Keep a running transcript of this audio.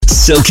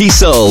Silky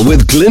Soul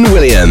with Glyn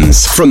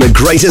Williams. From the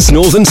greatest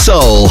northern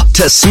soul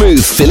to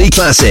smooth Philly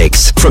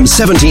classics. From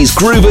 70s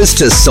groovers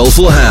to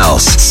soulful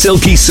house.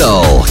 Silky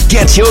Soul.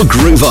 Get your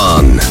groove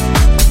on.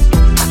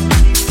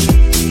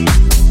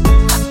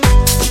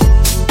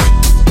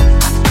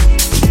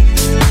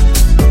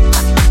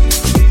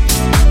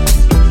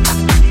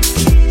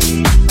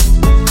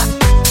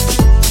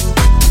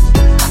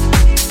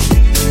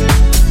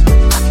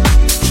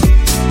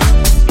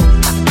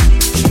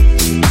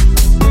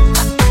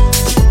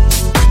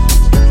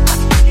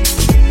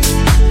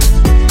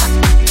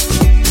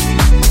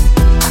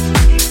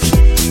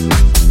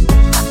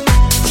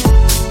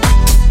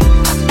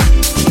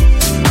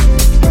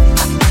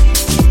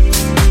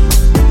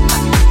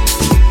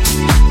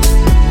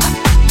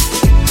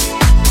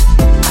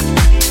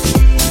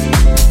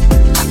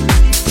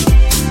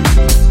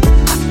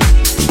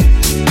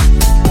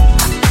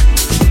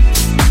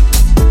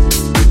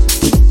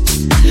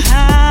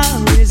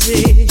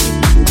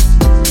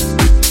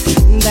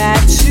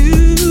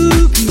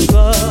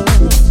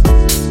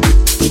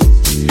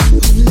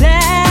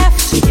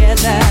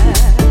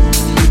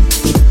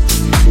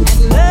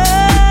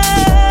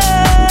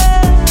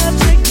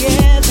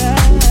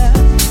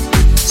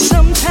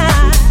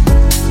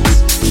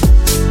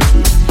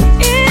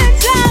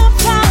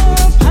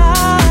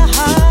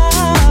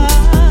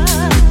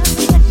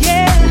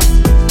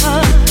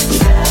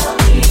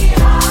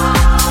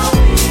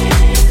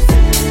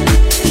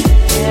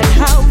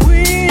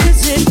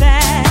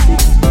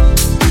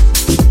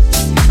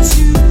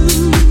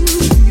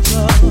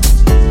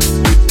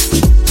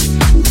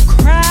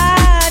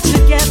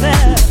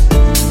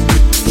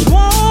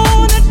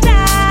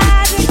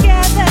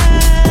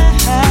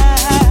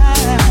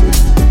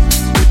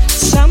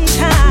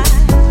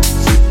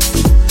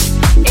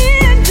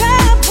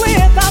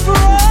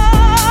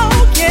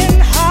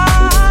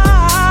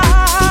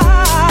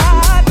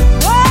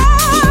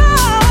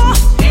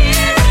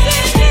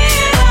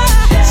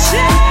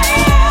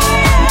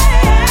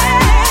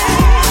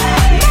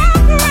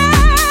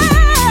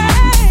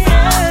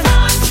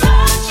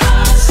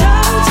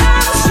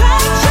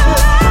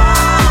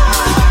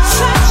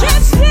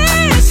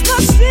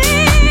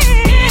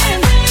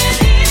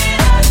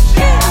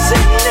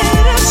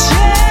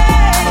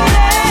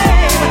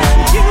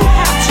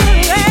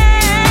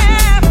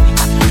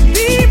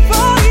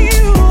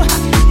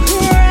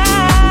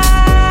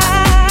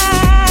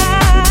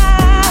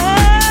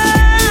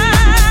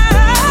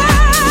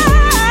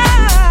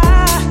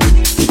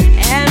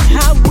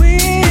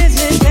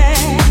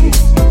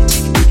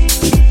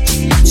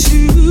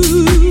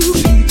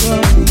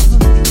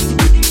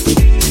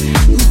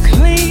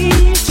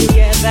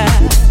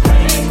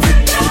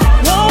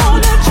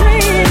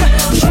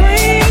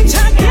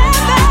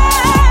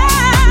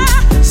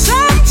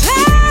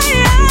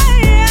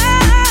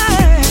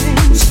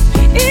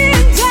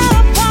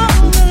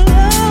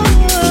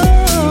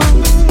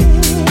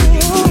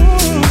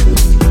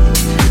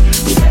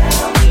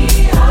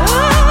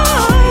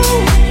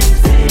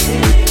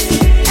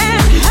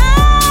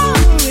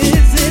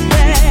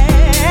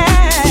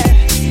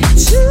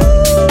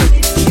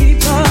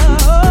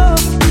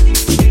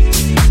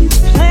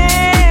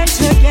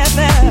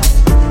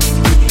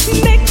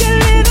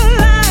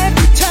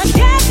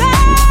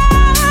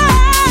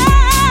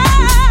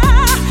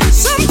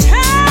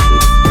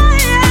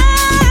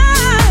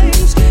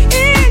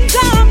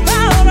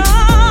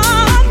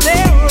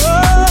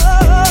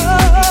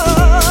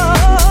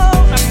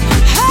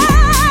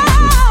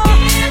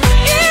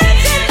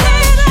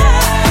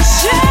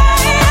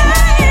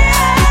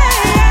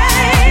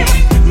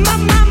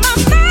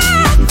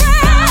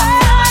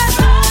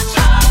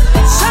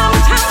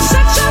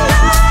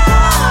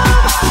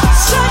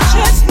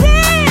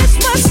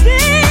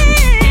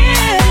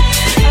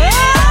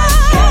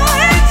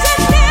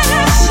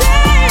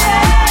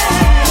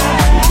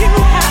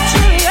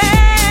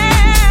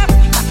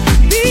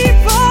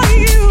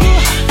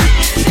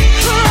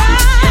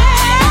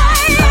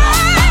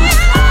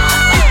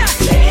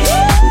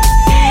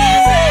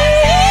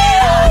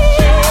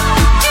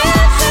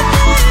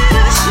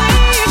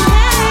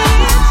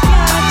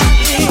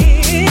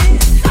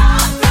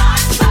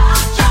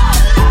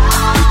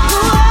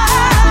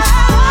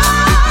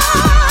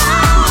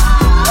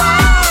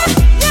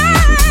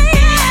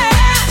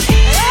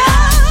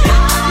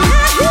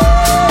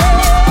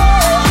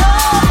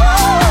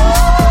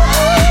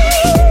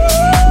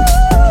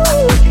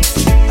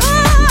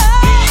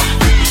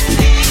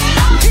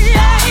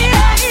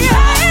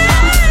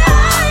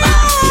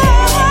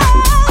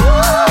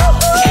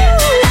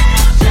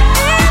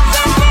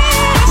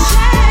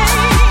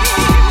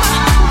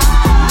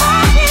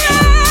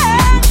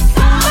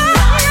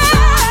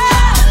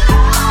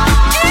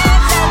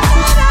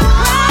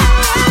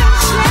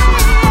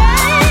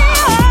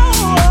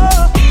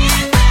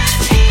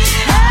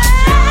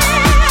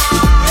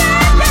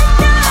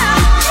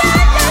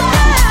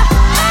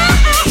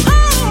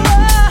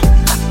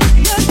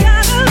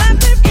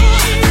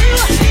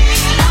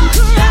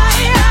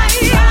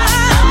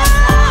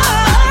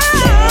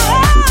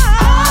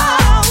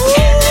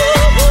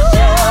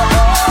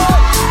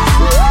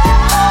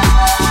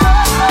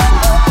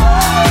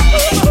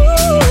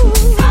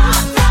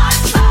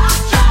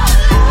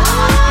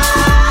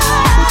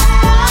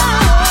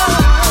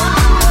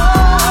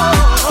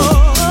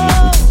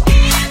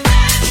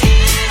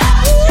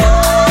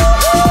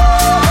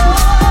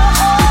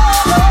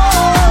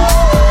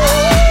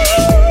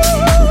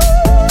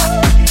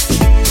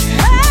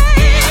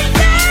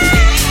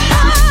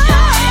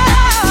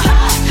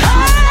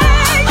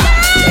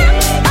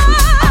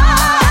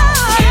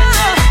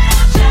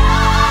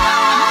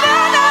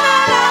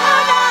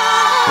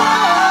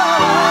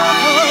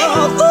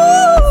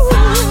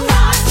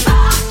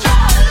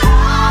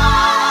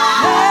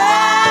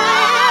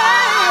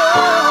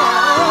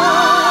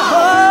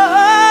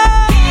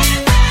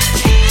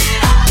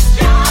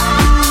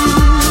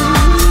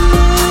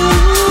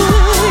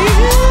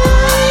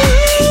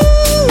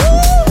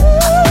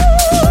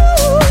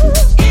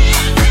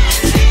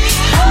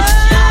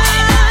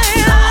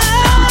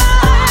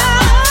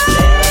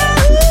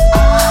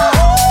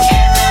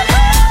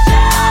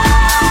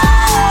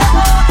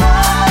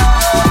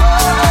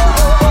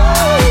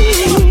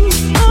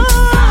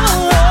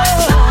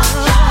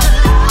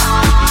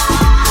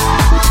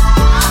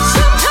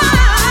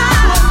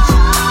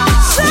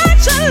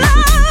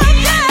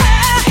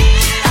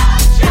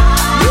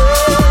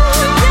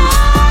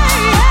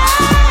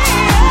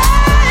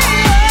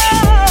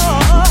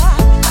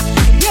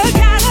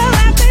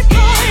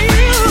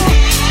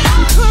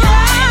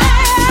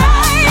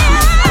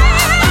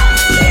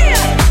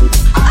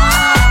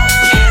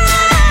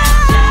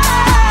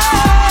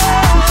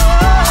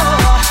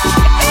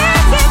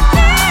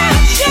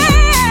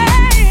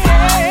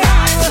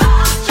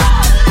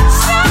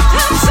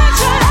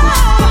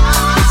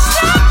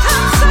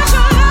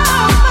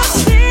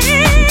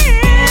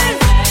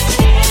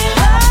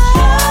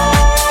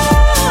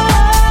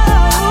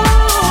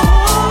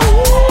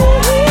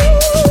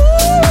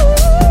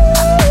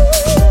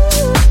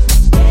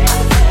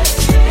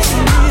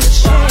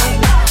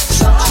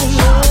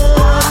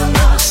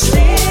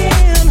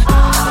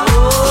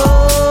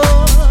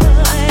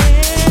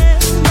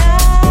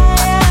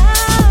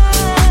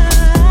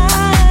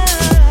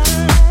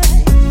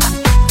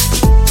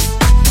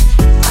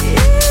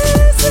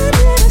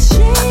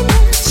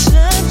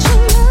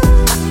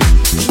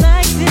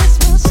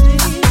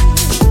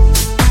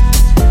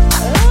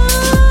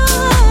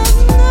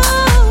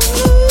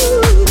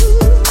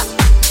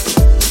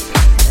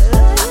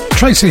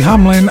 Lacey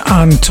Hamlin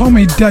and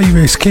Tommy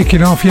Davis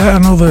kicking off yet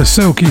another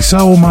Silky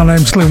Soul. My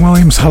name's Glyn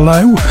Williams.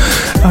 Hello.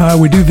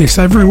 We do this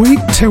every week,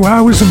 2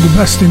 hours of the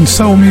best in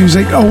soul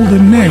music, old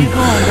and new.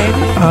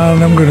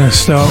 And I'm going to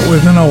start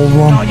with an old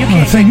one.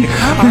 I think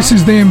this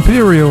is the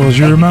Imperials.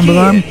 You remember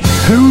them?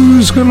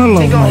 Who's Gonna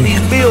Love Take all Me?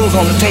 these bills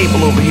on the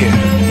table over here.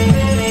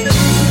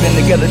 We've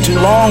been together too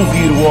long for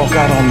you to walk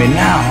out on me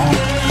now.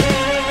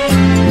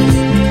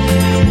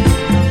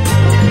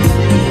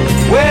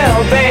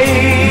 Well,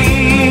 baby,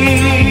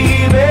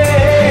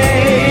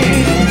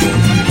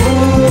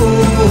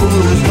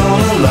 who's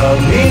gonna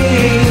love me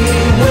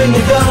when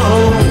you go?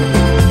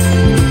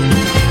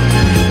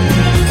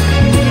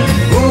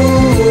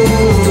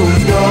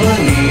 Who's gonna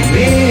need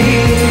me?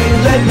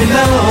 Let me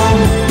know.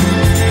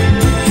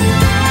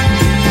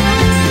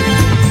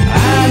 I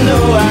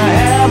know I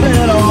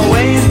haven't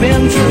always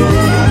been true,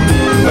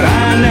 but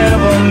I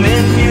never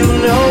meant you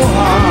no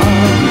harm.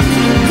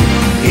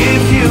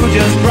 If you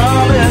just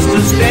promise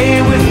to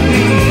stay with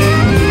me,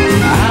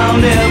 I'll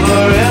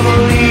never ever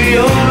leave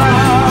your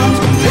arms.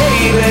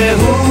 Baby,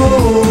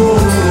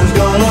 who's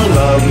gonna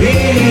love me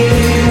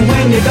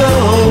when you go?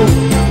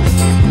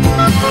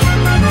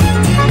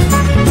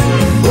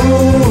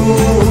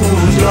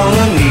 Who's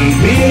gonna need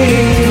me?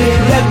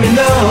 Let me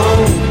know.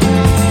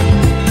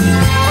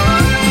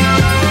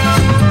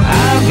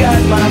 I've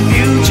got my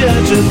future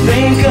to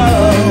think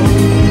of.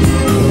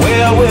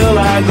 Where will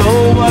I go?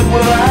 What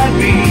will I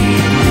be?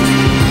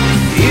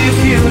 If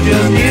you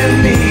just give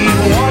me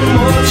one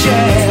more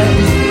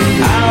chance,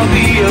 I'll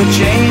be a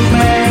changed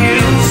man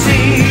you'll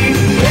see.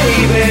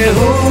 Baby,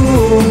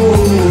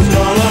 who's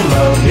gonna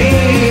love me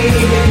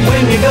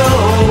when you go?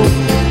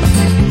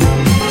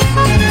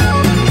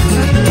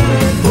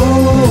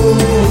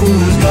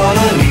 Who's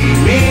gonna need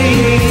me?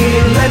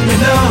 Let me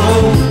know.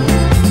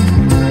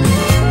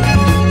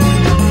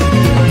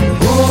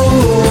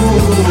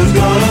 Who's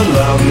gonna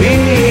love me?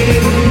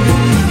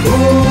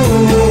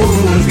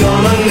 Who's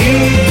gonna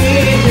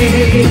need me?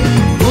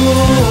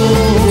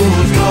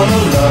 Who's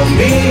gonna love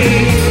me?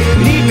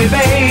 Need me,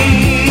 baby.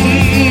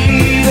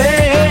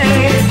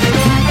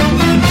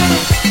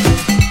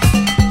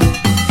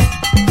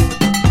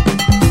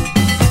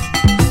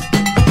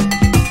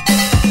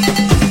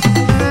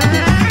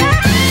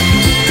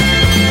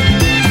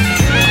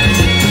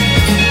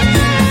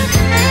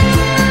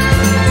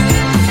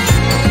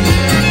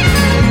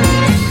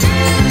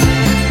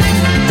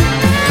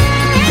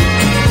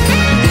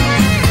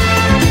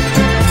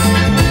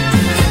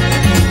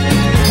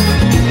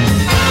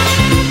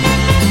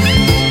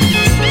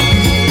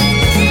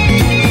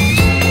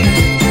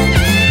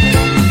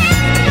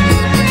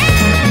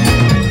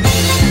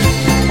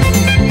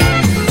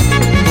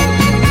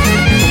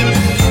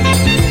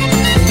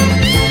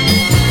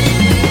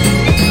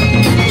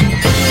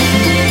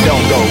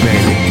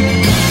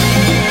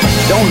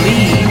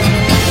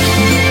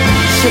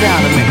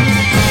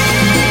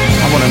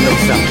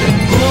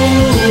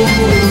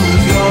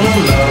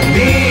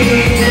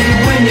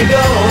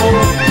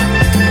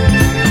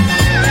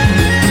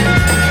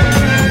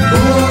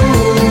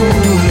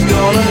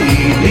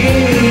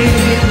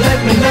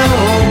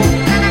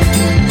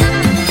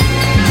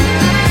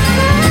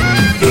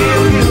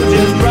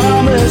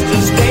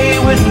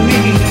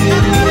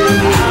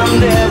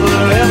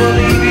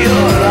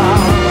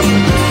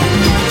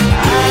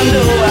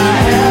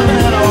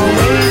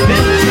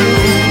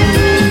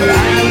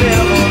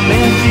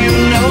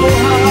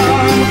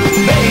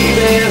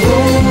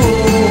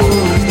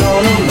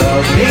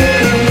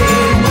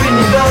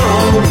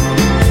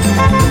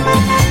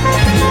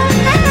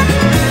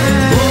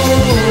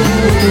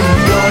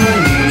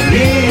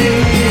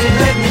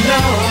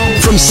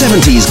 From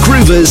 70s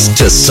groovers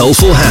to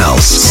soulful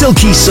house,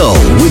 Silky Soul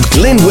with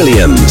Glyn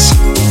Williams.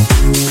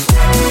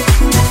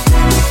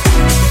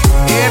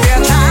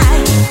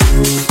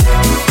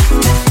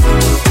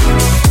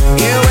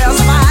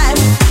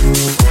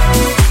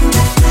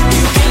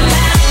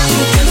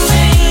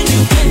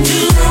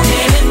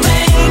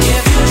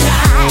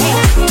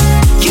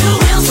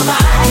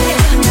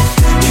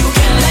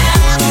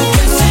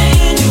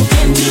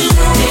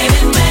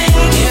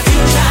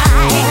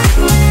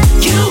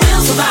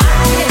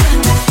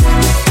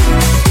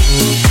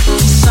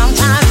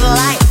 Sometimes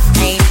life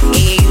ain't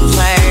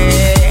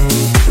easy.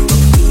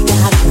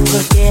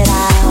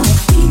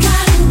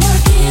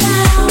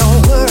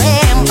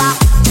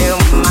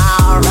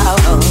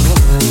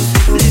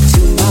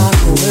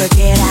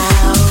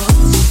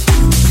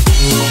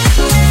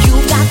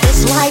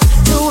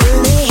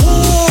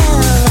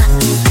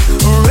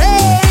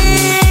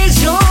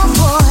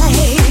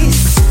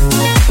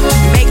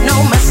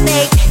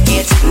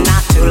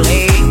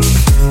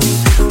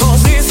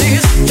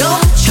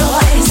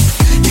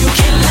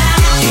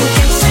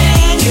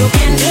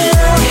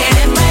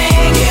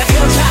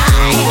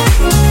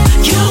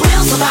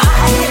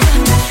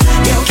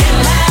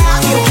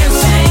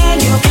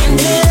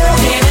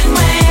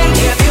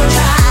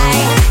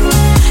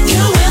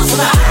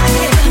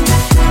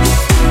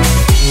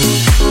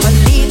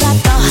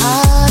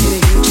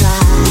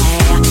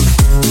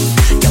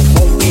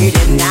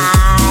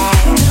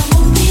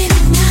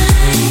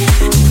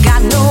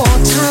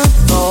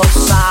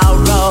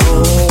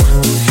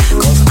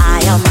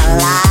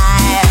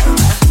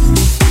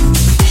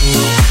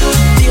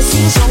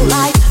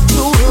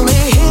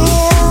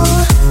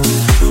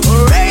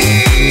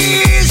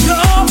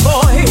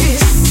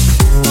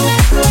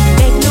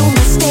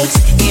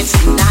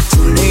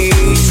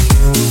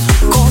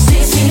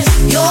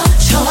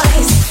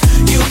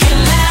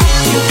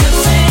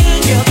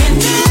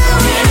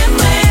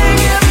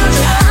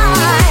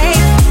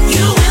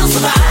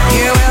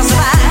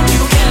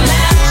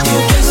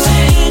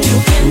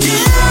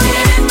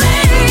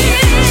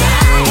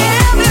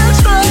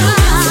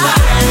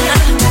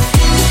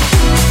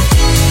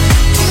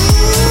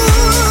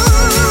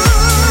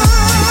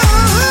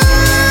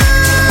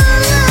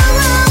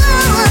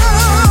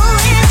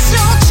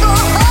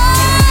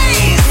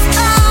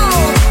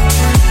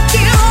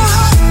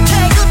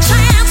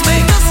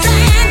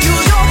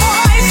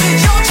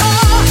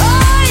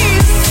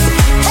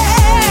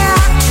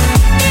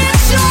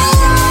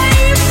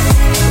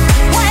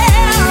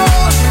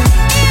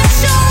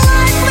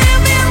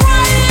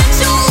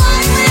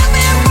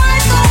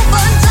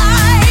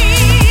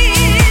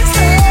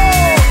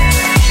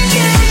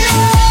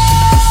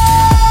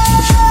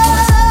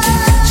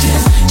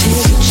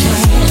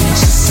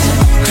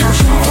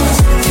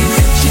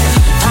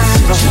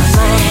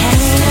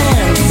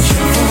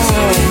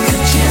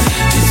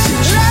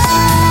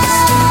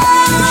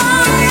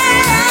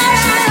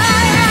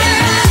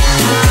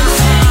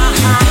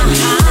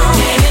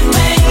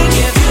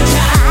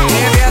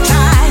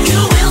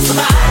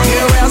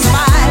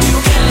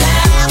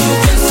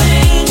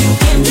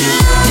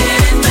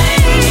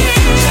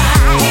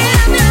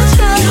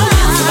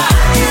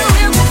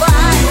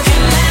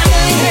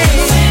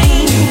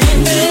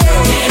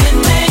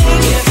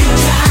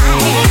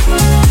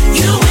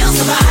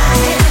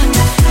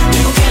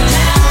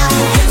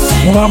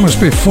 Well, that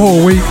must be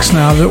 4 weeks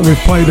now that we've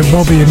played a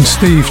Bobby and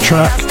Steve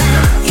track,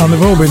 and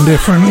they've all been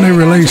different. New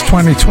release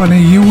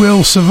 2020, You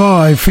Will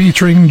Survive,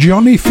 featuring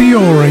Johnny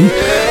Fiore.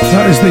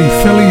 That is the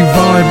Philly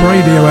Vibe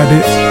radio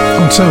edit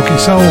on Silky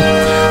Soul.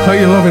 Hope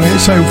you're loving it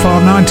so far.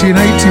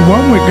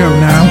 1981 we go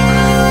now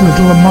with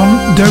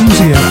Lamont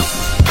Dozier.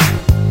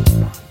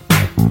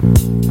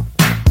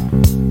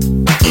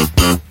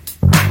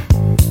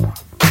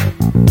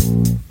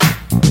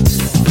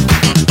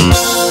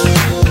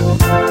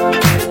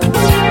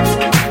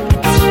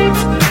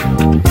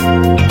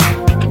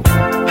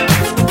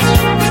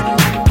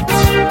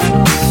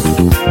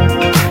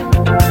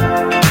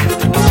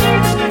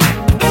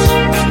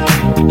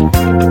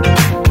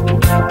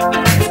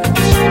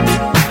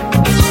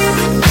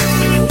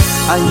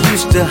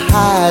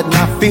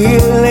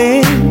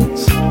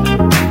 Feelings,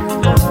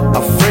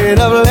 afraid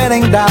of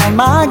letting down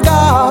my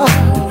guard.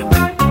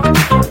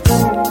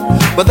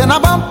 But then I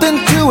bumped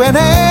into an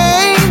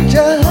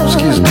angel,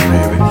 excuse me,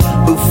 baby,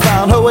 who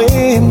found her way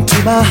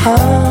into my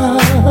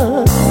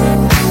heart.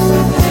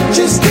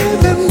 She's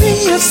giving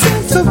me a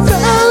sense of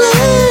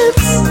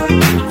balance.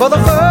 For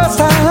the first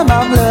time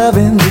I'm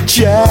loving the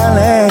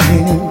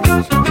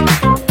challenge.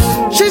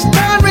 She's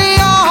turned me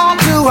on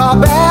to a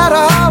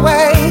better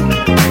way.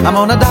 I'm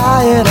on a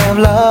diet of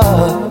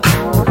love.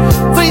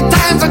 3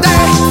 times a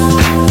day,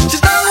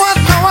 she's done what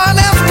no one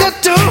else could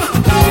do.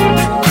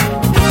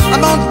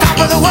 I'm on top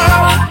of the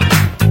world,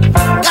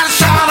 got a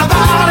shout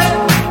about it.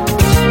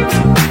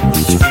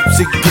 She keeps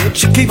it good,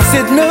 she keeps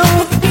it new.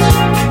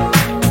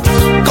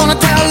 Gonna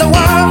tell the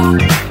world,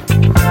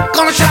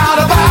 gonna shout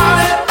about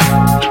it.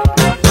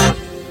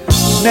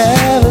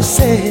 Never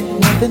said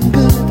nothing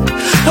good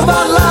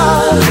about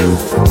love,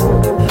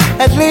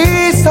 at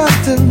least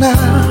until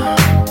now.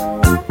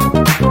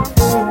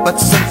 But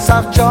since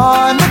I've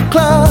joined the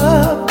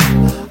club,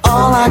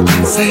 all I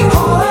can say is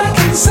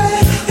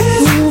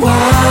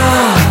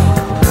wow.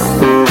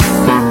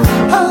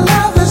 Her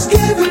love is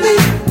giving me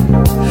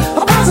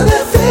a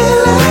positive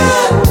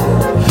feeling.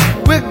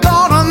 We're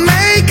gonna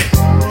make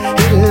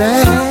it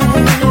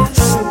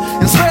last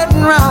and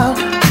spreading around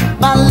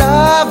my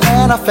love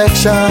and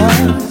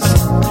affections.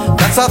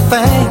 That's a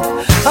thing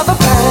of the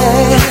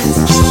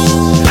past.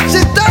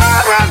 She's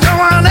done what no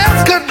one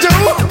else could do.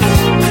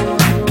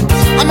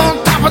 I'm on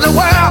top of the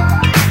world,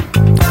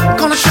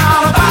 gonna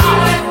shout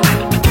about it.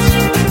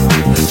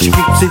 She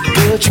keeps it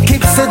good, she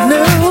keeps it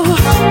new.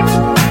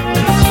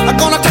 I'm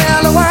gonna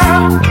tell the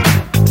world,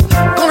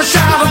 gonna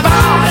shout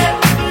about it.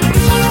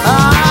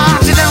 Ah,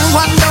 she done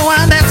what no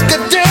one else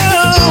could do.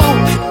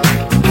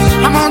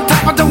 I'm on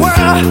top of the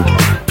world,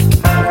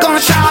 gonna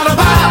shout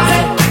about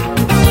it.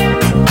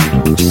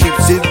 She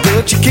keeps it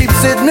good, she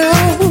keeps it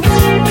new.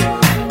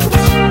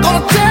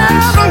 Gonna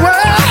tell the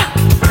world,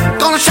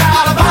 gonna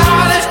shout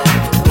about it.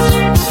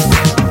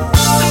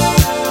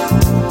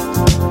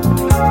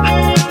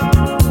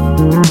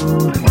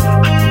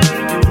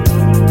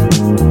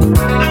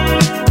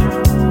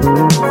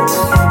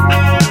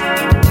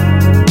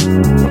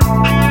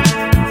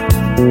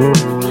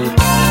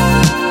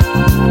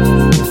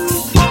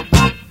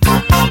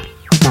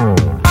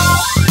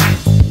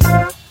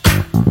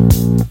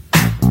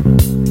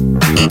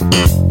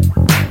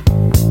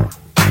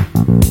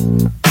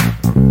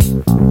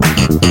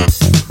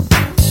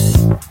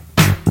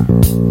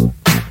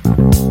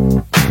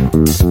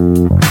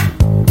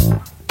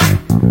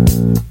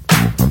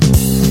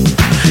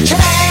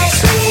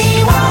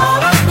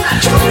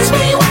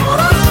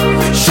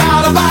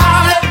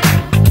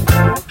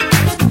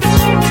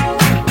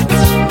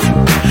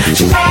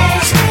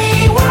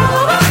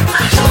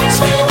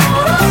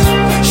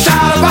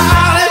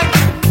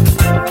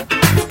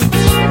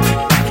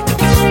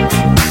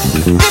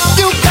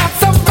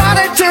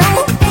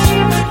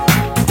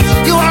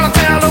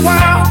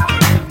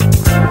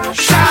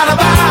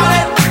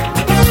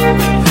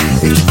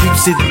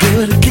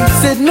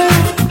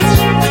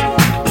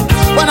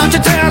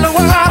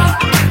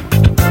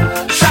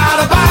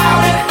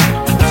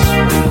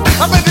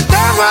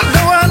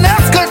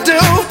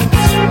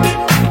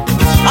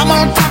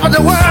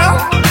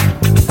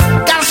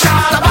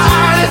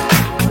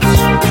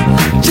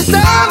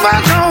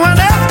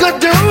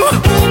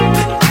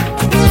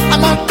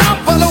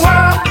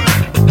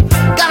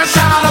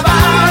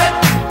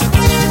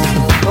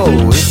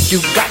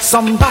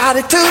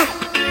 Somebody to,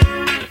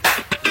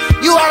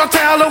 you ought to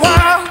tell the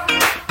world,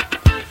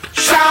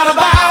 shout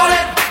about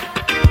it.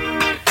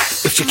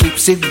 If she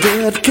keeps it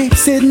good,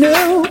 keeps it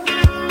new,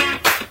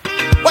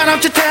 why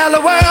don't you tell the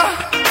world,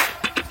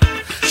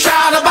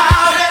 shout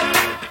about it.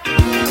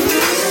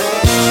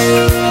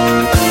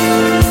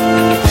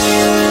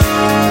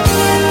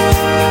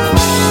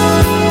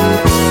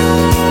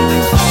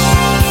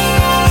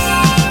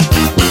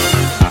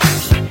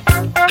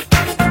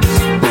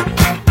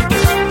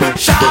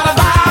 Shout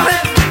about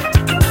it.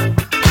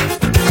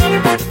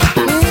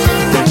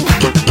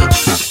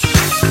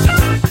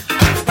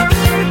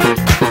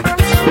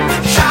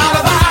 Shout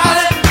about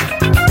it.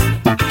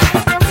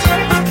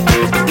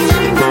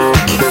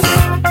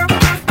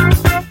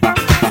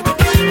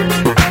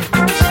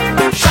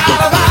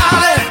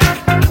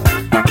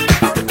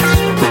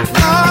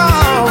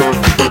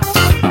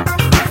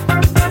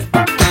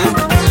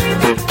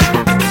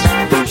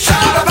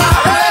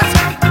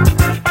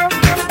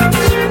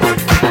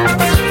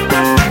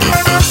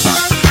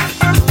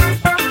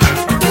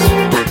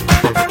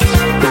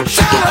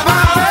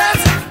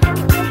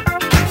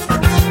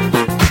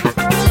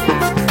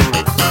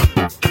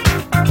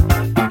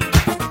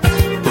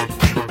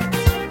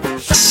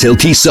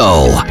 Silky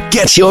Soul.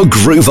 Get your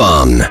groove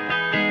on.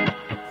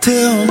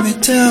 Tell me,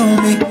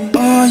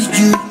 are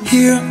you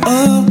here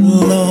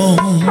alone?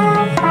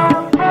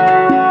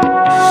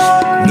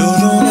 No,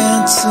 don't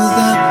answer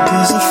that,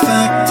 'cause the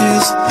fact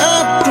is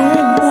I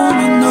don't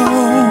wanna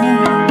know.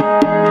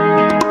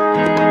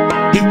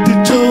 If you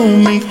told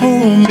me,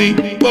 hold me,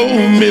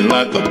 fold me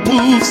like a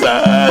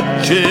poolside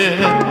chair,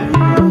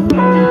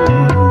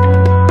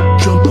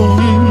 jump on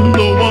in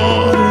the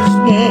water's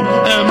warm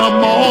and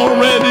I'm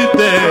already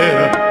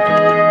there.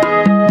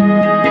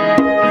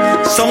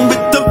 So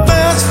with the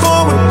fast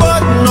forward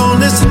button on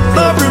this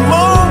love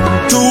remote,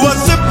 to a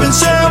sipping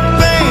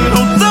champagne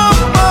on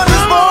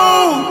somebody's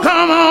phone.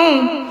 Come on.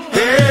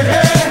 Hey,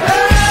 hey,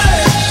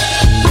 hey.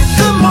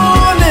 Good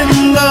morning,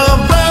 love.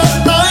 Last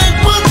night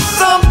was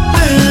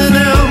something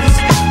else.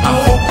 I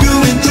hope you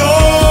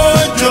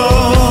enjoyed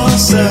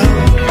yourself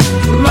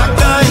like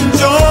I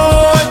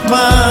enjoyed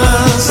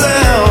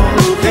myself.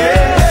 Hey,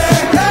 hey,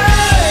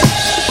 hey.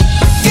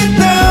 Get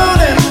down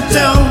and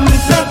tell me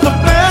that's the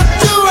best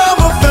you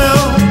ever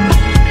felt.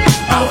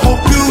 I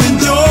hope you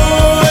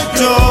enjoyed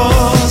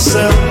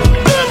yourself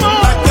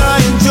like I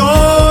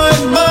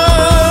enjoyed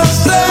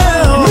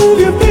myself. Move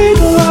your feet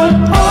like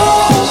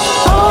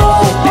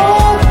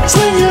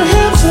swing your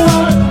hips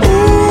like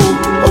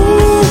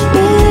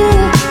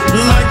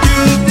like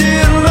you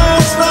did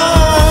last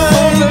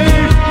night.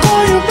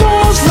 Call your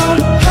girls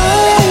like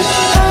hey,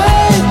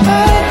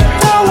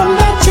 tell them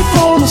that you're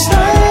gonna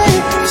stay,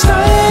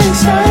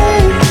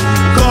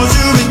 'cause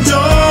you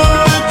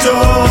enjoyed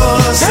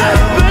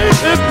yourself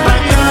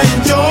like I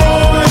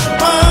enjoyed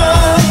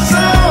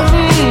myself.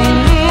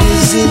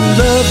 Is it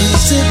love,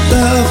 is it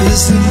love,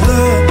 is it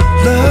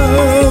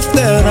love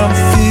that I'm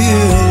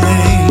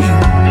feeling?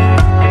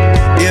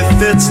 If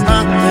it's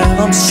not, then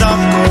I'm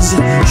shocked, 'cause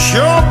it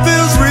sure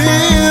feels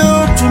real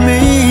to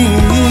me.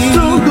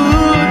 So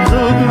good,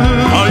 so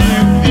good. Are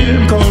you in?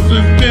 'Cause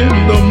it's been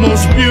the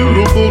most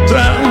beautiful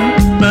time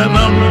that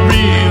I'm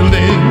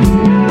feeling.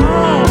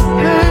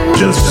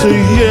 Just say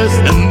yes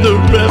and the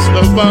rest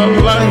of our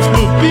life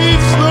will be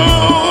so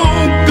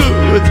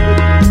good.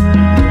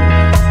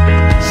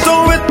 So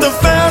with the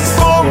fast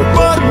forward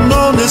button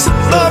on this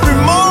love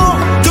remote,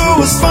 do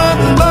is find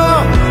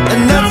love,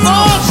 and that's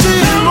all she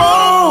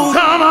wrote.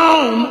 Come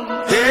on.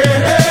 Hey,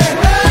 hey,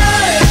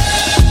 hey.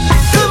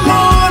 Good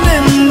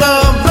morning,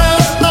 love.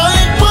 Last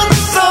night was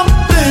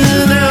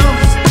something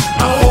else.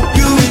 I hope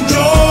you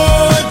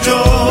enjoyed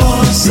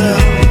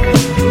yourself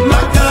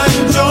like I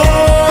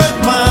enjoyed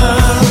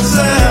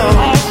myself.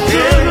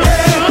 Hey,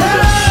 hey,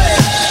 hey.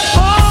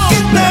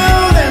 Get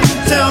down and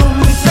tell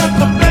me that's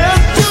the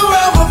best you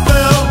ever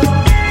felt.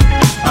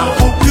 I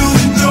hope you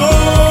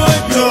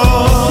enjoyed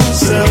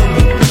yourself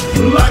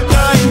like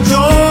I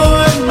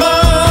enjoyed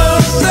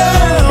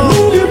myself.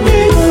 Move your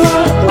feet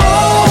like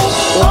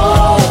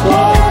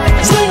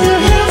swing your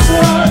hips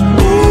like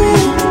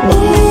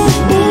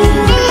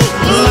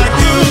like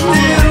you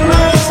did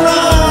last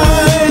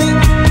night.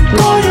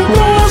 Call your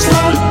girls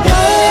like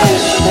hey,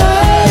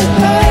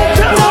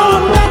 tell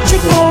them that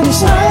you're gonna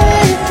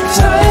stay,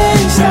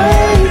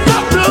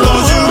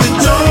 'cause you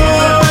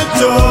enjoyed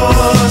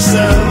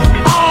yourself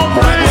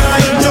like I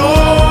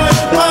enjoyed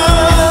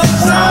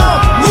myself.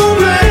 Move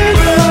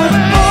baby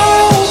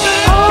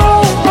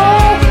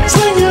like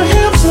swing your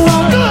hips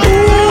like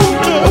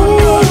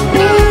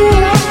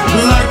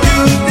like you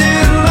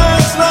did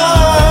last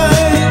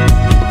night.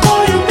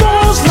 Call your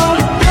girls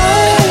like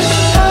hey,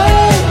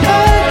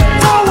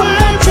 tell them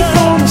that you're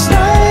gonna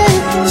stay,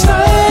 'cause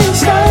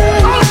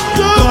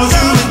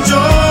you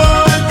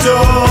enjoyed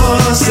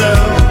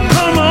yourself.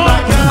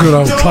 Good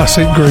old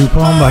classic group,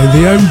 aren't they?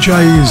 The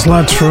OJs,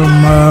 lads from,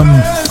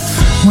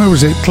 where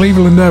was it?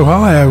 Cleveland,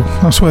 Ohio.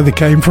 That's where they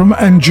came from.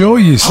 Enjoy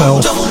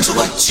yourself.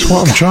 That's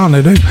what I'm trying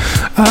to do.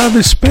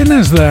 The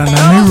Spinners then,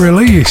 a new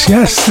release.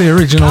 Yes, the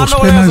original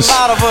Spinners. A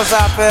lot of us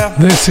out there.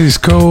 This is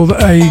called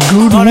A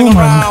Good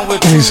Woman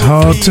Is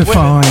Hard to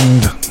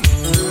Find.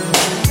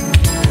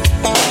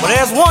 But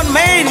there's one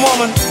main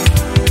woman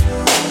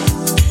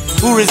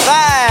who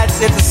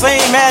resides at the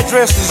same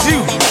address as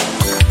you.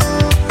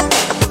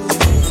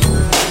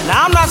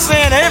 Now, I'm not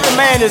saying every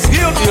man is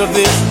guilty of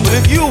this, but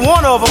if you're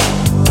one of them,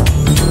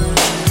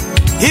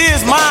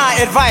 here's my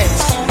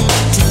advice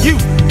to you.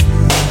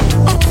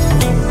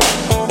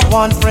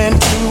 One friend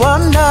to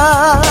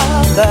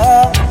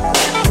another,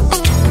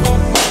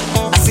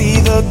 I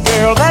see the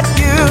girl that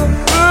you're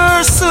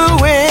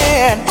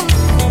pursuing.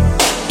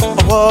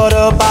 What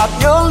about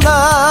your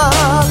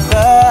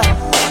lover?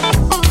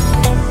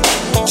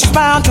 She's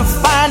bound to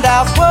find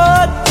out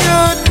what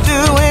you're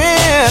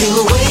doing.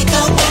 You'll wake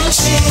up and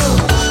she'll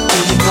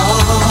be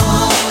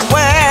gone.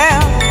 Well,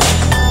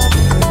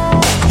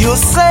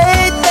 you'll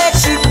say that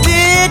you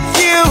did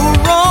you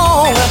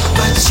wrong,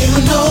 But you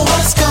know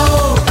what's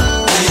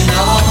going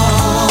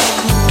on.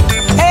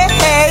 hey,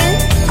 hey,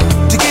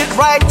 to get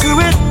right to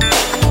it,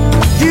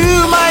 you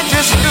might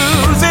just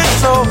lose it.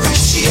 So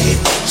Appreciate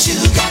what you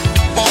got.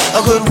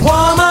 A good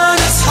woman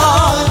is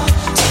hard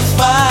to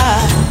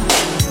find.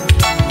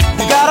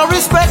 you gotta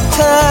respect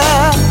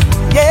her,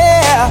 yeah.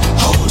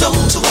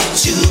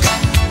 what you got.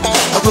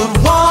 A good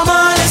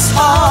woman is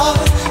hard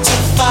to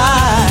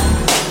find.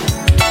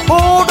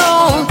 Hold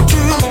on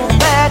to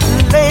that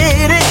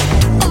lady.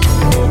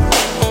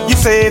 You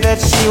say that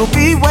she'll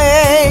be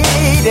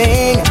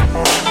waiting.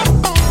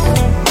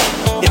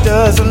 It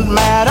doesn't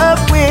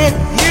matter when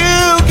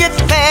you get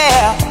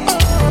there,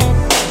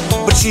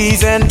 but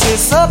she's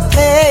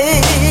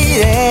anticipating.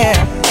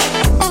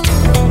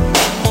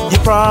 You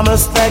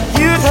promised that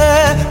you'd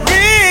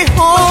hurry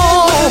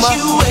home. When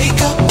you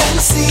wake up and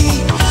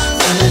see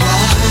the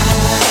light,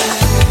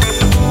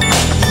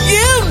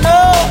 you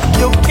know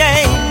your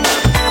game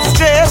is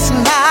just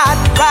not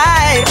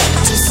right.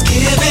 Just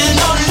give in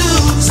or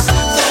lose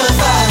the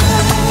fight.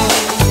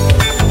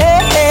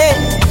 Hey, hey,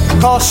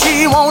 cause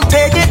she won't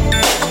take it,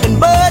 and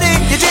buddy,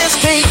 you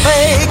just can't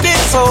fake it.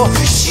 So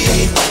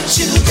appreciate what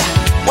you got.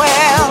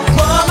 Well,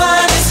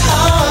 woman is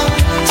hard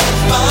to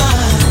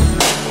find.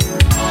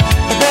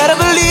 You better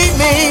believe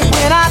me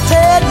when I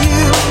tell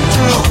you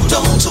to hold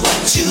on to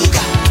what you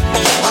got.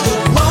 A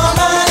good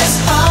woman is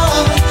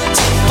hard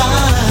to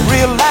find.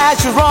 Realize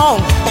you're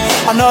wrong.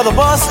 Another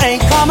bus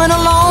ain't coming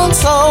along,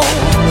 so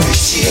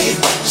appreciate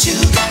what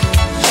you got.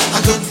 A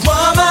good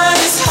woman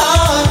is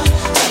hard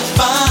to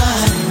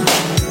find.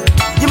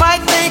 You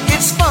might think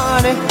it's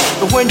funny,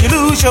 but when you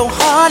lose your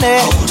honey,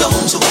 hold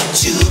on to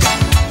what you got.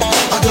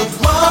 A good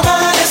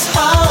woman is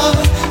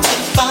hard to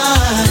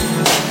find.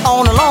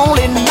 On a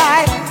lonely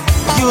night,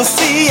 you'll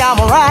see I'm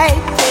right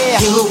there.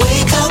 You'll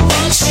wake up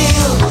and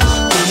she'll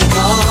be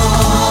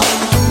gone.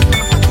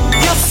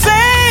 You'll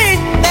say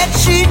that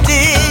she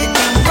did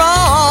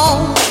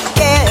wrong,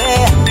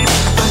 yeah,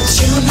 but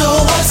you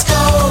know what's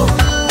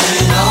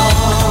going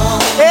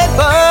on. Hey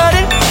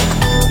buddy,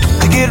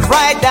 to get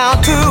right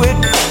down to it,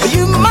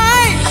 you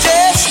might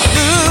just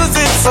lose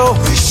it. So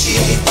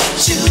appreciate what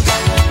you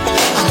got.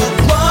 A good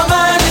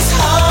woman is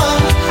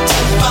hard to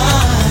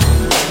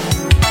find.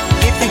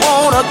 If you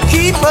wanna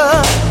keep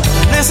her,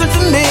 listen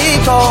to me,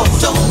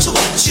 cause hold on to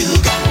what you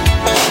got.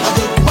 A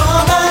good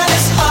woman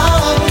is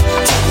hard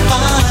to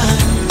find.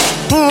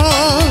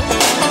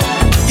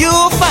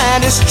 You'll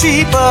find it's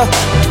cheaper.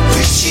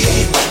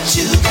 Appreciate what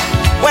you got.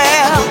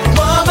 Well, a good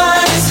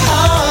woman is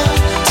hard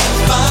to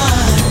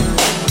find.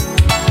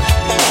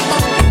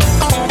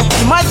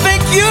 You might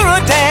think you're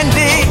a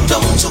dandy.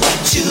 Hold on to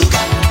what you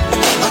got.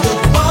 A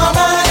good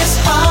woman is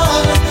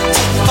hard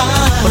to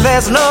find. But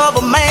there's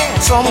another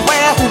man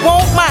somewhere who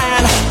won't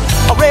mind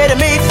a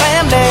ready-made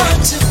family.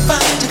 Hard to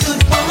find a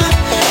good woman.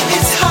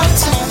 It's hard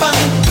to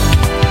find.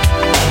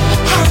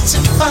 Hard to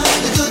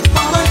find a good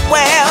woman.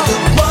 Well, a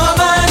good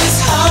woman is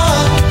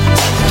hard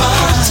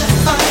to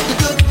find a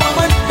good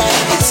woman.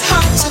 It's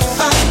hard to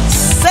find.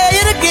 Say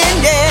it again,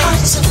 yeah.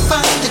 Hard to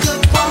find a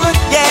good woman.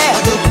 Yeah,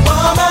 a good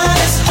woman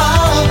is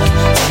hard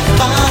to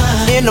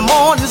find. In the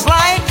morning's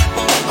light.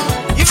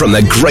 From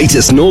the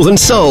greatest northern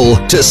soul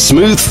to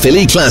smooth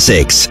Philly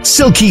classics,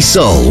 Silky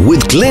Soul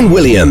with Glenn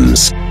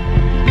Williams.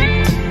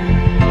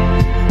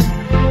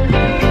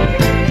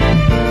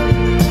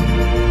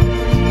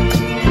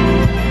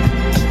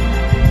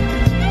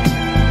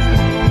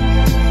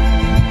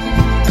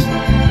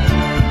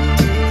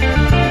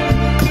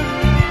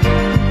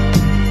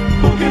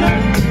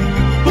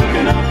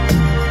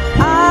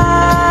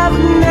 I've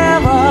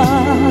never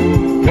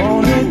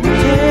wanted to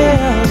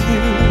tell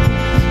you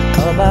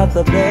about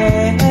the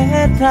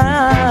bad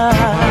time,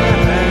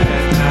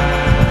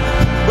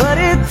 but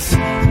it's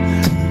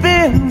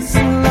been so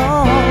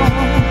long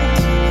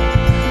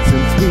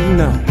since we've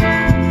known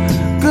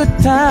good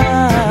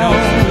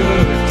times.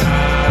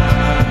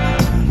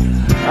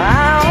 I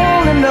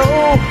only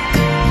know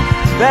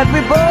that we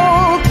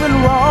both been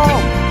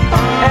wrong,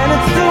 and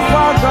it's too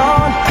far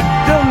gone.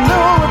 Don't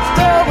know what's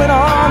going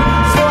on,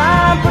 so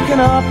I'm picking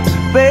up,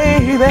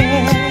 baby.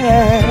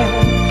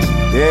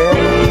 Yeah.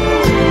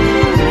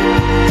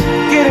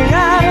 Getting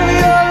out of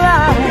your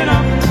life.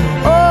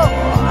 Oh,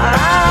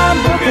 I'm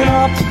looking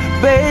up,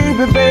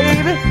 baby,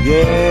 baby,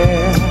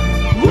 yeah.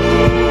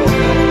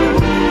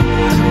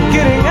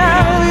 Getting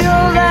out of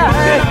your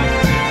life,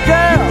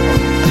 girl.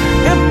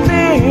 If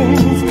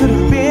things could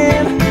have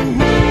been,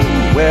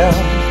 well,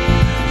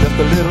 just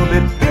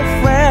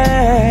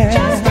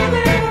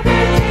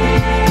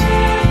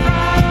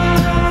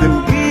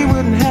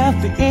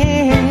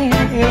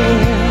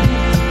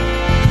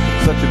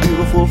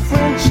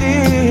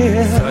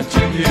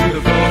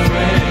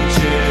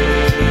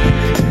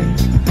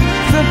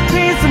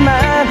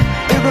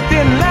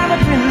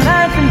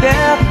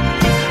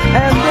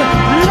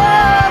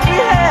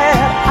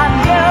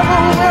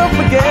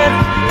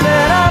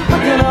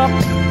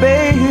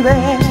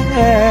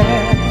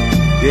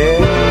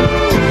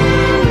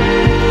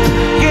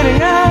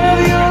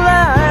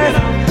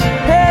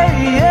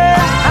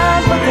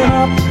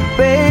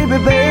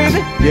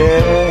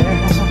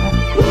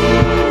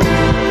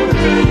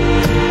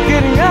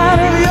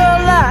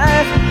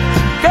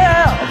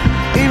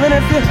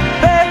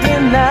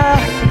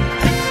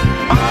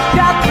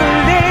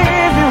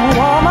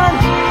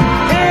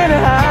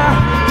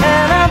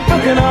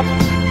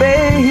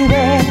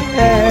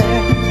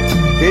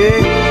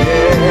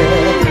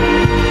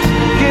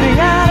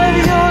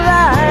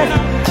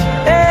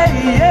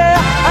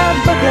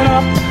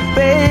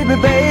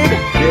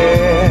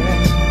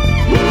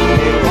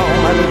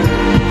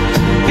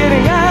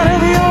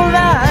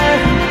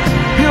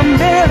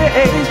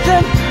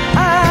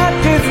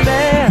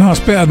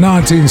bit of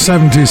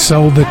 1970s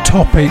soul, The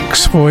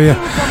Topics for you,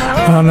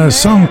 and a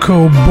song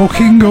called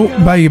Booking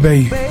Up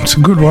Baby. It's a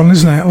good one,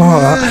 isn't it? I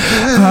like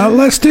that.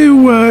 Let's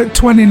do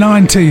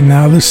 2019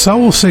 now, the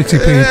Soul City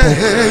People.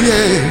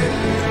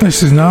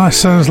 This is nice,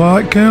 sounds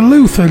like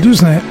Luther,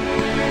 doesn't it?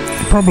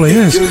 Probably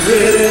is.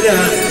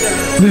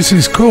 This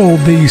is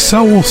called the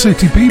Soul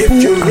City People,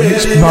 and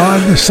it's by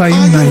the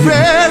same name.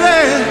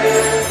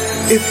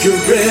 If you're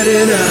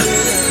ready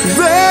now,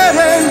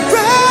 ready.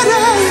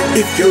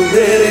 If you're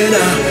ready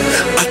now,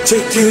 I'll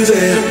take you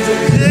there.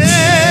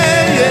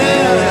 Yeah.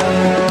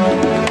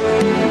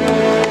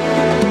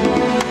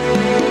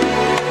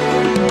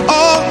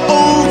 All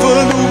over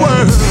the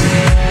world,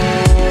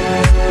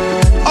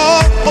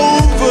 all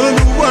over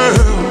the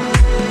world.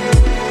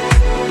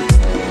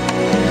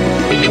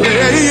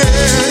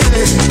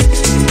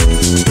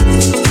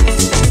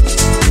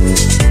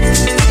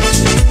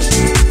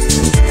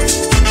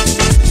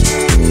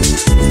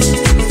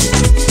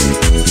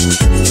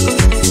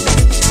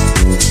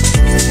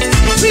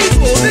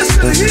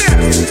 Yeah.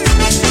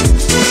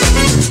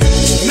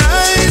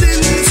 Night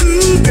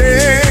into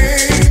day,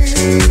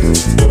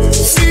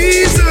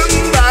 season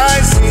by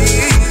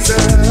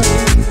season,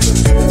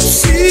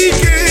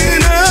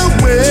 seeking a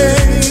way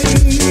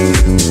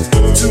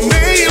to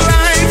make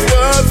life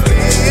worth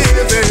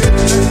living.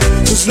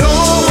 'Cause no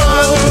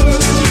one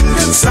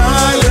can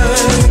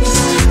silence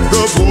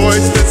the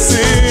voice that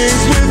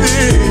sings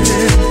within.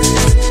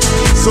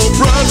 So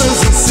brothers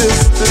and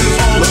sisters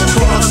all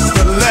across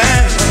the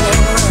land,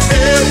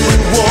 every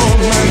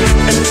woman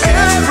and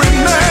every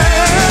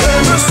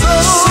man, the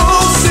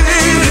Soul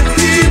City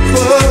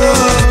people,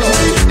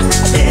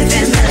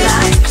 living the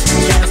life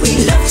that we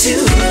love to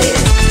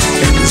live.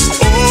 it's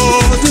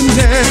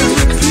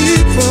ordinary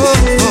people,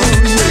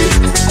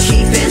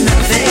 Keeping the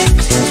faith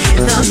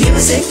in the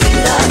music we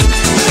love.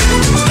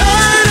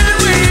 and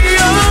we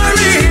are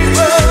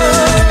evil,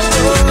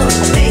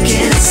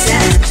 Making a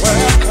stand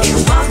in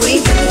what we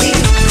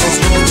believe. 'cause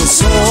we're the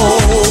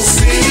Soul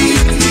City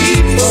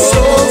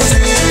people,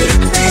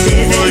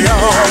 Living the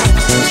life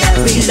that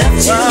we love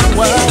to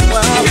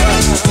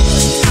live.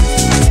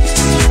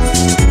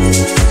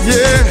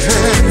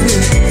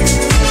 yeah.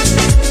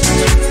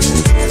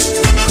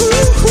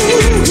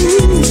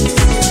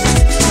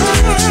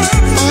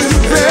 Are you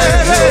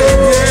ready?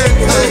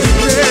 Are you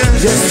ready?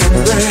 Yes, I'm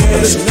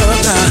ready.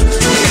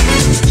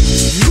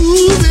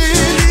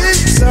 Moving in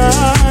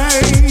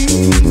time,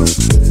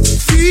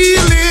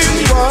 feeling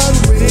one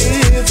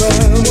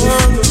rhythm,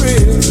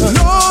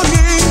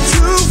 longing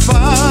to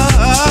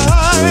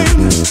find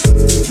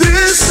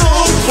this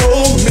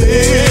soulful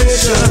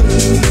mission.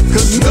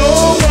 'Cause no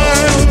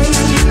one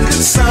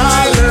can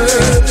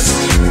silence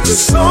the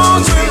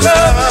songs we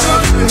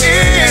love to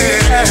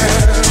hear.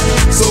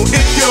 So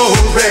if you're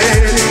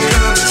ready,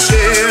 come and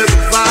share the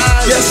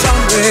vibe. Yes,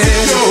 I'm ready.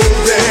 If you're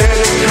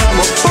ready, come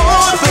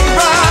aboard the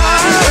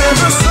ride. We're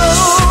the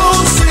Soul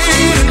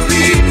City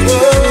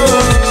people,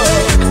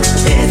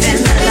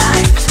 Living the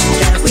life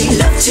that we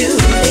love to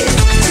live.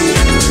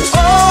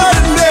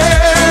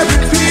 ordinary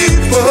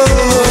people.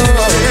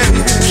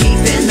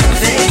 Keeping the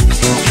faith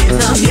in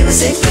the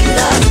music we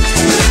love.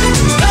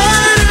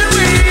 And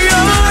we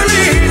are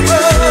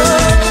evil,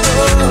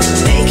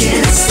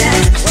 Making a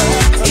stand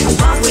in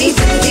what we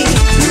believe.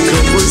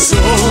 'cause we're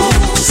Soul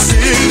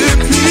City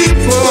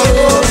people.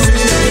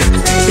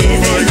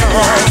 Living the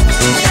life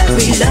that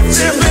we love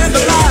to Living the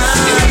live.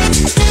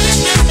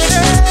 life.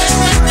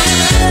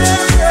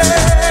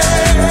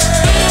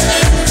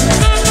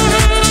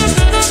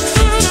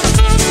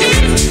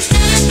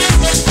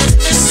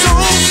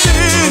 Soul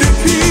City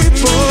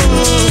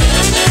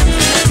people.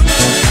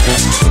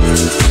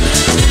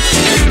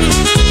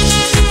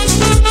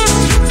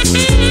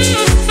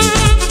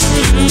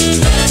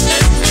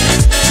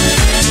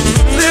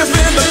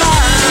 Living the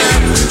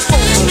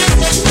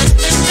life.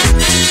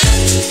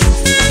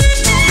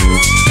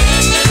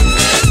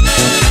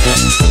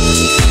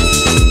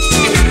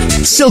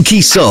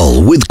 Silky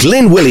Soul with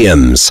Glenn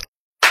Williams.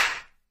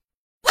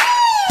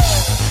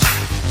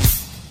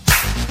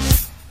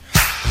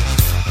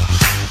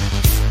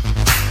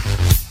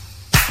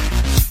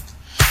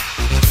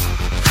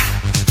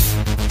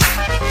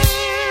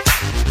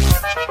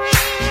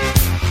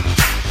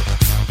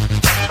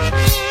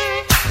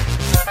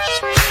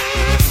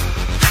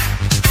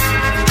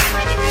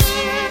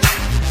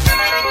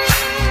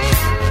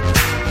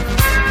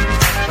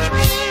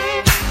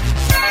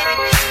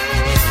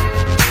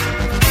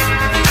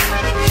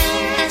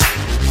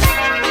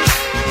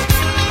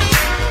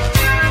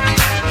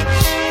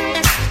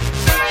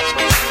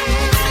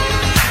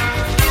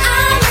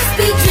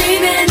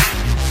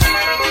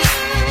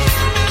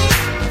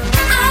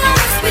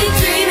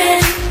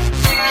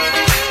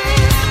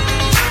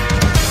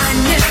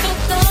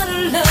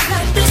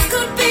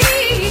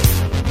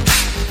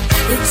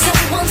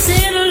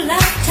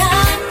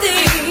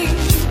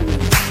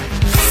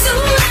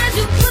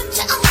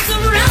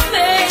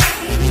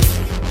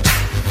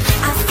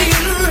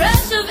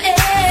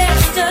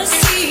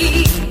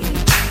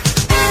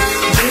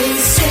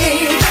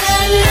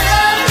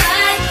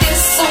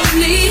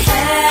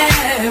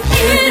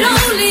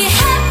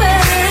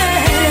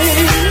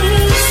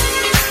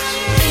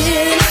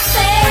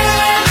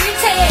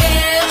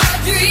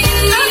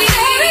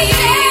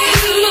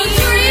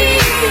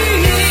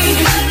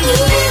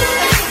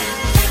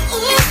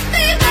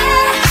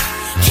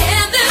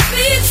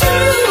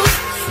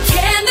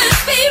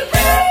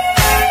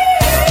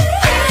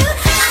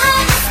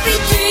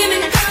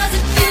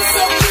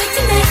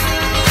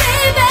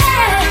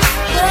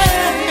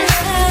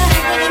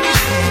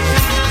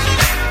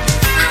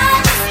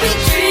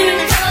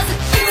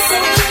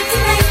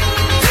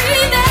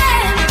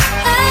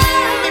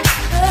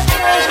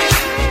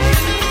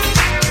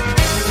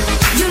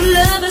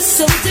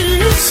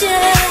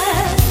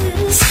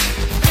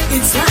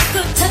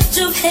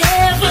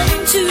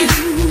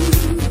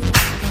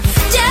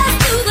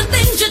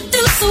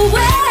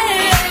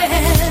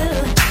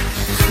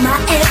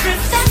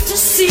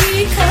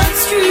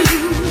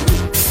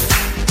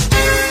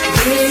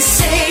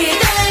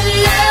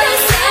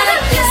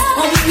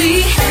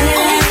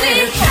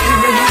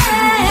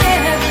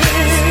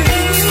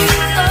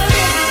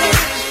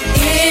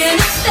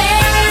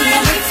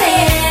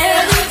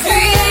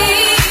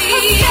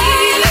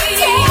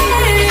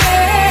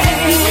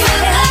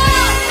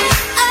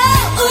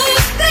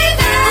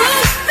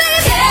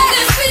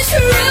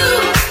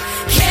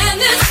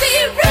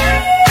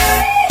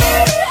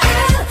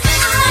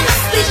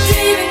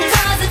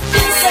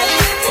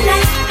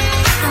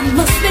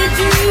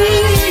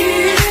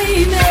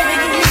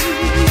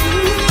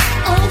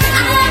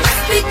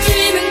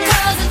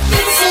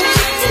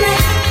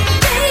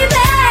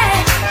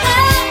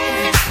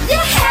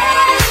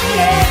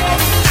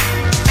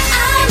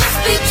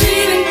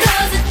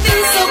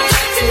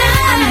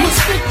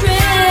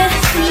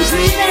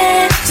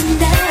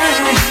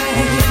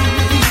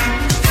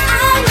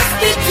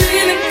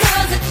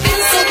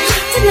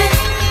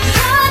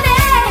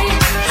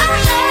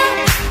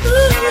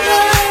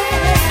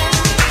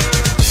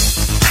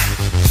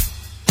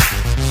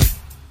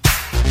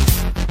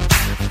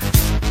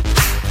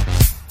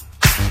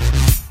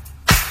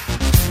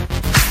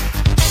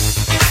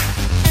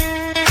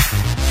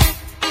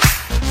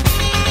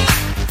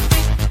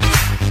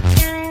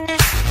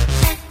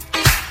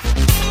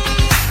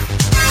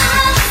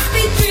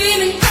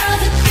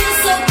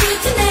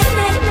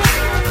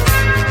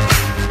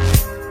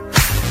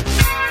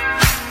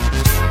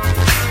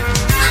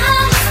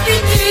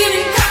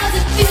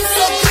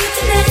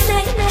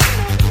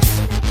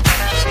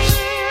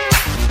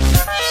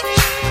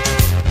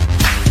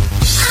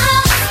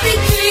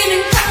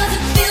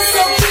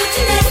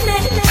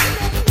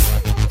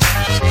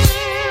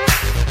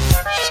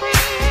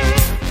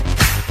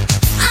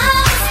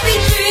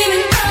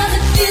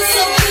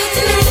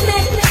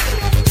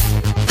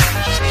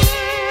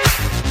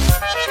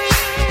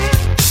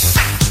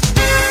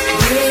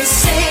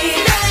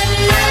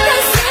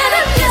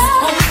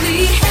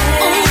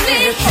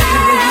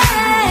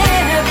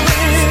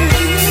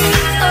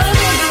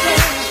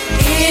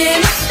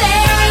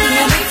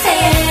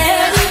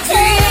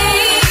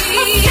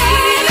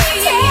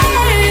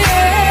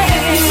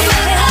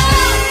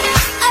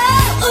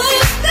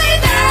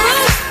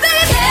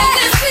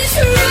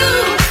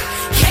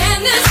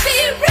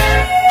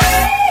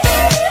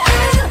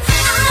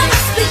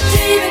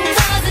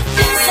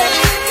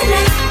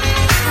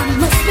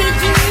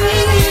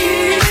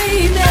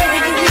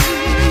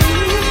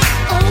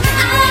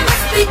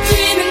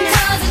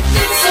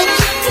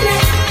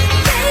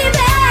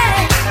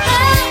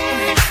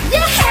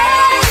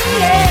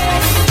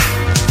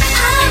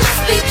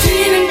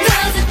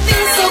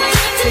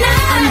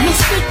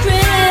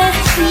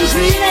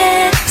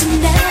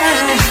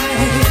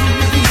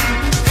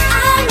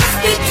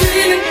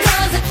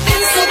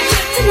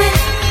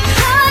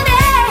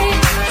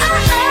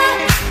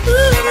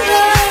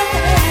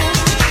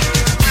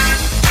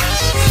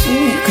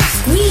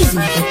 tease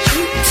me, but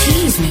don't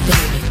tease me,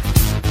 baby.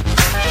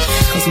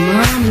 'Cause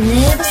Mom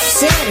never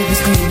said it was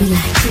gonna be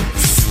like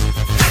this.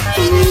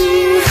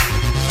 Ooh.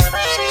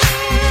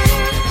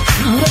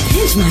 I ought to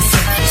pinch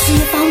myself and see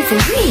if I'm for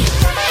real.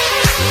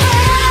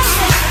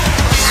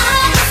 I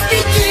must be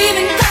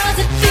dreaming 'cause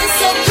it feels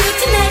so good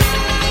tonight,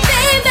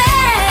 baby.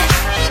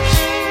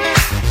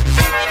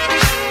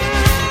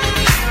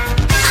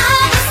 I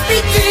must be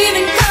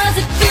dreaming 'cause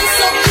it feels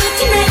so good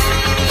tonight,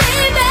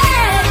 baby.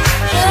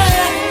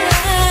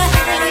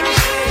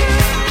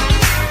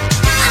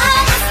 I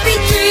must be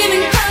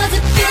dreaming 'cause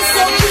it feels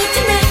so good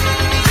tonight,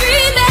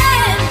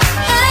 dreaming.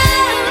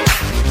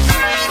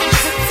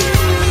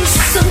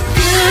 So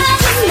good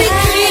to me.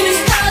 Dreaming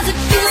 'cause it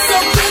feels so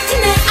good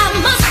tonight. I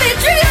must be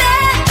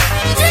dreaming,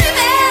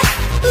 dreaming.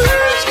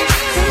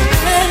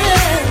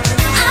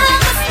 I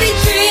must be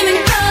dreaming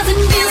 'cause it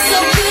feels so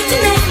good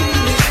tonight.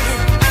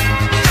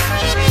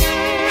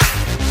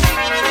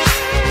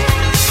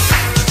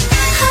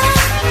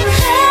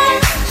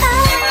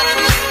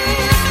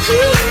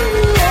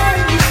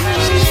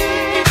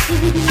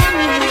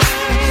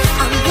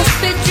 I must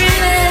be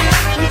dreaming,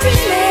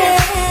 dreaming.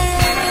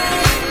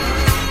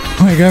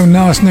 There you go,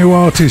 nice new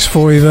artist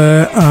for you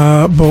there,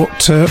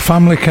 but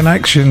Family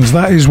Connections,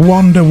 that is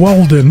Wanda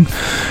Walden,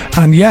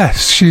 and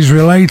yes, she's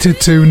related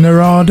to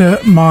Narada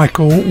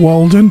Michael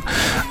Walden,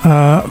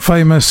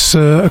 famous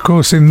of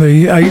course in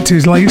the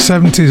 80s, late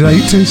 70s,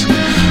 80s.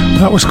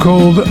 That was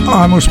called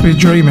I Must Be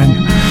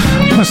Dreaming.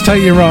 Let's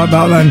take you right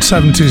back then,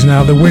 70s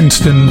now, the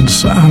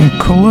Winstons and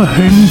Colour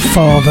Him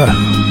Father.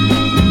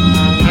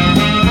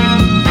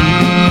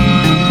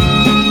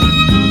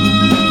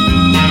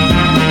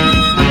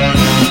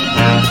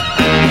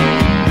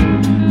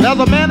 There's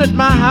a man at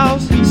my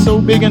house, he's so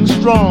big and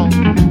strong.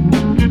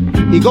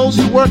 He goes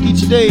to work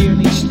each day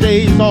and he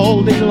stays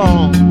all day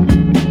long.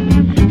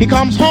 He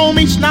comes home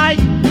each night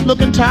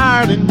looking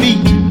tired and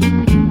beat.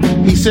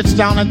 He sits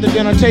down at the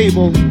dinner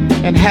table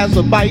and has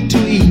a bite to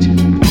eat.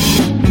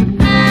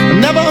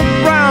 Never a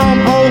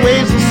frown,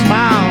 always a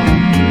smile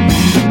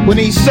when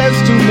he says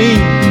to me,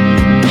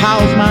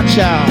 how's my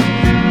child?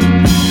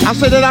 I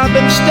said that I've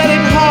been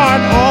studying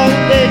hard all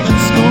day in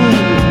school,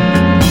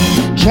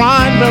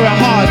 trying very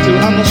hard to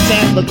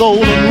understand the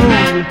golden rule.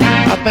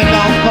 I think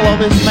I'll color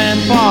this man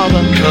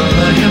father.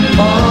 Color him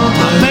father.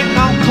 I think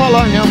I'll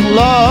color him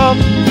love.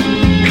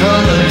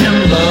 Color him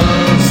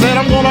love. Said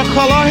I'm gonna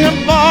color him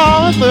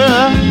father.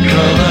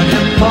 Color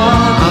him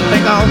father. I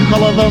think I'll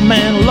color the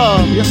man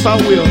love. Yes, I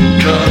will.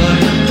 Color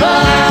him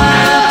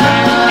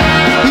father.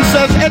 He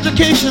says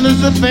education is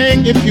the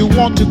thing if you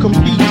want to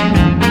compete,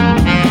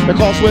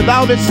 because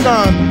without it,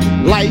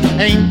 son, life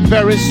ain't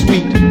very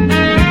sweet.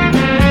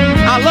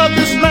 I love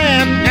this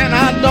man and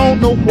I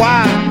don't know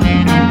why,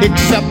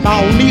 except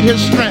I'll need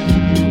his strength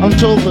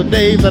until the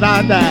day that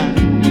I die.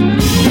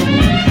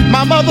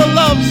 My mother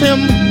loves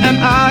him and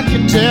I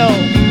can tell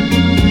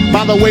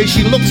by the way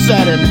she looks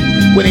at him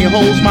when he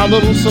holds my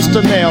little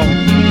sister Nell.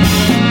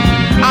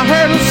 I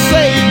heard her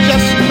say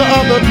just the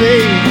other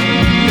day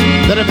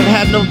that if it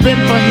hadn't have been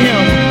for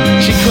him,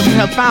 she couldn't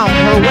have found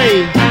her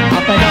way. I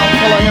think I'll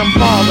color him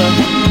father.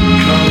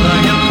 Color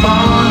him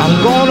father. I'm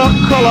gonna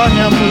color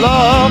him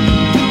love.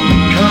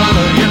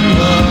 Color him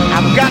love.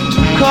 I've got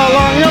to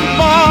color him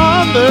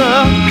father.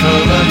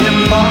 Color him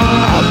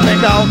father. I think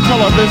I'll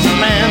color this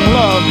man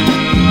love.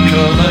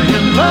 Color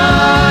him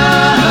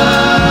love.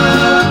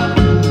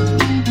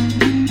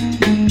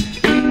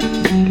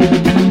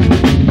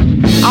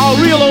 Our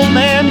real old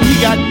man, he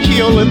got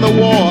killed in the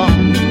war,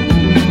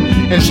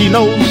 and she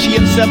knows she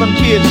and 7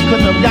 kids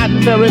couldn't have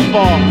gotten very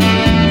far.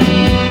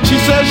 She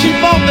says she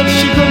thought that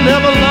she could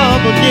never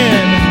love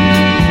again,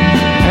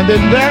 and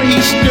then there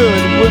he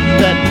stood with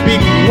that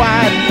big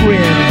wide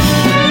grin.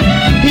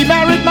 He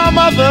married my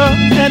mother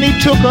and he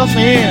took us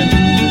in,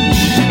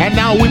 and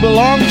now we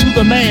belong to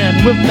the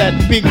man with that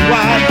big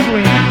wide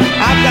grin.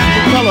 I've got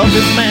to color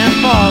this man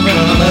father.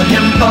 Color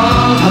him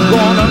father. I'm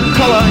gonna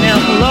color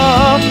him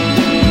love.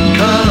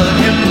 Color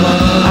him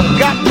love. I've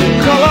got to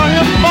color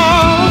him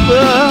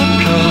father.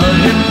 Color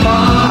him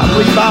father. I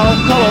believe I'll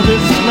color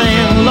this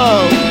man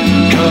love.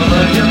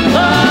 Color him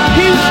love.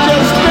 He's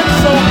just been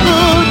so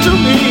good to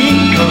me.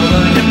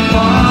 Color him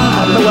father.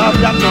 I know I've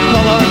got to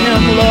color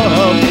him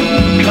love.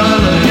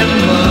 Color him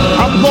love.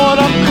 I'm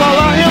gonna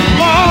color him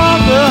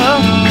father.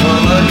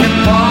 Color him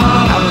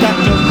father. I've got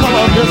to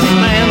color this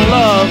man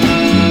love.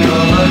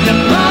 Color him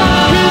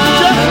love. He's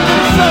just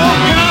been so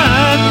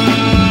kind.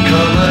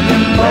 Color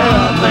him love.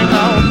 I think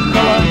I'll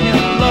color him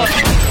love.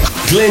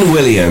 Glenn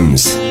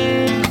Williams.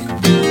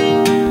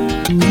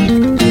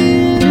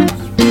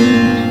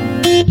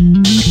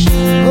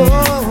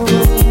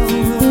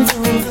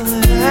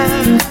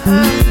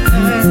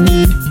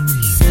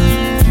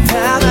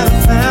 Now that I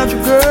found you,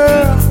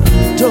 girl,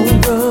 don't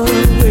run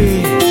away.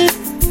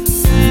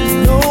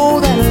 Know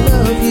that I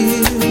love you.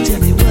 Tell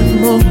me what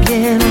more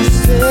can I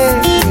say?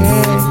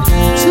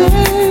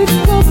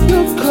 Take off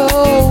your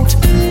coat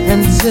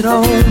and sit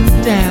on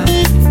down.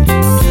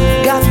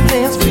 Got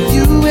plans for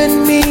you and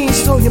me,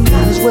 so you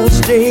might as well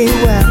stay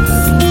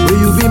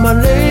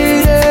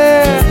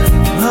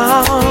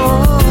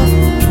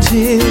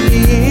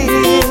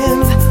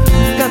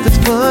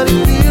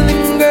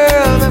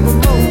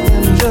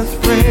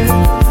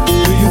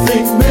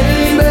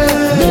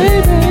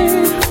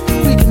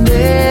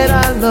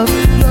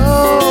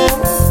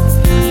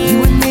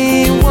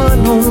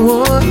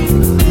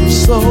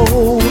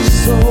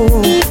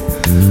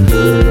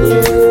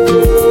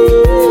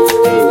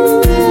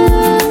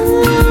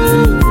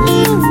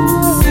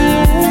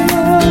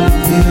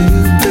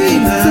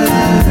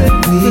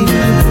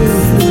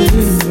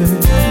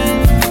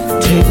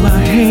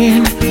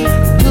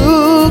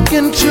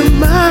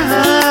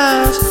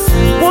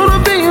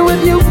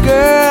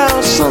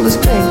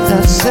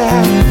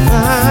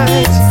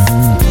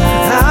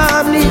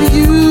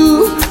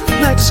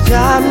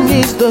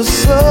needs the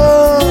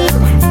sun.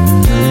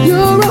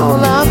 You're all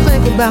I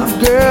think about,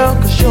 girl,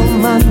 'cause you're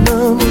my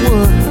number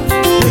one.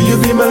 Will you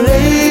be my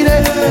lady?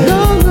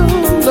 No, no,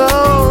 no,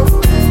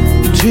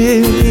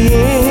 till the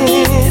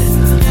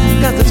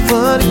end. Got this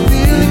funny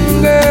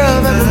feeling, girl,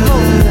 that we're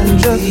more than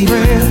just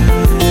friends.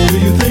 Do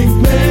you think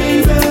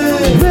maybe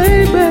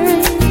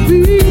we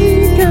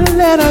can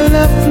let our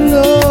love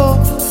flow?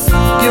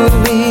 You and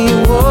me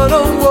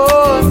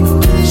one-on-one,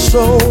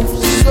 so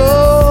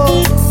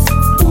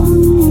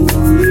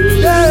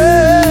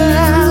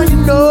girl, you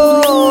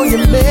know you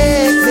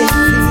make me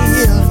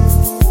feel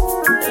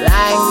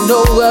like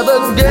no other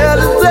girl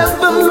has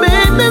ever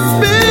made me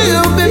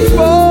feel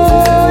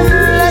before.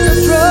 Like a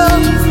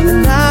drug,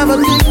 and I'm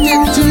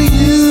addicted to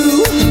you,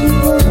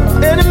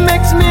 and it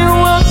makes me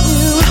want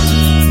you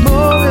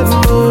more and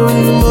more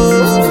and more.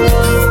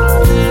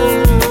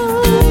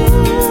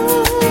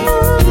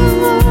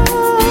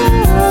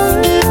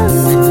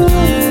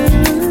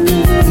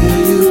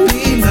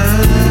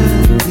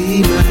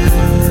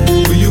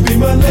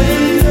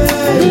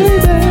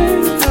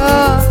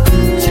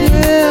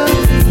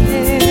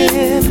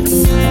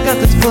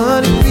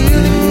 Funny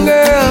feeling,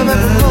 girl, that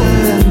we're more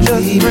than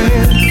just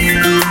friends.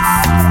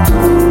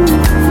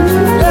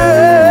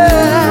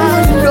 Girl,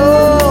 you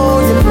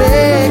know you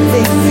make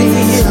me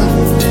feel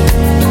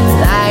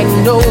like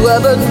no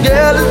other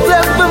girl has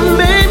ever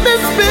made me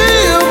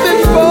feel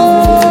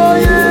before.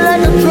 You're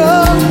like a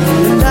drug,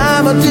 and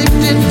I'm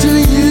addicted to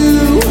you,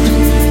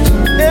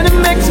 and it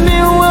makes me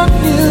want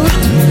you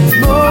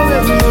more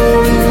and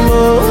more and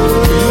more.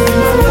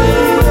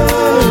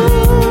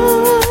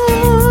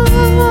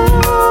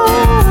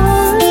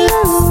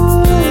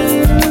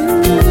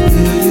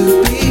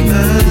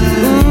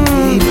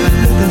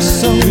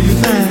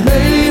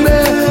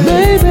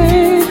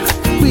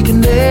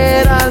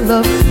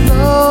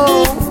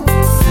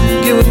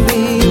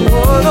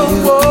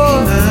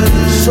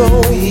 So,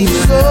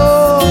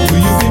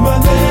 will you be my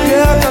lady?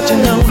 Girl, don't you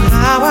know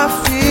how I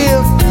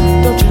feel?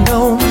 Don't you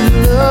know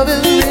love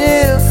is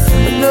real?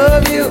 I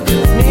love you,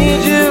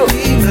 need you,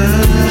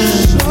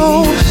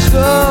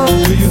 so.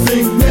 Do you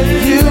think maybe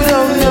you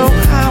don't know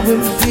how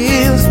it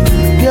feels?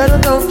 Girl,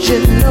 don't you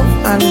know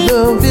our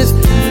love is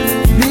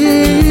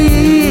real?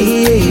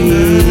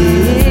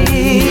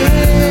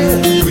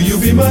 Will you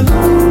be my lady?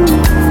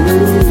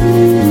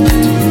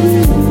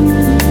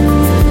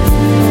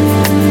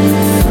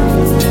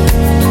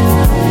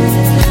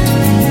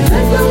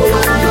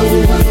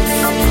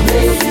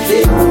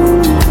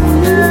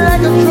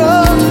 Like a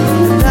drug,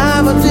 and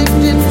I'm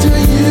addicted to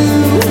you.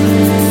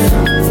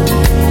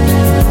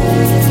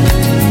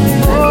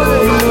 More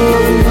and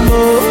more and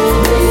more.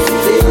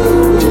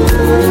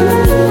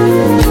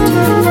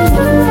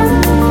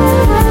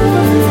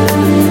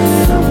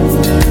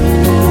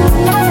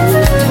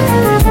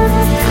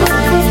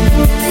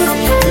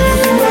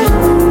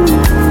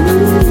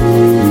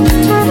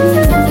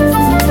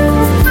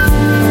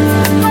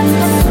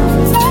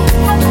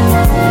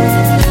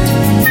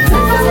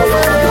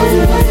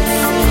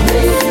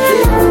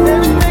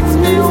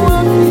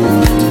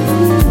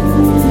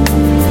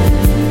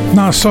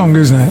 Nice song,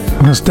 isn't it?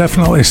 That's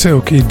definitely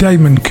silky.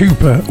 Damon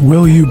Cooper,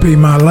 Will You Be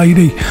My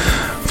Lady?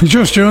 If you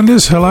just joined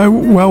us, hello,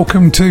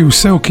 welcome to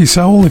Silky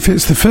Soul. If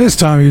it's the first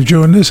time you've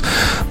joined us,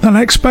 then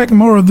expect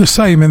more of the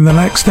same in the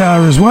next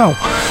hour as well.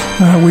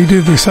 We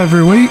do this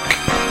every week.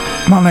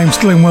 My name's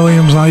Glyn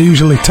Williams, and I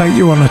usually take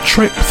you on a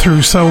trip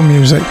through soul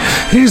music.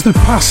 Here's the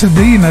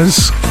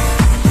Pasadena's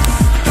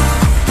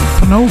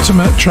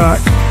penultimate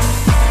track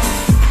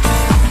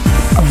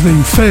of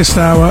the first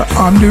hour,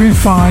 I'm Doing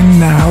Fine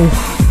Now.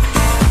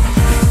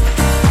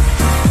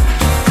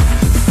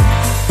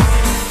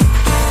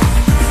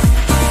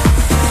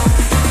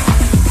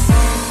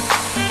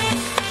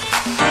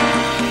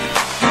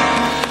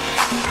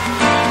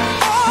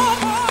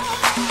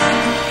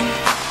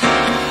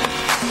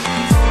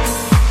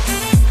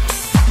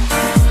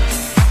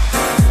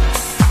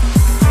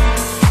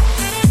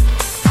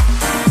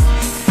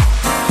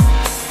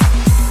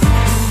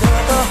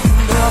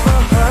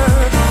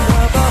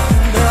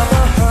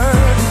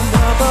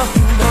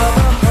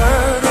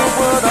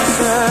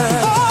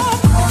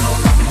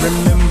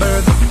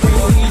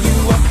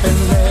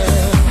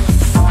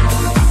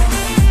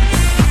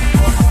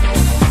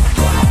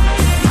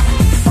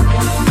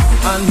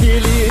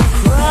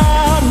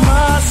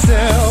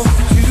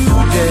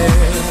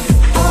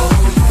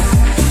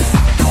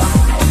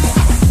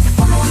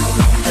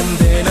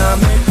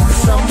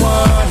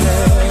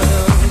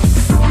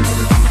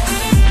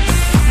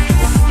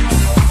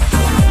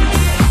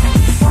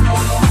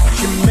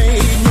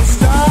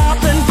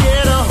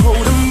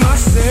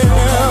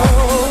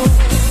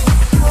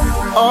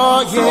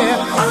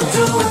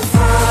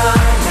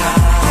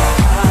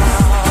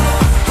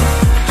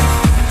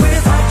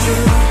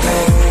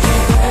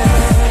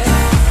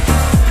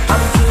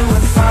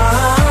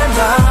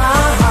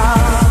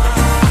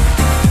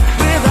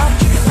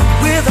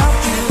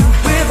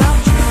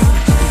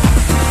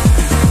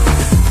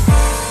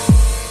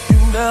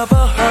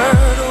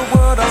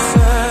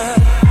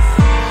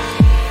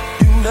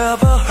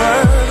 never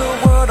heard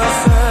a word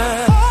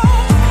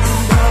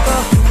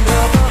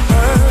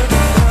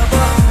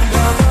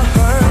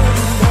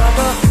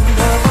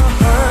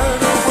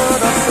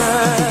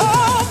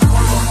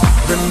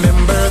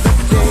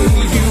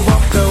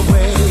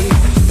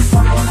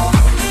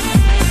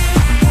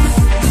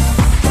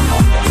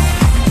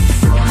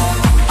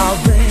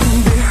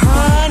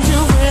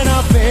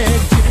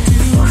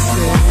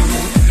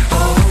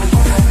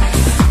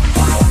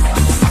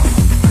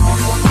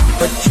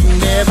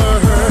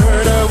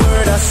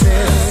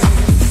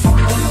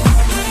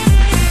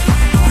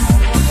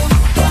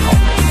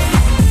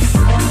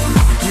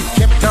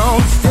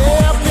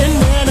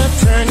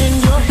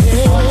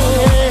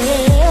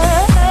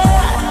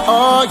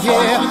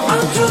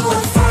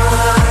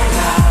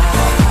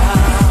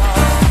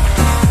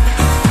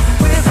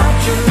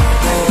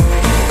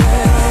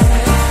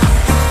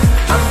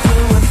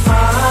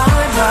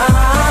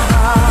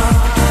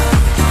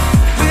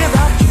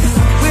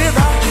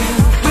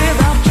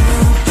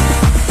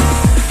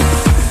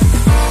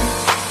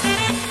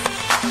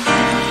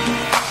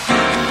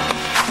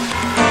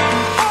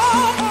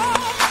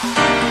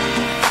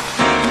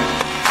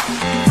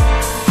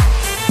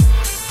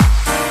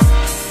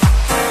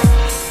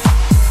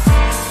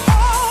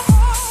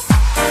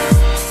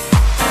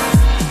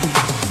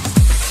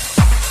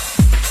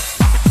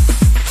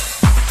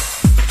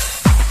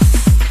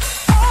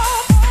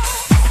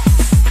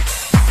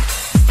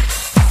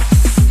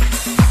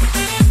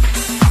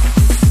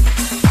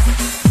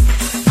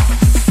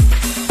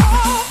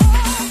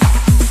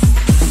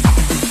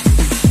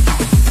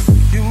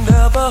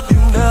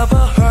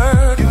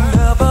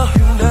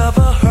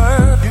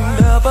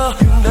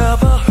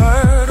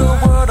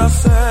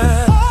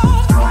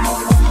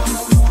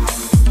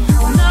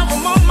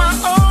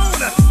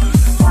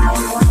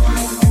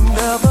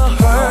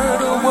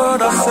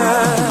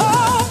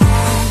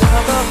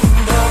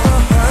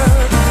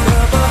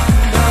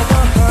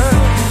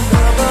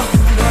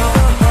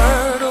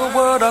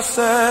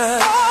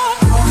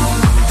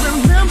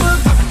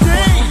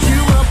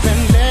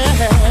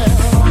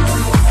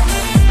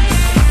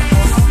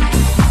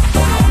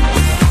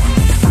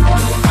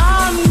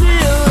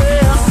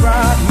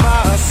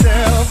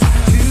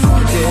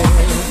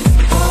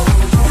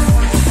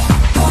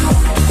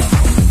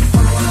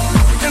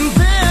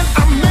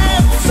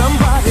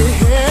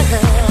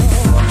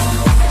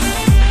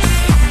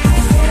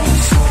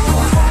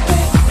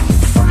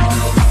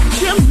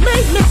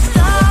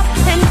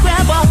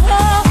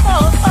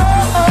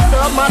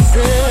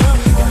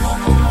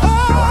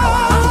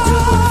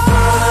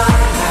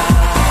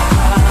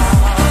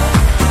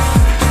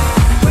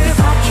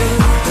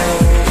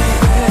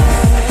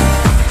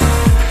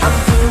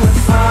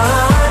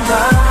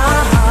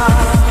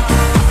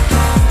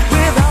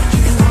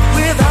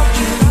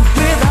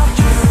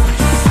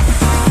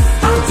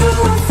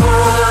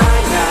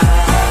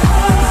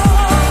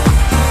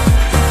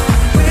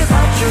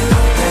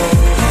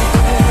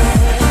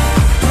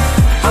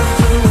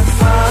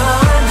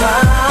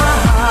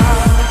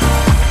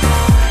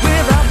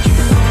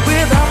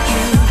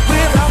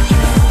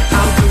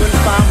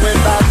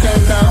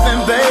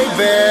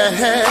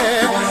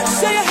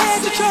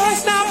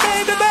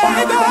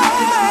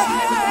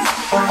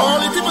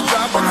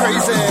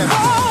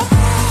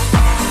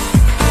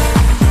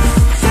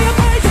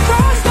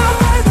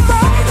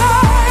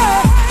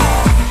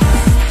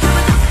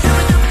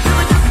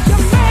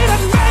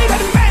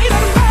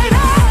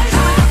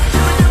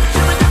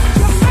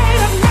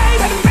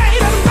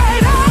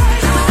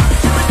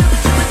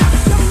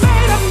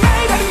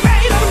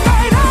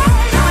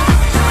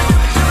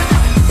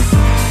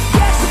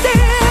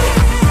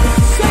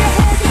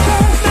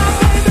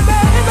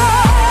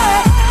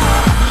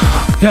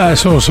Yeah,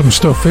 it's awesome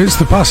stuff. It's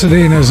the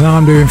Pasadenas and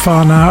I'm Doing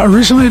Fine Now.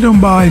 Originally done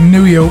by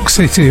New York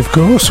City, of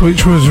course,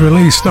 which was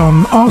released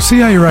on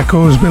RCA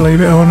Records,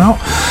 believe it or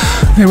not.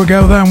 Here we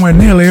go then, we're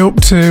nearly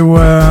up to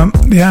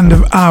the end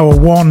of hour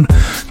one.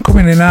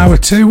 Coming in hour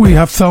two, we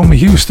have Thelma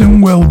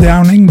Houston, Will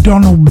Downing,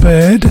 Donald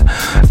Byrd,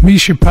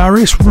 Misha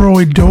Paris,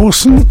 Roy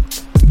Dawson,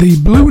 the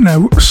Blue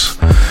Notes,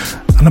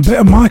 and a bit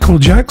of Michael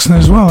Jackson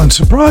as well, and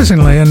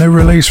surprisingly a new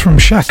release from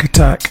Shack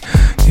Attack.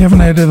 You haven't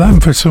heard of them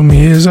for some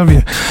years, have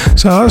you?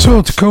 So that's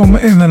all to come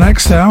in the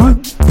next hour.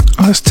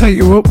 Let's take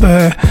you up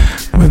there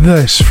with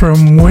this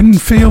from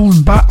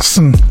Winfield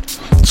Batson.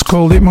 It's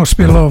called It Must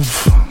Be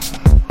Love.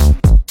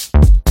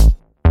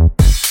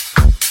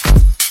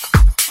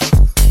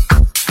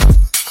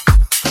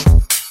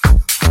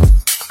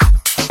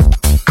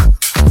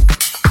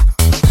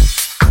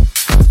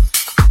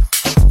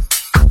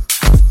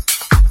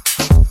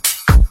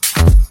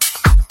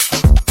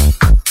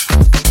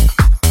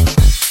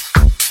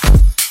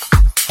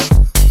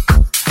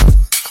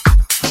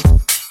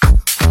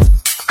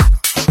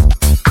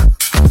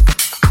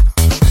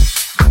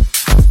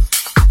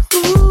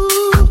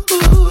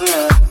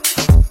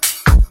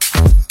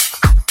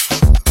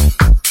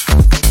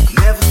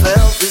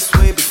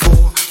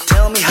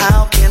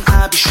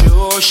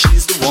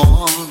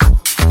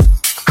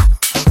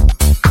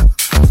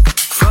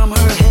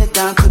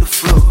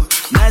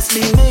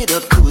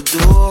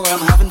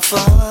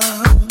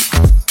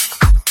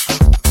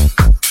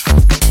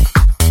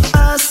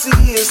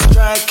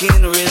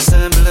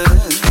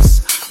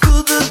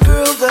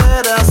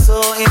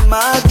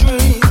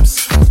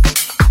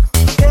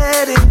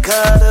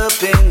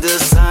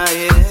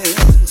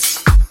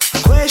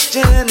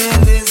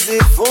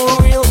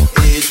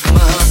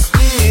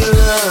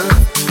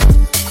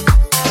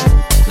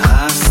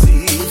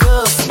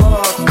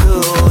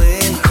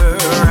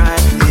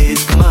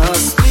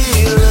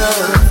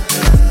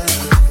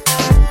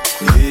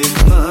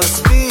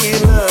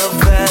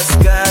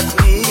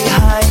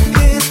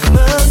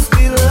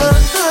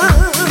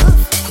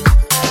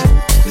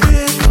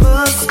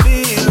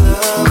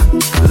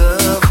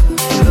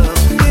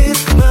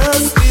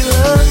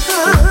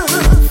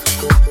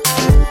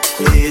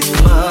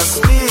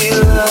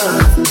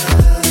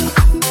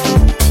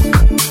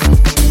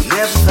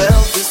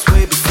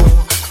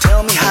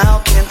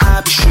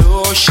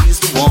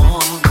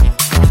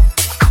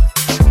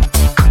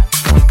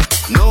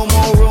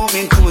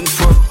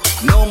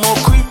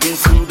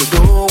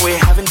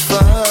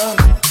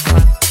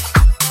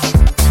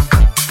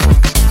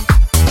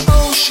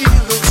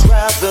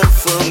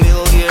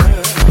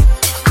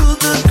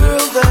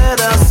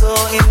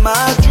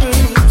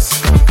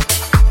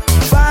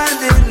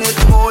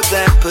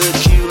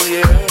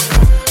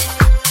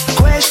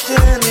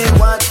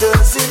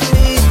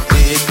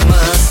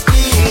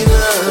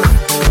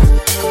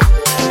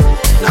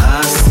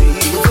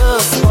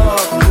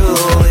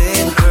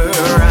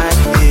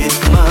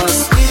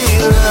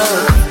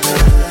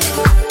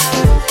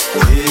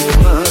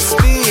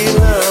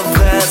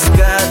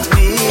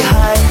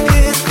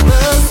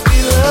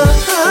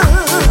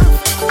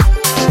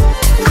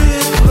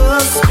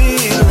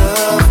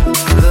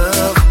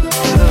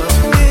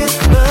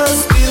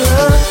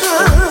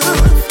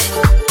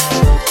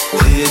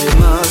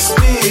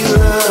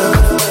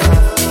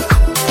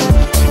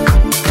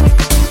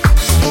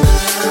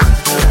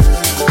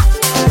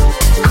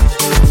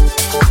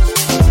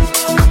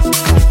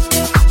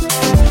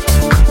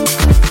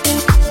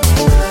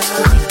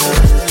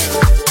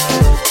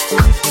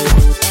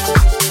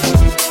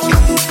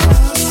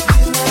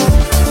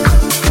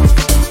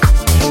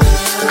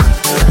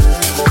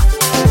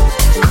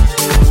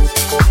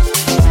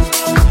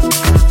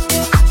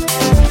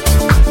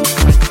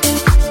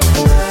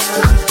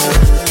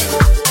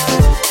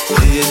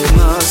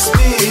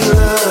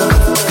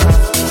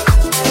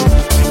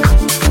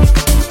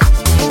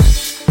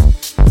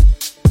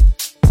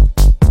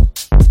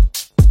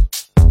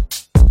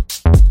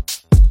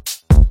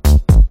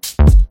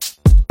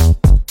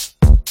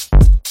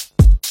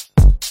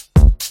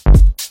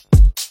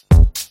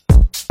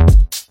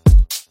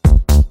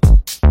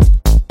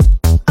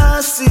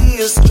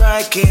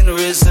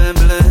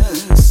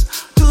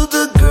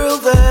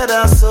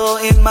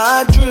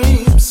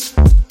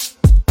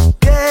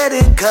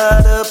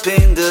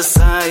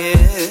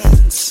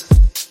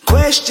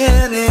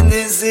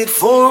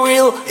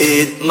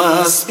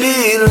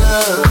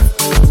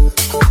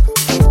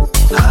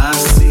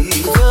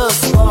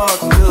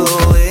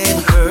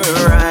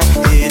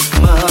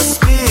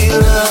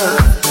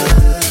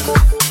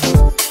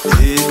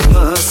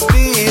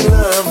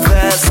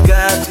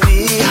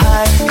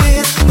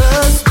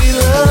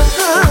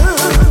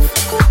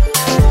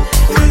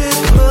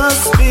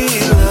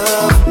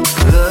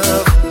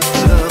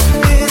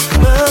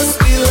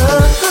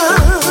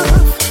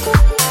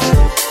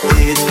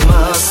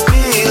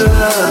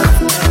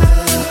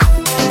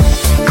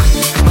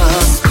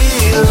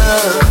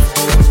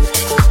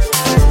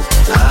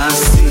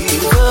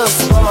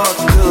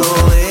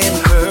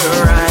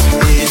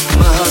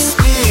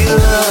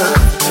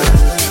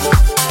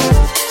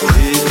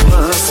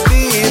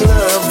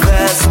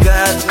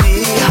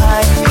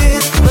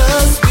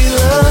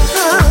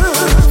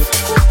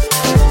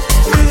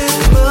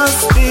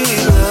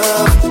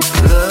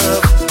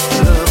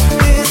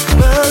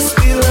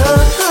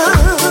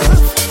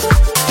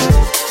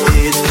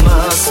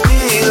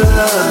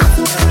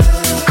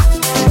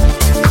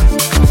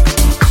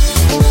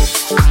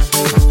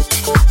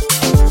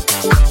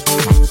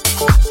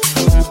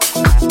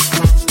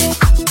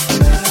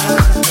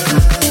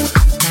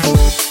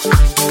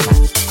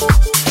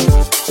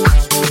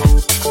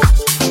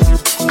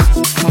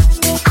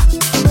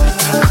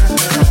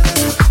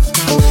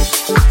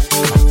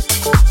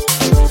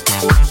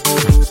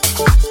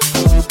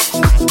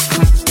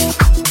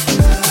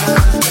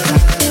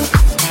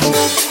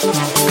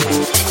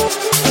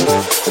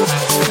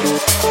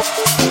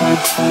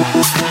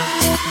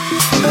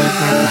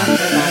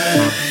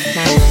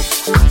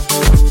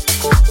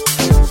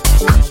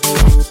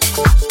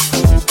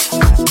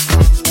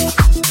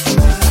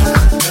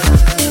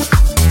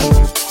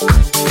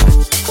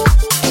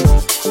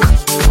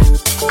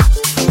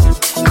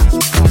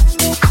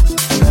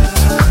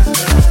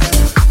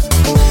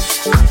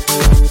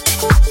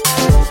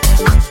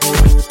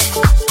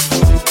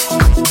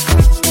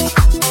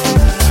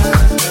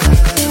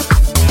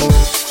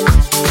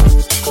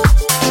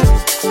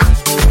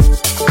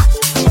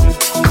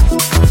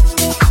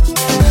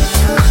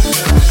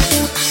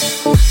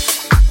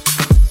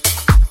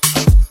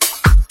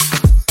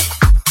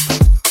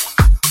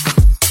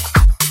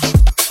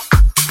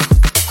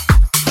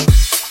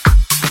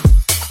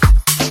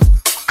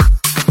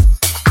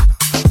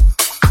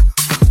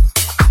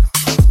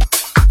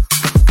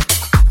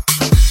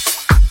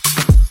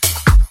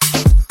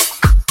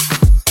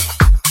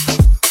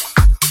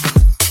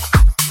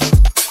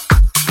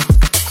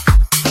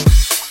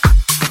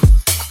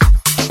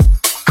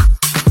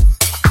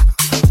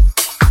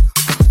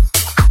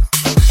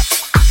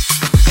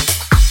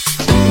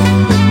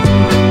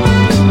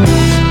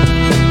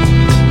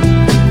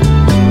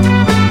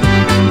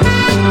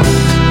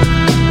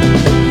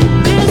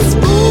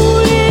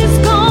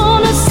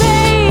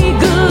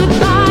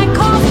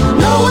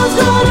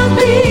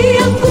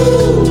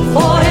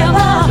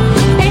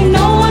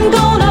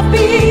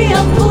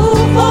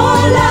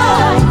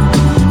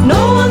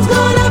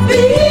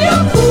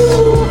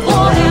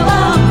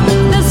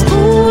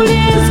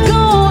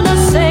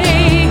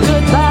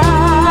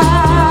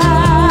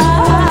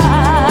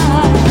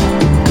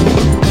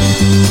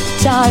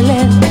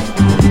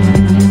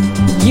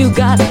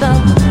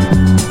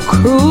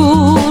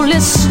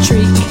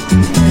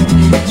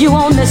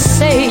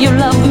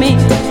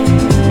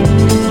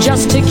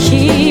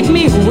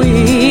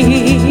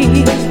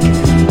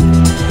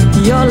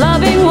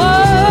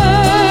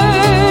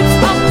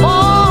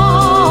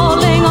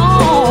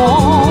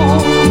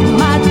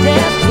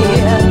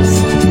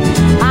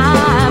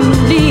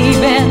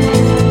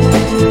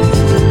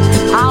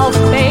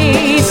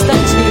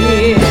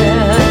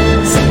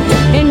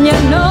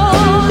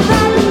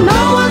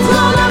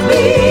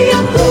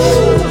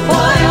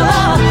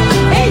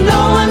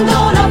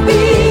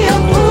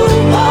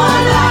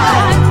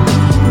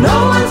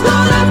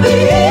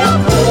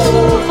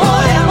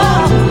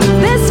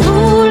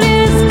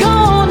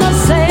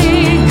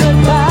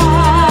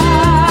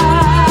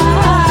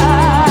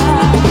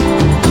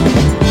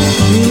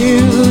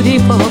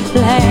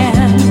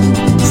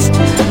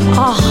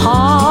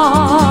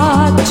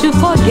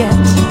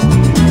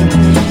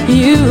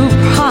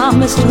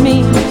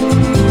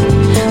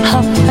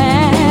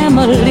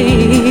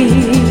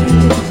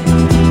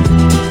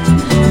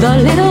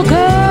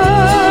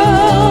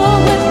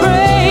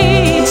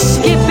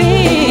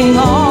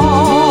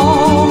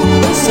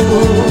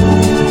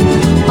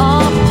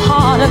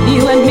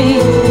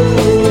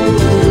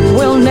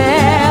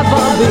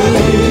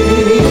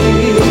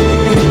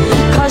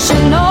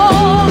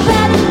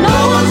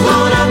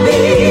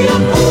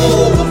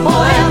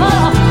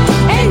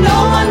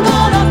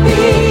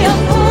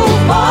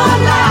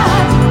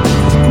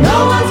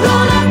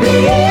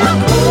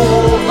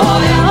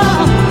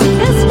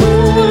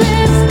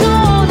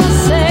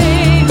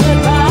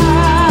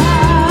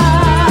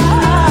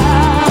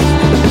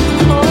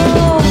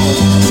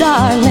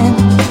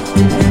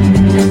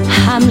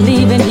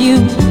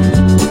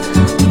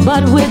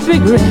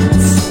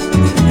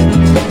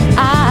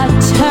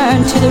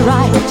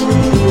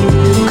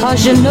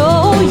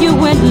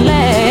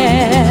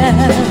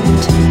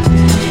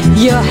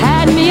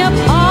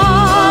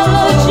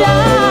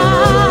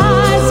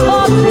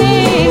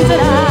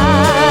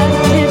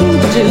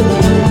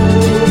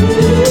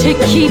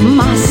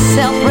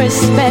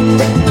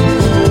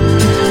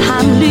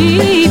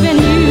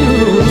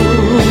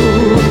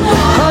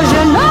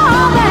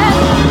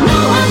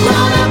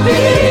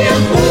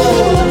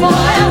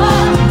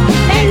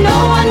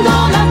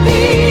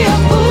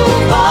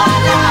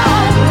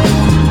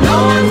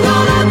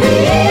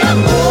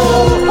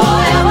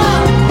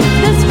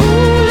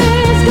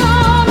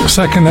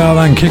 Second hour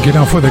then kicking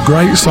off with a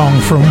great song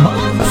from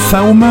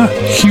Thelma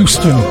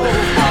Houston.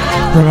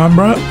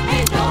 Remember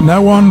it?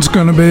 No one's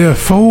gonna be a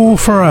fool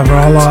forever.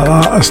 I like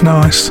that, that's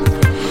nice.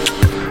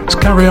 Let's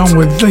carry on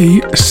with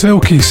the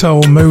Silky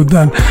Soul mood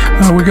then.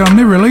 We got a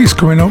new release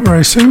coming up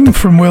very soon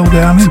from Will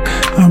Downing,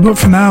 but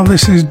for now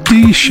this is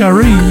Dee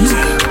Cherie,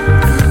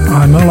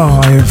 I'm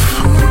Alive.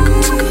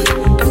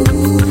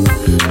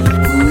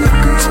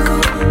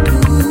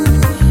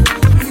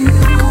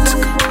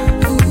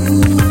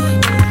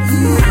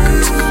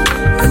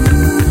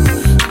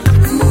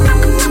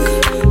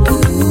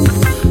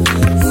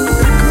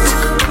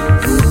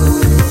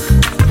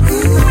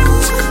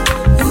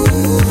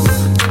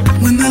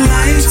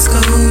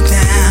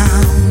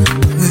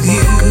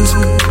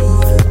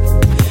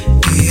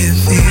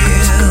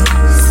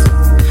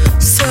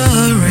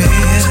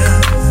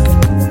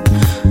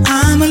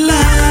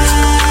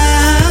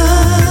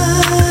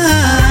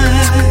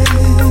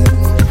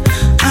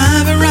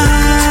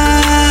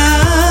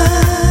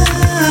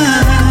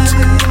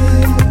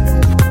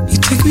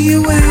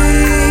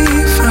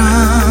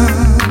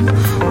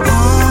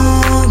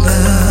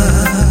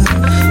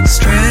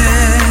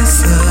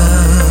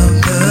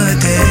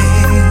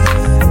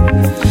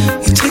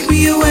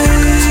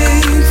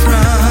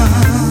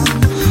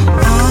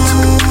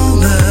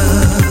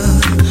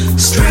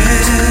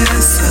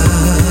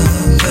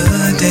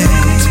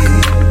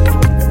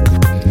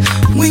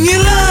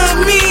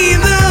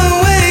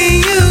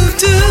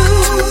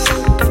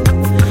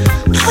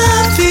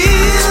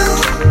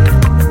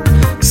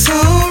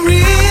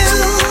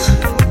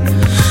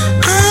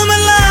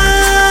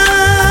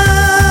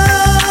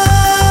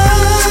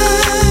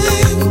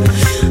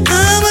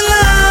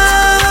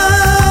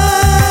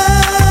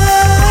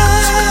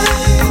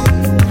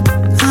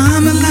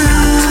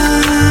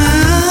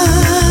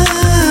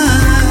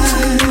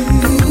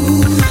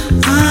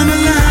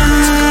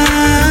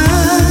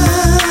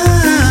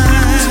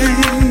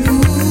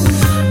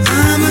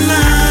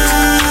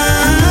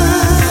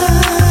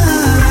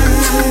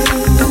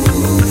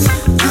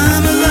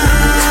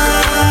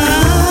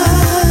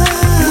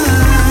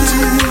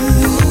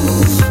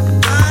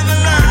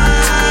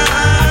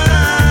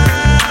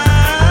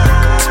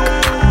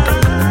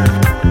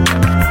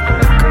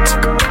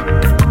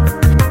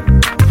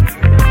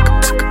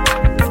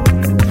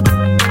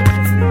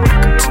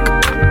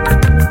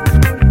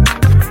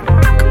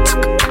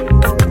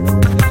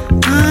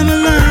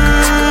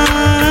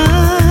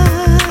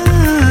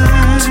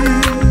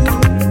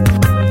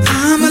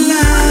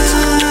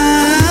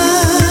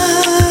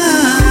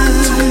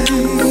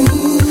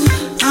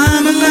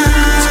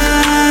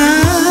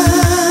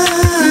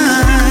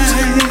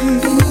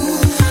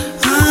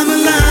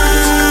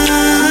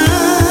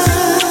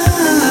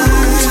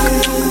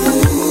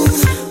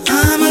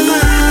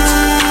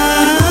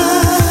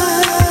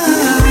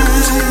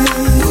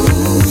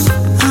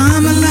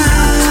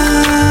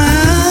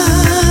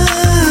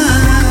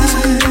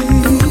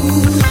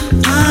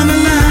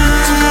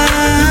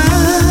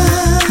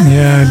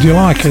 you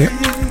like it.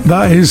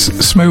 That is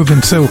Smooth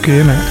and Silky,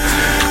 isn't it?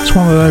 It's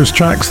one of those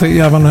tracks that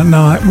you have on at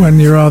night when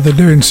you're either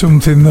doing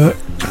something that,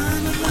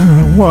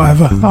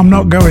 whatever, I'm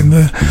not going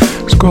there.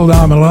 It's called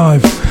I'm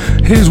Alive.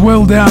 Here's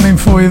Will Downing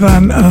for you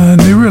then, a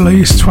new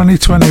release,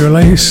 2020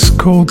 release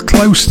called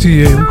Close to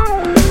You.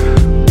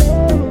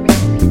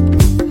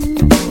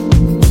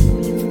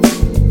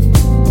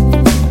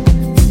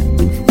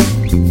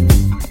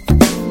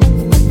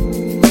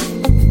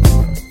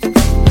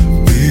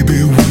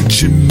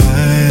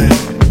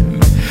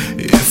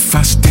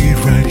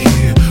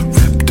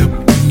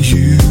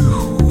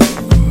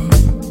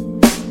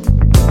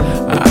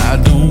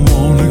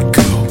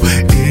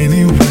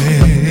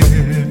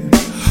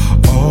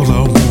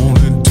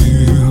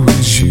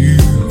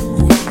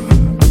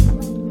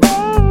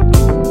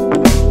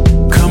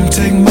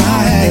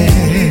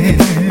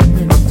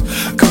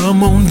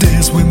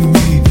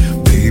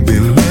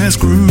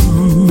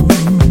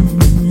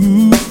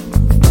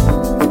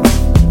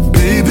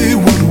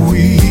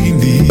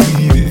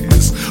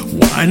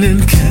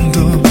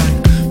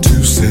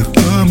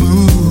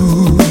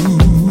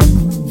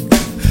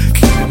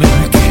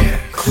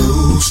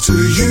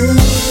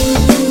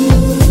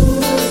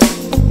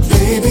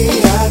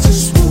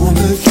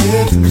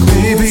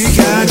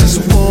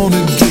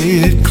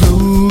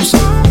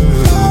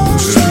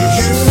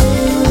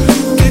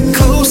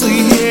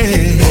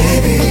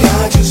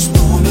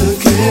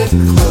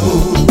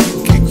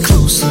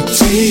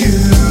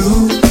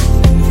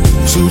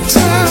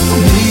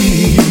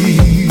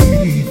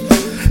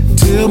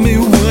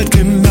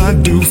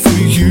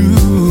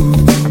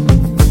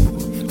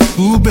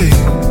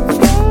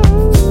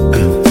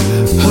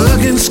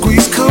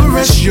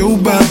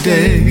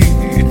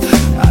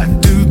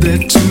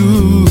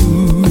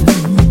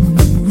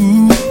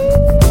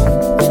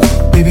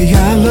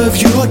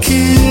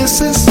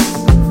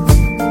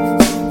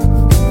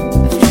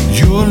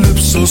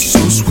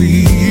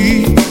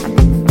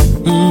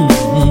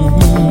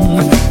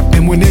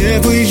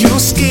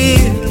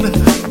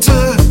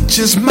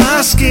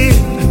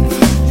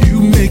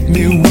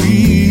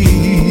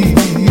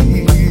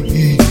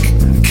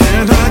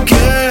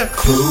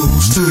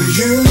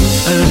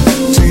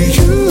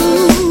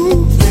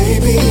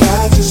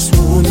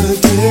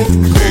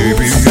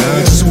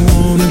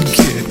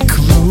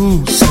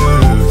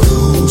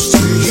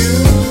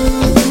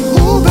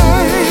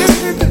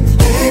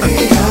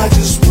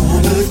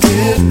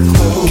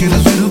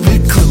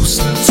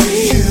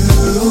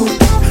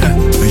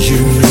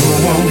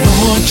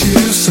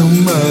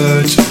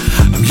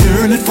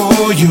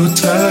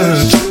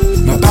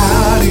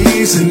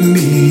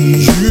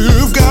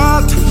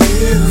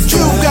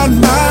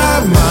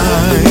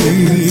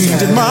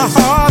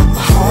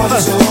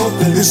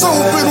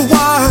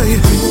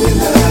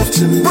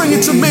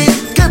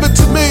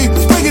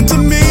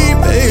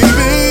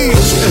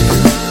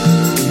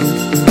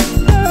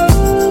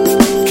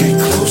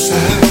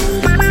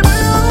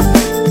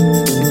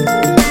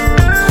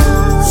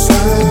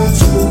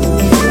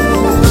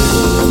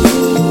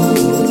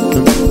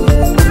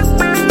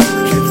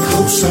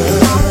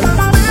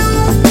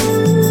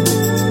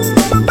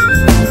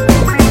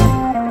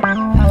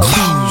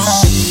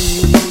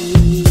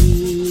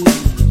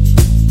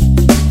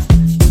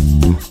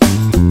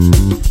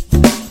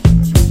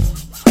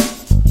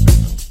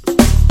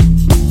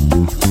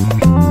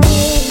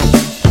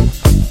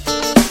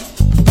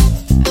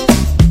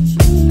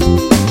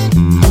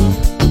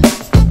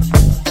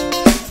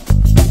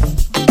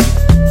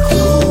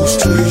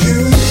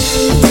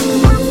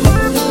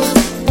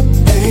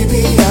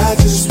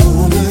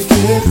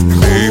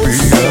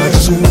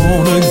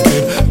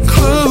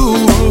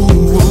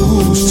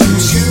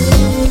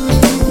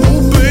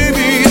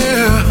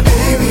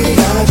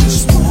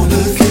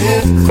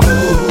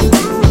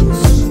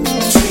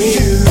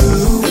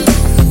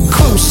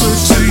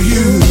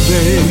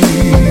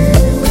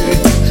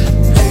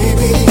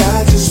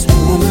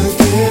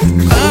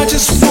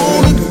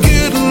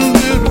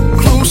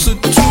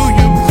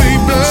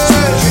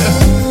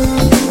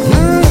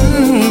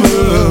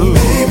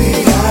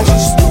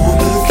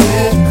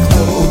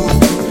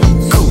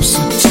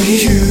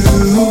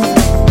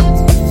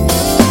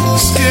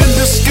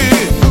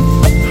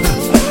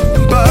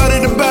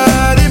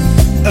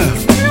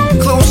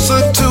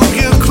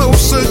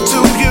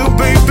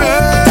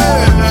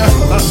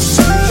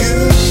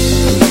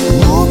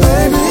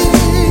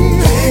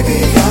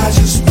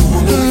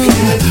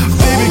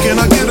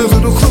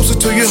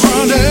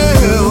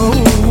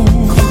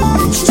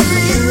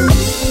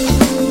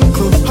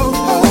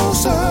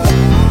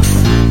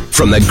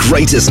 From the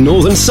greatest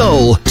Northern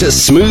Soul to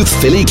smooth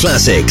Philly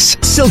classics,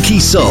 Silky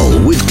Soul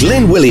with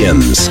Glyn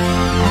Williams.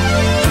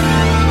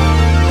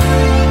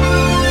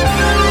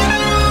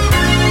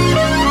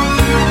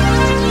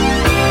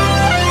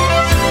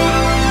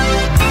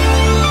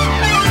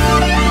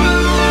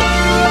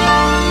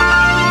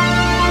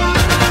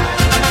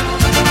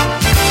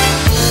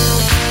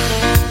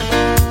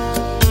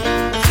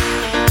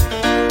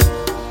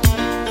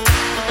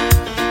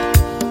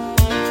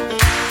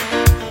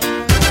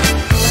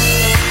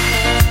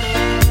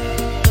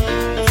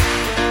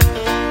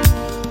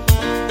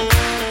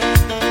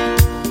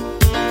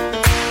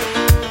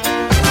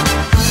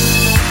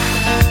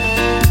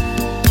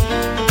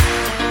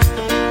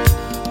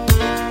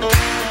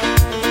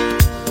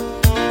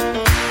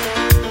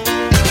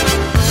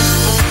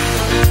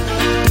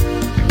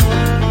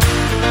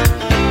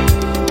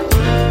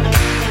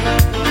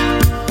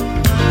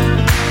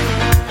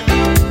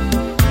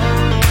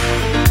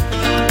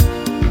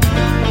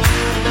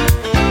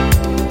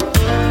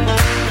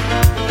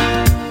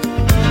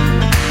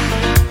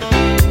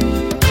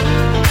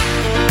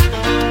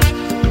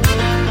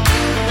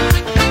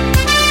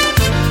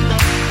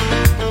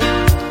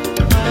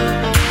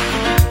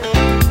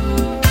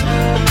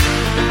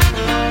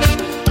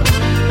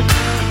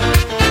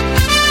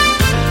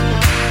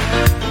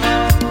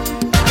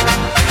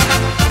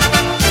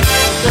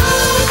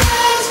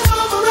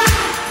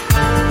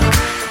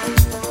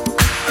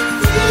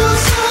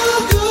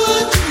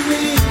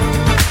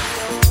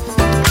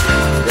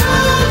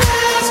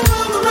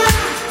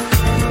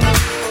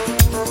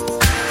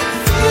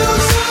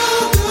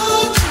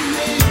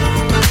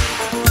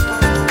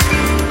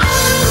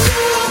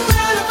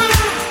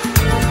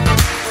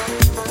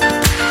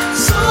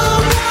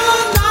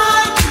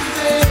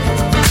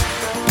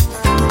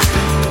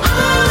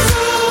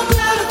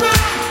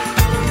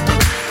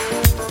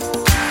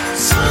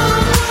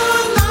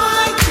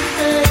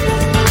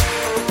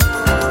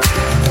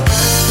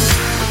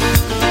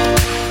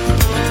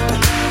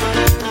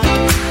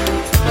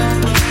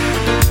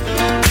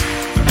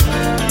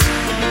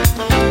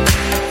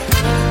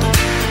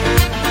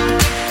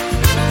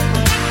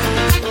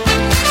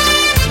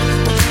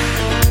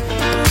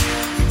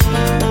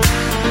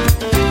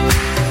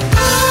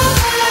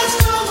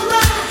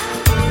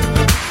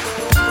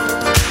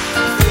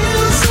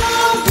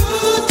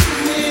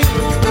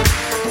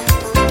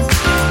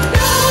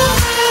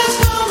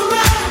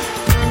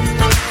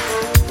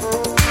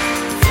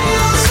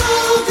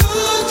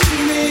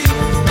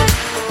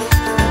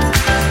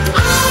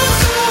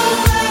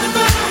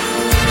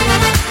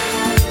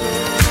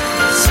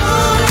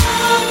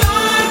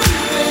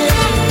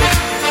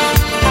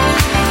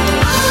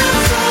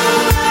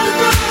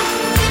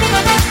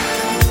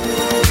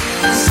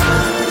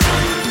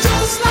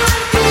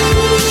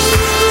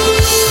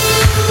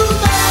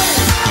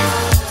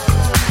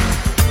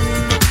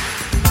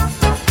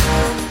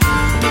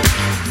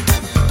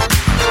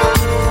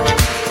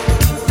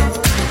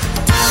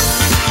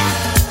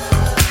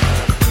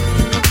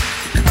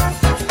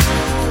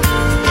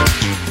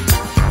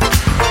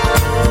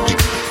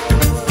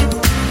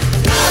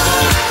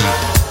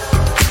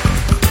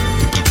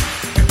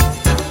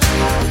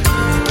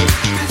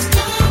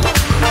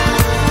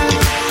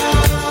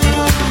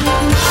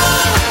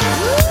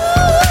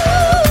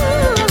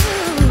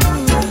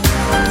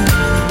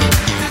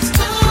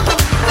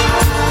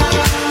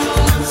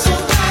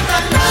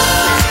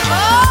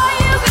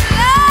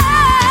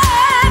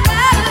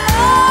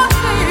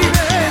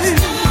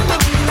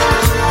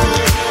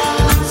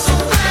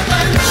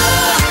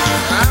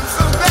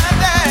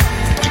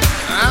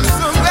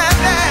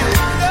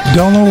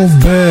 Donald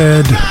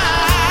Byrd.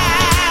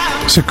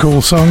 It's a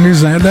cool song,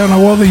 isn't it? I don't know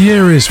what the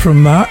year is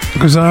from that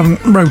because I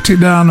haven't wrote it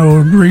down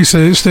or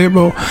researched it,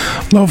 but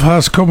Love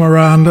Has Come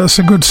Around. That's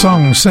a good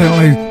song,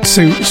 certainly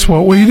suits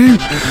what we do.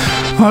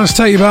 Let's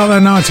take you back the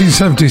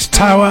 1970s.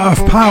 Tower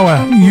of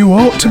Power. You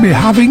ought to be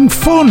having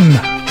fun.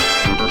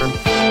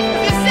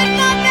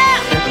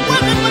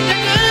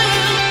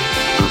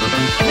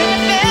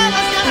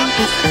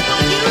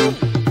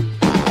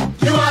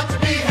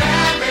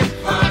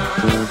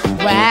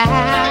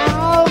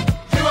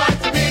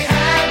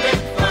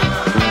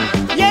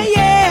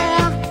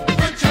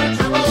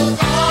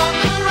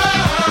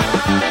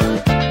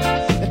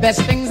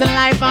 Best things in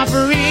life are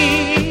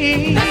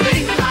free. Best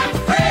things in life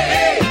are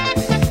free.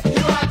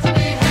 You ought to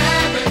be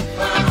having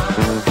fun.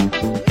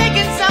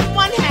 Making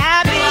someone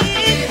happy. You ought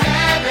to be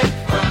having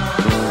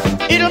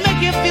fun. It'll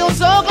make you feel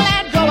so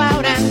glad. Go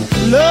out and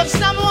love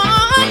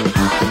someone.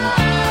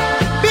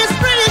 Be as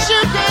pretty as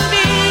you can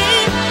be.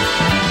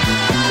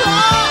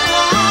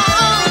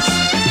 Cause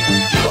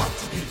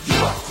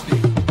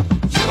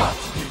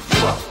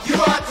you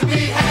ought to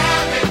be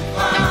having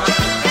fun.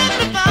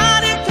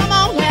 Everybody, come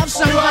on, have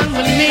some fun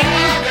with me.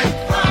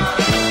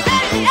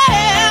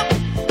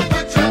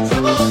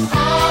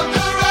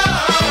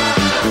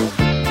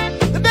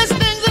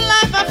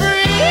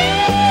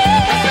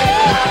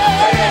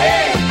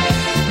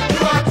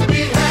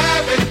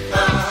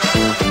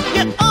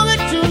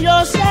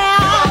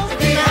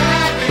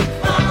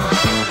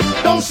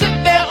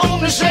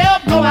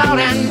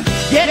 And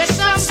get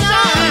some sun.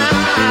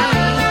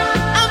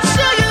 I'm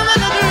sure you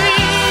will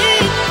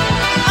agree.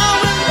 Oh,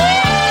 with me.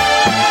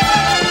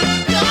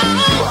 You ought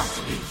to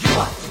be, you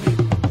ought to be,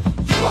 you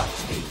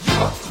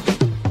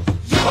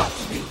ought to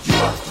be,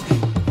 you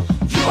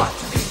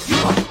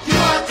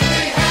ought to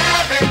be,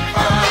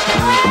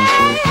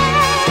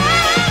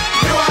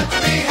 you ought to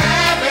be, you ought to be, you ought to be, you ought to be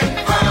having fun.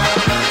 You ought to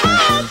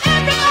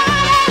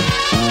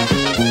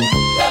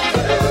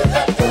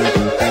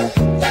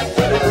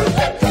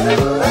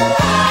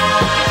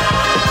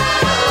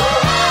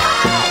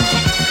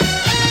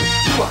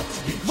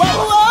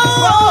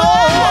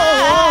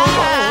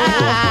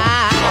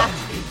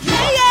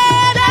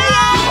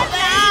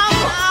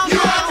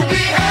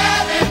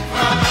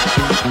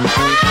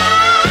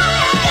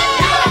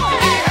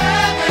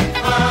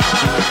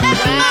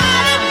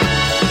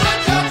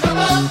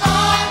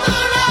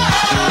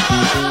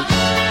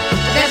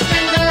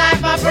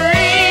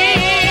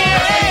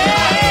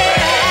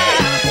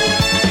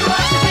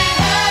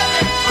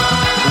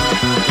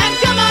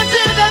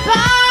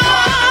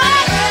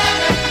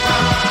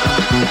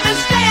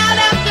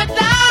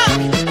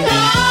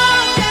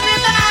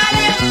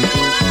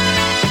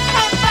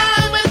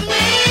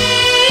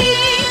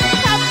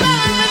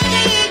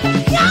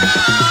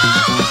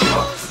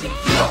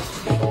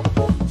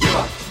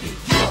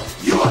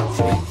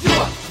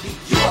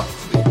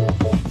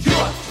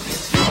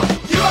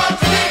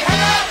be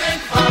having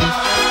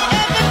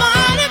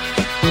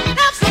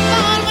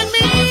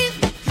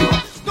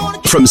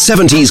fun. From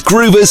 70s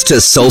groovers to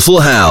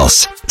soulful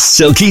house,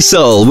 Silky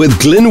Soul with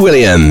Glyn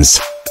Williams.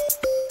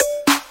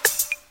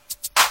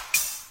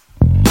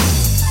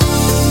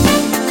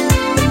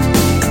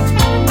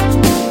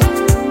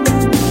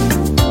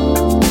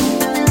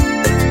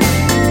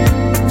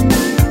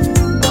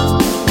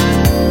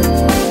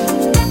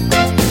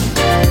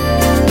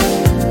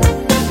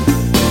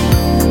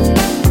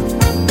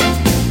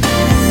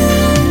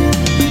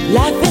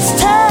 Life is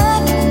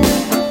tough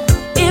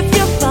if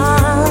you're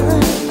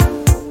fine.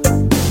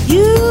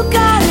 You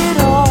got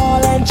it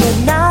all and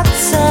you're not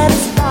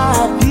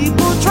satisfied.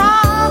 People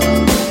try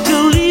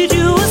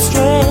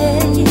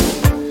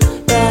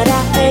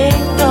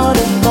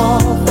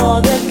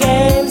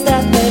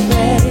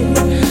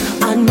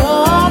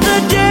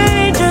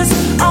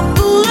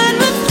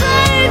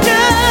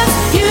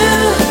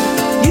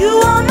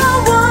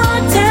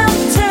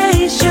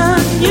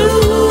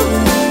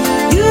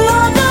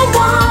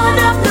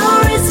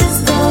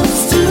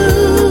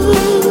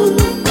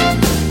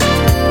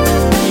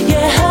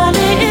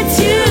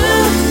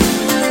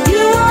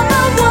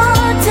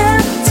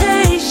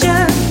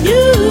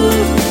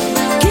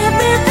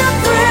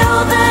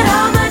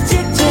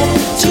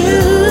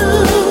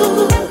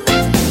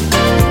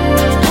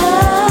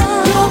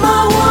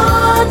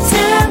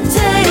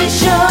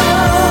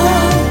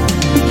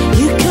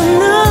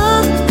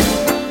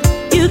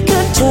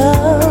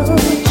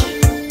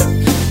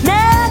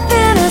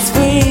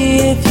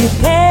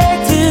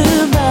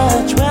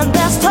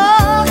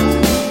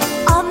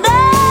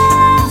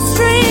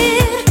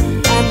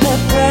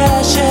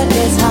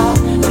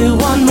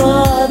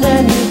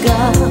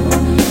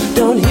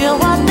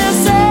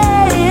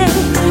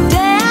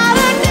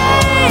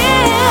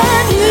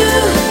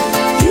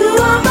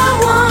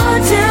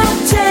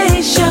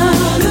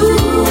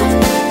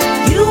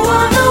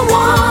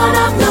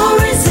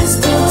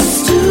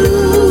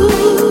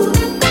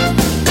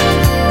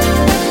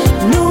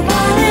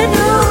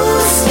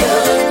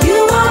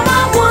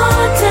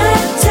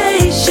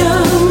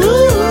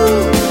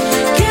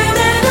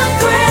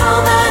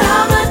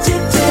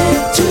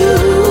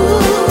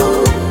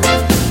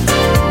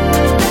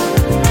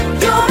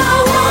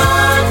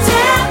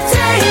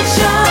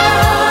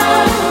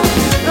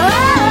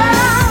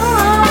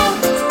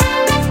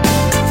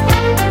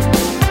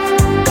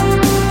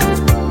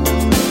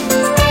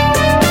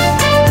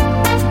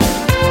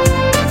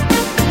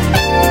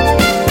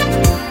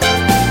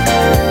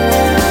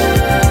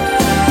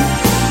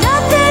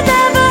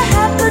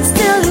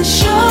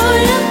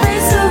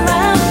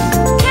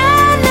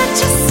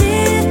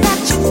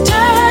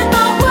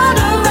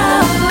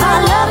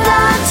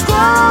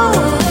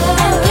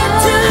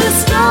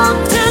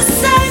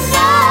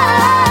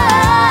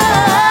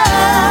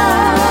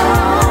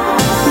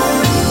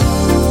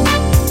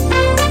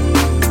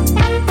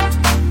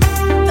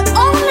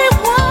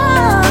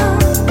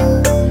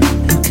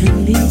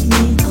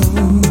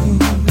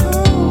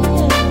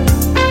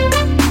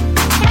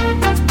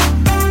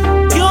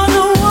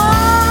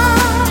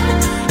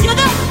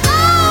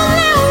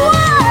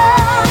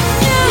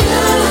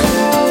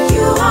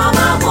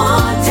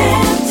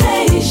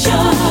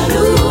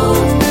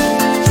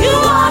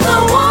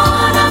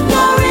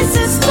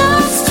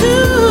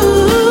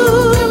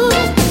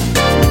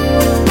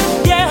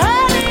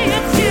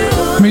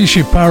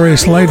Alicia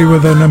Paris, lady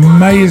with an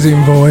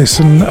amazing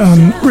voice and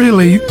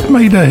really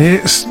made her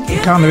hits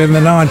kind of in the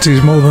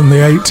 90s more than the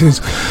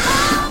 80s.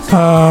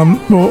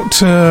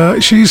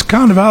 But she's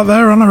kind of out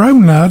there on her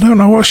own now. I don't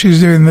know what she's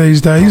doing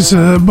these days,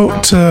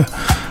 but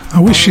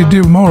I wish she'd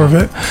do more of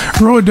it.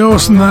 Roy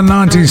Dawson, that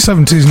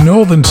 1970s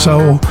Northern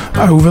Soul,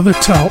 Over the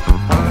Top.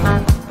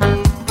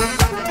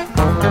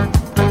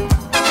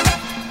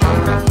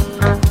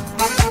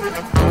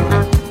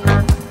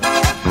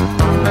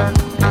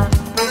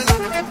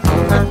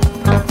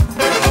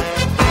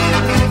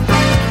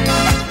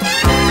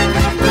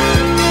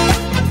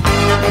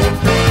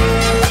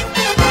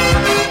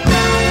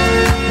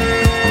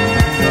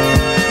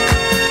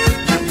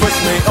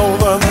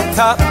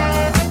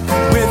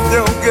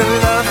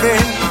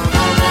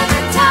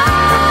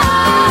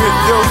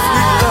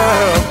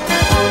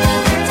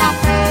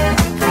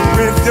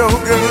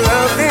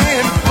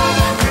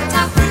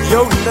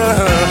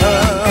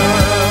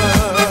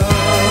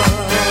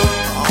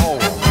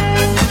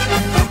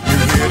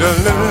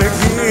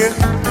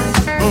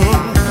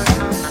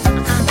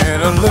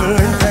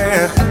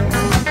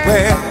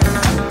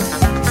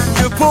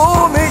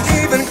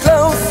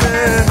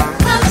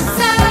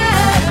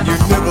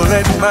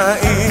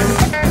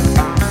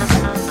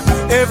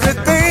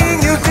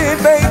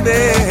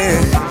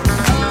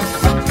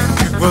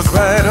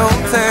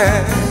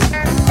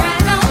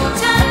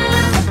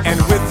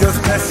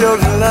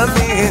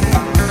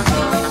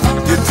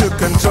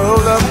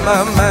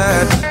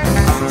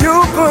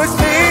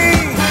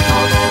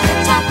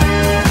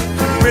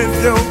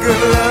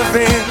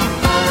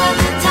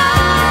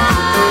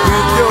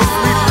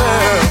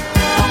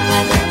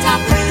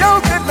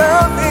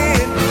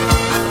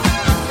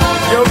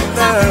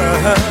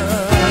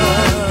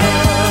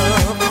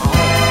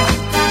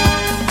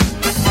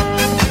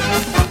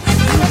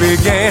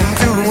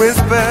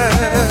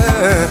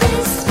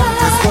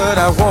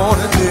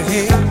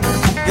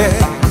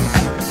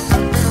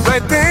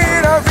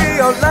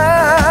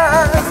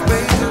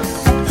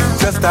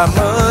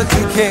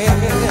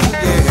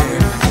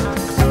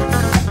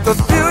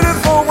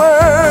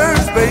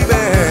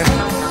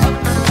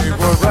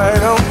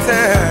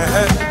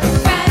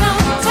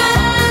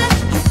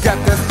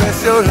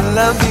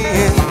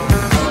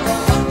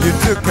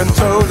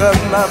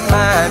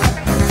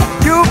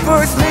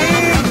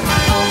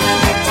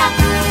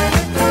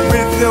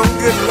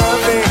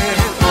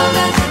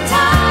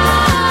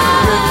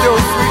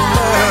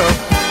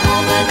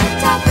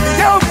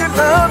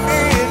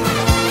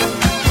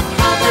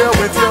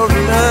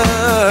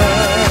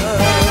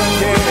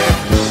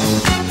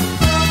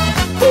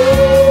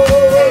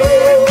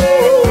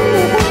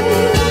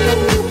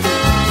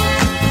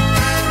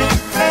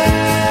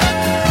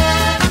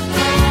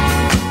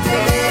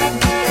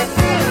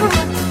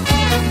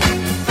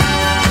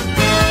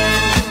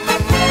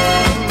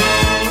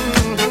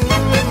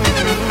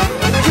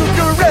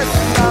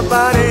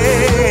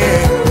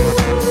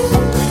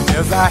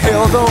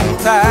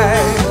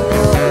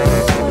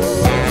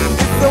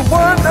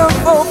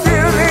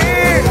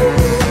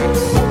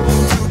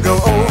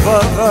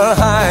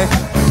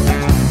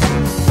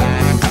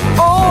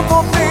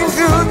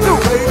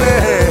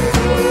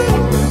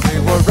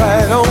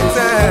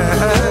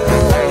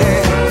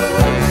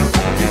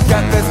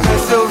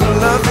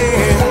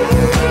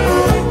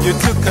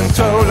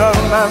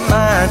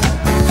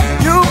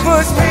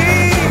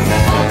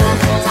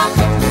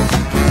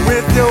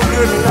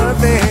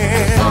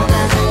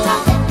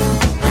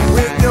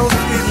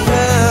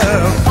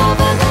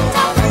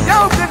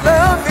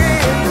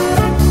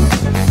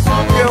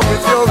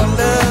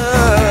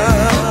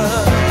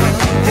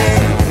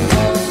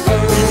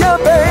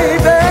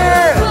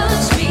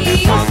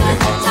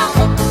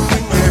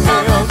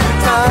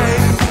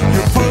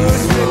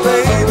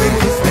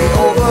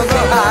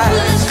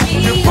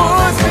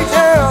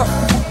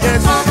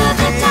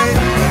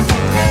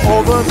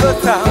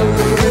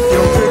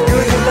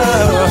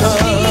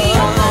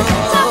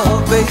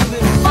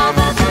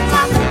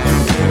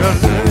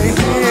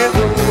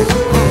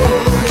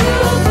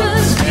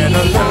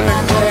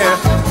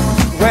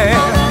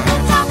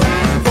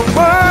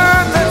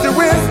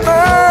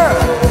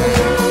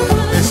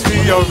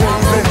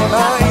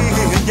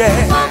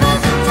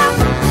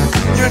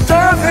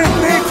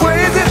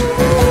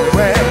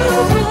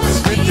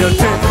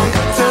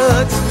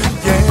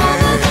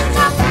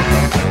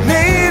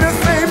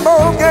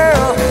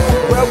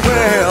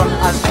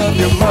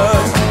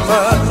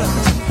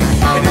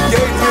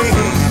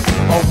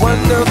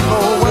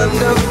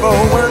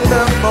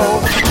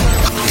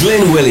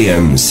 Glyn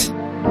Williams.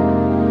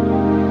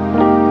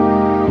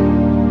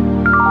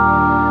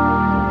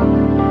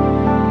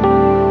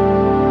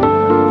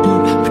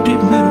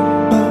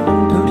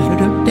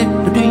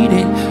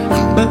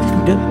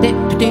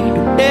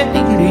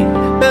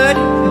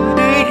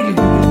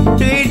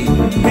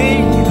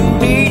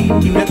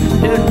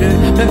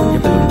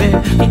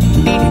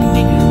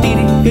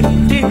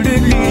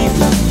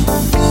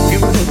 You're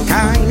the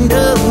kind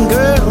of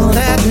girl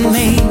that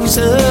makes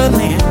a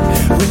man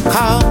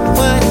recall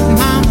what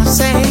mama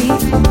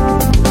say.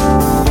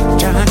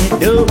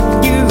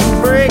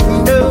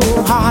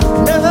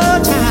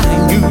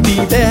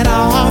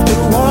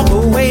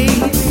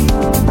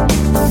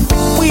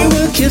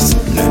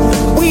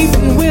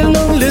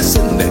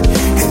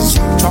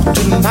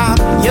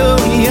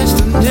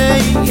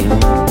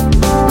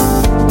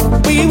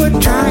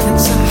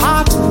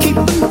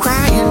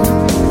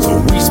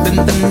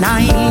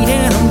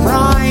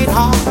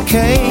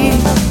 okay.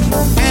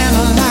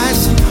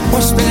 Analyze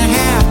what's been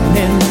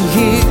happening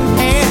here,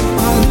 and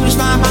I'll lose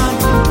my mind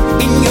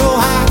in your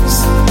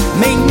eyes.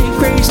 Make me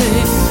crazy,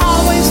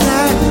 always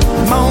like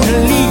Mona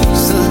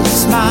Lisa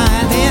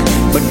smiling,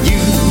 but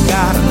you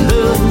got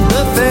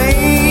another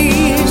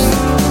face.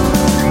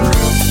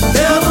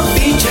 Double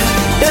feature,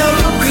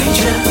 double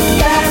creature,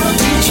 that'll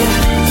teach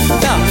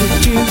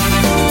you.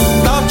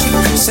 Thought you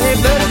could save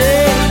the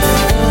day.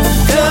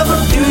 Double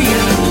do you,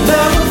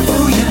 double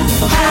fool you,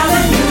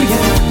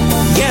 hallelujah.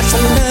 Yes,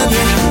 I love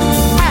you,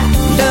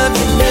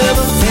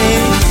 double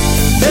face.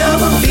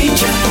 Double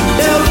feature,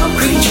 double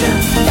creature,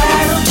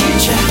 that'll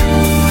teach you.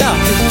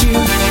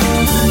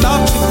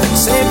 Thought you could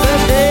save the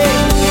day.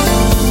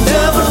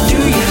 Double do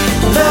you,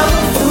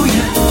 double fool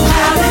you,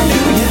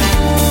 hallelujah.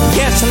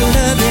 Yes, I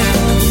love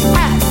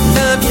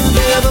you,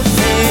 double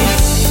face.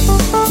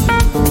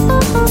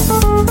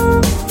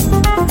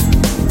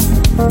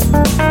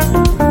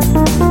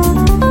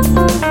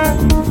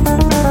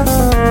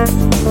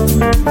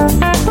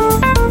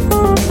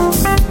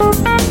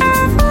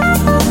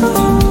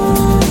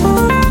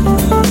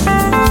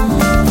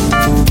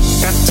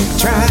 Got to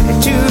try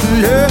to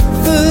love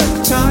the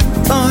time,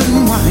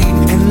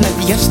 unwind, and let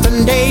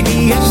yesterday be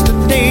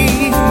yesterday.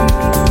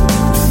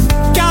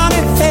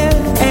 Johnny fell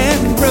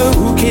and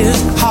broke his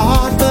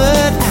heart,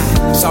 but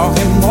I saw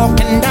him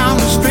walking down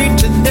the street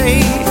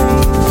today.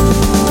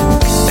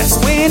 That's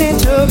when he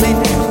told me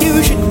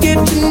you should get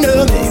to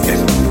know me.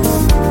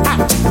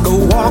 I took a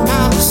walk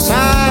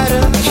outside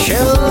of the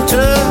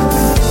shelter.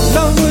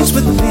 Love was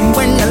with me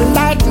when the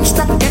lightning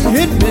struck and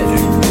hit me.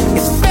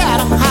 It's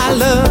better I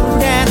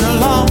loved and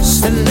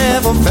lost and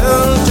never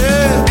felt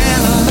it.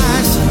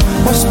 Analyze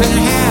what's been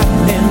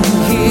happening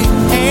here,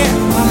 and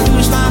I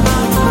lose my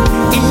mind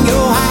in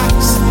your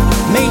eyes.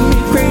 Make me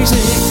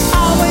crazy,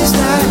 always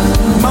like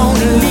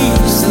Mona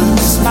Lisa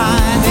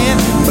smiling,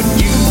 but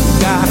you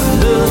got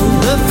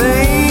another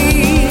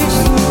face.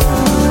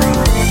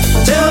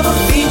 Double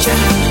feature,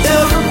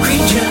 double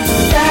creature,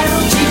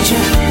 that'll teach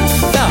you.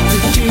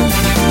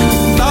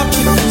 Thought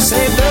you could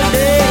save the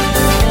day.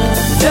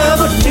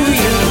 Double do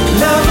you,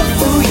 double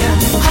fool you,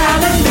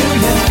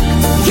 hallelujah.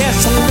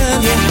 Yes, I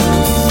love you,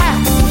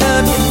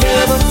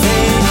 double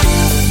face.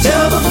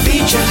 Double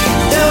feature,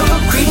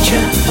 double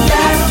creature,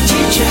 that'll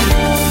teach you.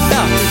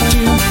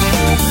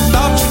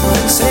 Thought you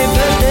could save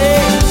the day.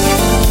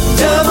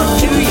 Double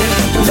do you,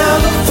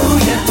 double fool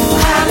you,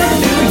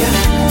 hallelujah.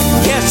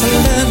 Yes, I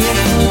love you,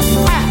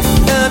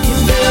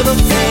 double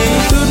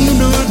face.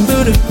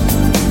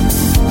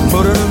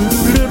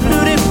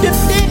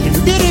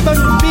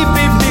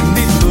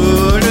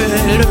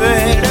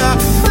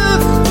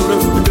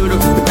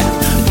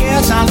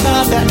 Yes, I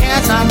love that.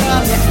 Yes, I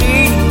love that.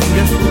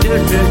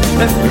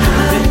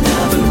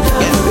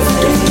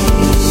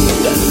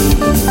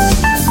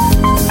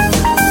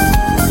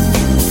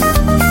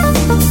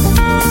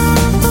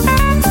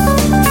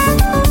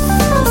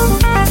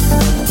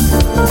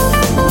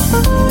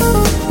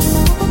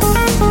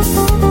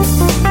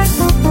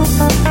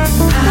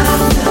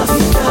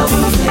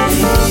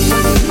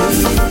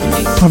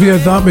 Have you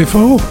heard that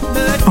before?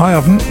 I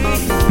haven't,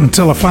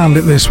 until I found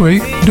it this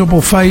week.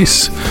 Double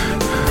Face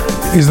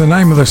is the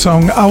name of the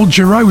song. Al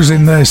Jarreau's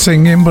in there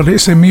singing, but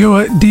it's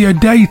Emure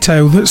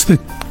Diodato that's the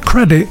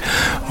credit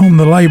on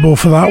the label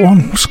for that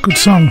one. It's a good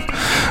song.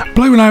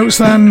 Blue Notes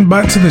then,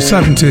 back to the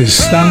 70s.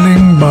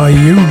 Standing by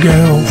You,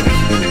 Girl.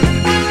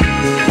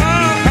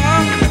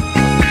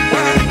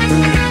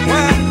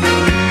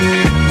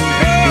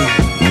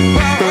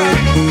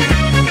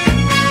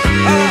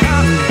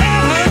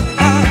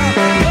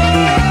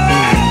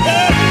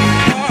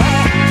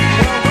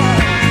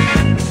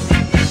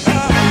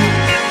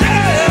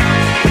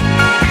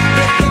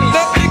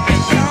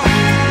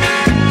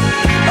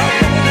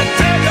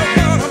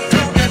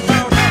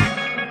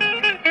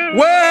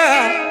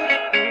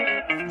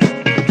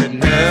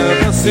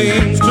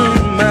 Seems to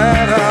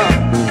matter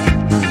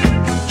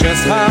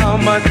just how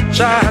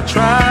much I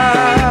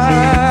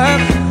try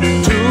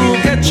to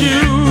get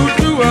you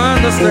to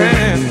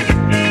understand.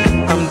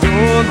 I'm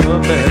doing the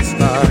best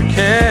I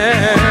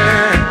can.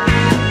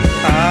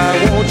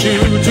 I want you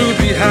to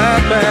be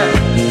happy.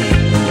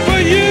 For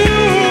you,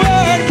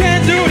 I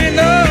can't do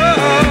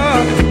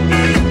enough.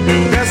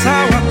 That's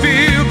how I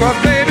feel, 'cause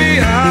baby,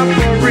 I'm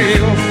for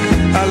real.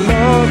 I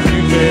love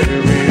you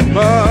very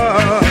much.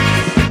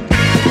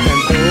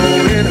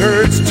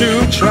 Hurts to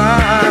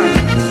try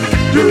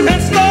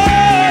and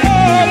start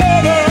all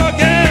over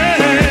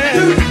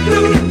again.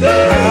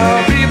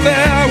 I'll be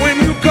there when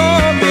you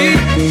call me.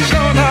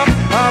 Sure enough,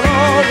 I'll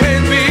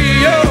always be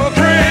your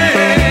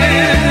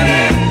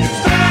friend.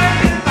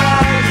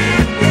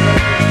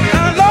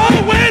 I'll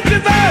always be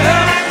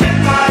there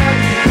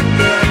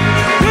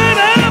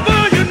whenever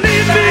you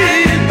need me.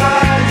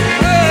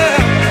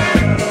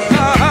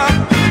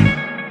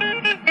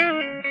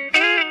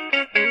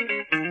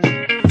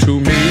 To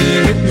me,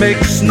 it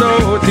makes no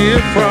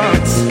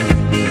difference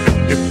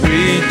if we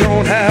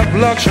don't have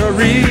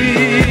luxury,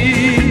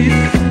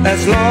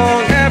 as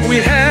long as we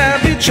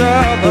have each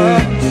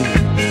other.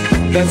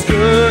 that's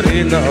good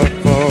enough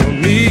for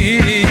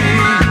me.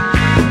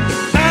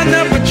 I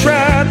never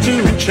tried to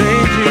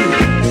change you,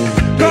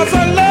 'cause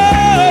I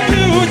love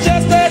you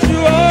just as you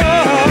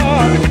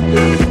are.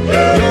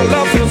 Your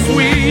love's so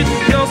sweet,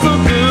 you're so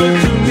good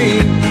to me.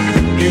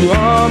 You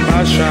are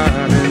my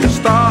shining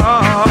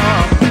star.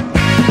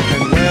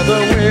 And whether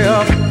we're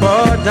up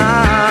or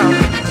down,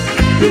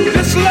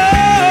 this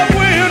love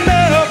will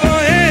never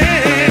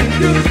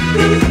end.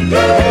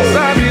 'Cause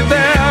I'll be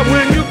there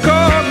when you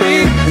call me.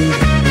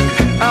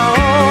 I'll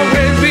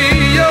always be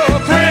your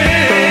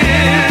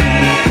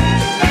friend.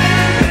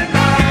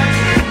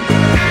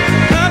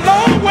 I'll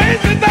always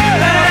be there.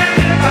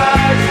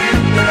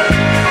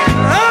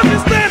 I'll be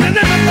standing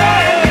in the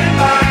dark.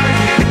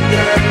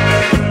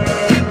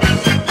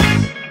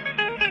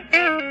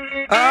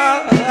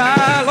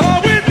 I'll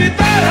always be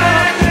there.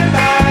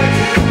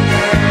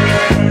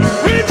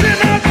 Reaching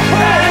out to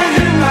hold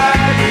you.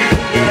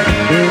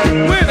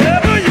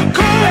 Whenever you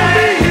call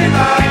me,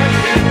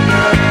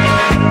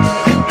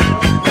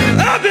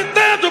 I'll be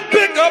there to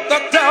pick up the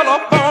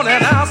telephone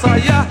and answer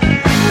ya.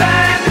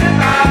 Standing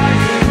by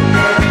you.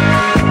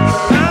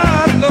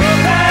 I love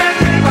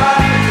standing by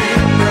you.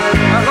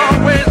 I'll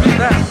always be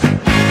there.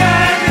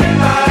 Standing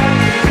by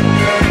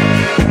you.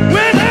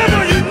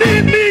 Whenever you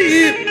need me,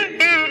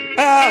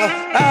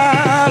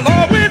 I'll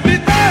always be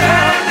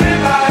there. Standing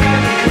by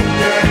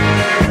you.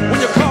 When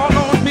you call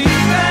on me,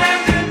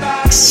 standing by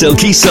you.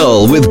 Silky Soul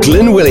with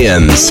Glyn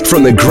Williams.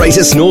 From the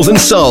greatest northern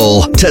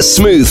soul to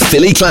smooth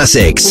Philly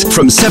classics.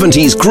 From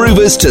 70s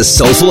groovers to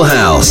soulful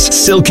house.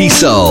 Silky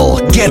Soul.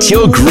 Get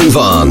your groove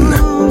on.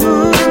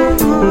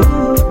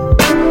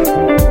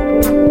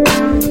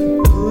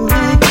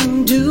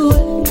 Do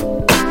it,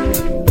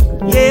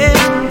 yeah.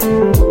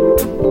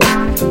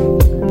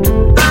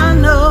 I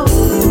know.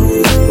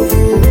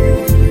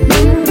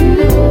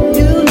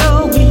 You know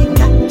we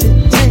got to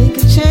take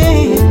a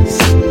chance.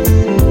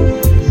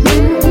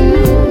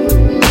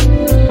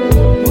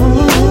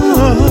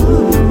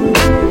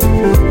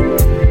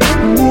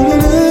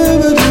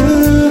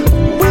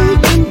 We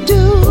can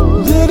do.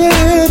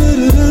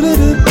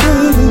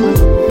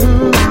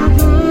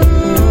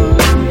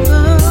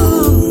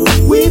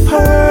 We've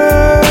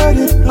heard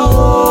it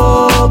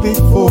all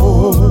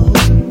before.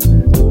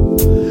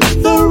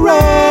 The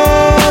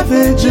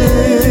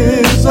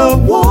ravages of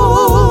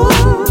war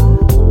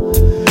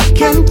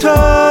can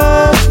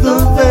touch the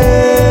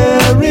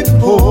very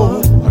poor.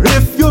 Or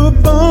if you're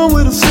born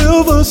with a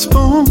silver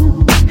spoon,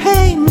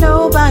 hey,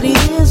 nobody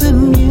is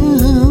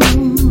immune.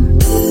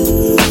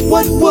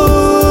 What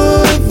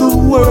would the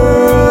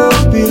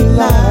world be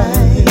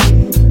like?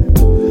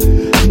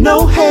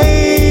 No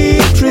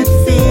hatred,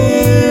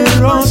 fear,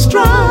 or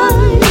strife.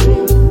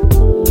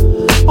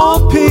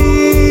 All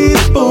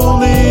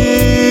people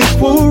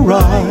equal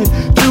right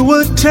to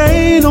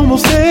attain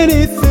almost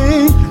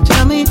anything.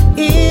 Tell me,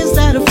 is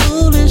that a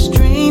foolish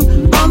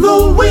dream? On the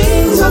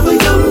wings of a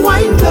young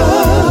white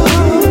dove,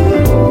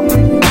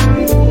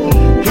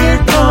 here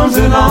comes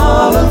an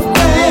olive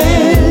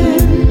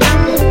band,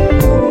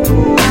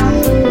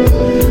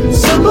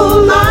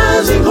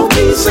 symbolizing hope,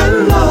 peace,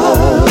 and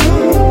love.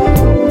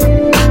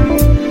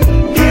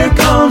 Here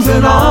comes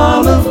an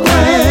olive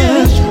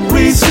branch,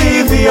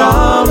 receive the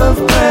olive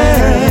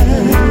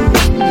branch.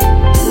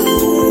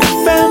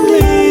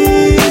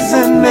 Families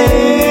and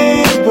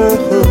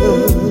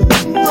neighborhoods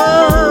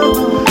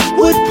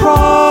would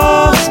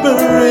prosper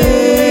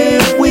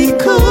if we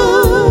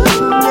could.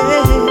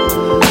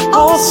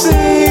 All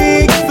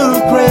seek the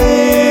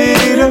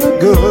greater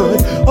good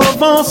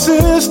of our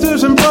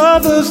sisters and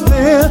brothers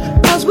there,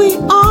 'cause we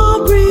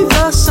all breathe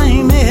the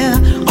same air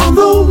on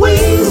the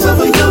wings of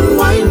a young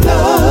white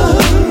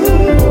dove.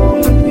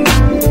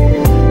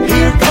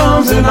 Here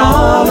comes an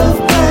olive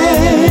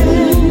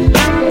branch,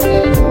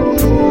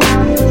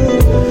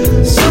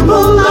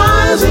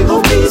 symbolizing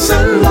hope, peace,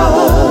 and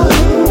love.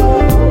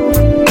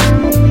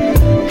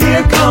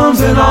 Here comes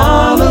an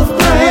olive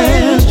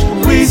branch,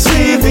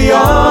 receive the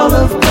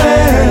olive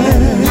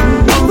branch.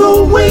 On the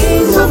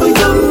wings of a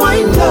young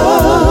white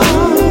dove,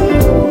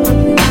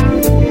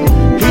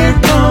 here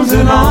comes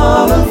an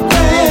olive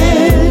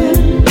branch,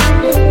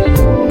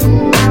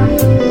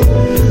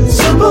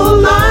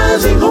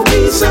 symbolizing hope,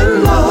 peace, and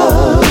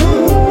love.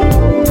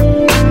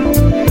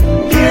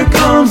 Here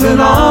comes an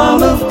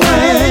olive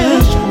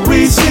branch,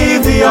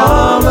 receive the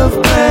olive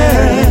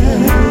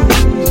branch.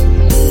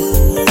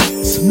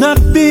 It's not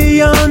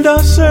beyond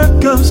our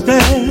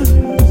circumstance.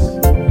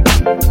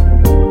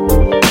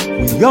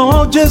 We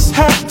all just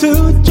have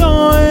to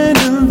join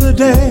in the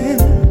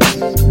dance.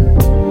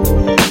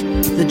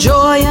 The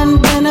joy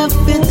and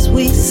benefits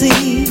we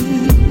see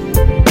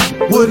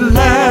would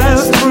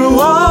last through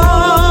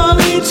all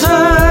eternity.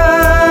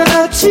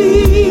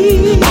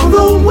 On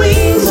the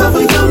wings of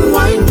a young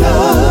white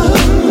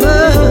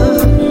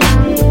dove,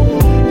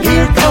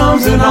 here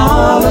comes an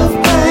olive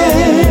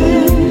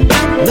branch,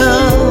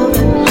 love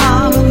and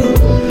harmony,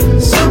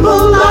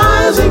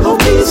 symbolizing hope,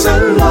 peace,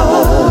 and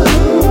love.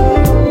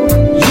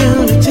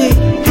 Unity.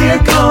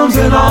 Here comes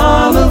an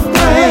olive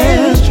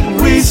branch,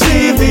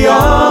 receive the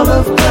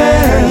olive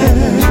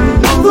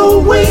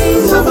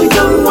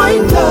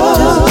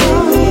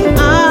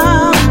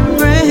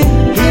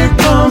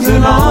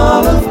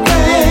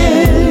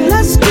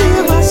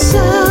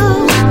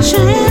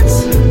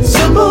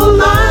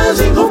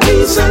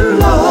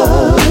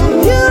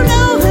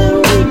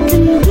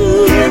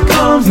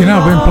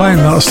playing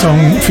that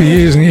song for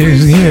years and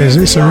years and years.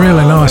 It's a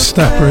really nice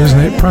stepper, isn't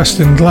it?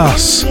 Preston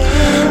Glass,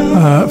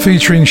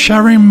 featuring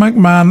Sharon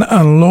McMahon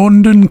and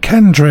London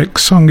Kendrick.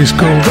 Song is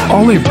called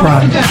Olive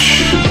Branch.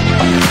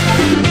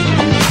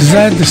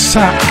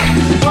 Z-Sack,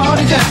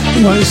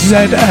 well, it's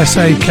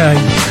Z-S-A-K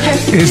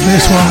is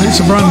this one. It's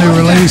a brand new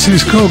release.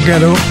 It's called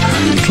Get Up.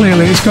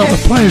 Clearly it's got the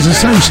Players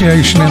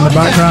Association in the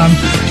background.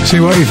 See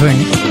what you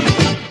think.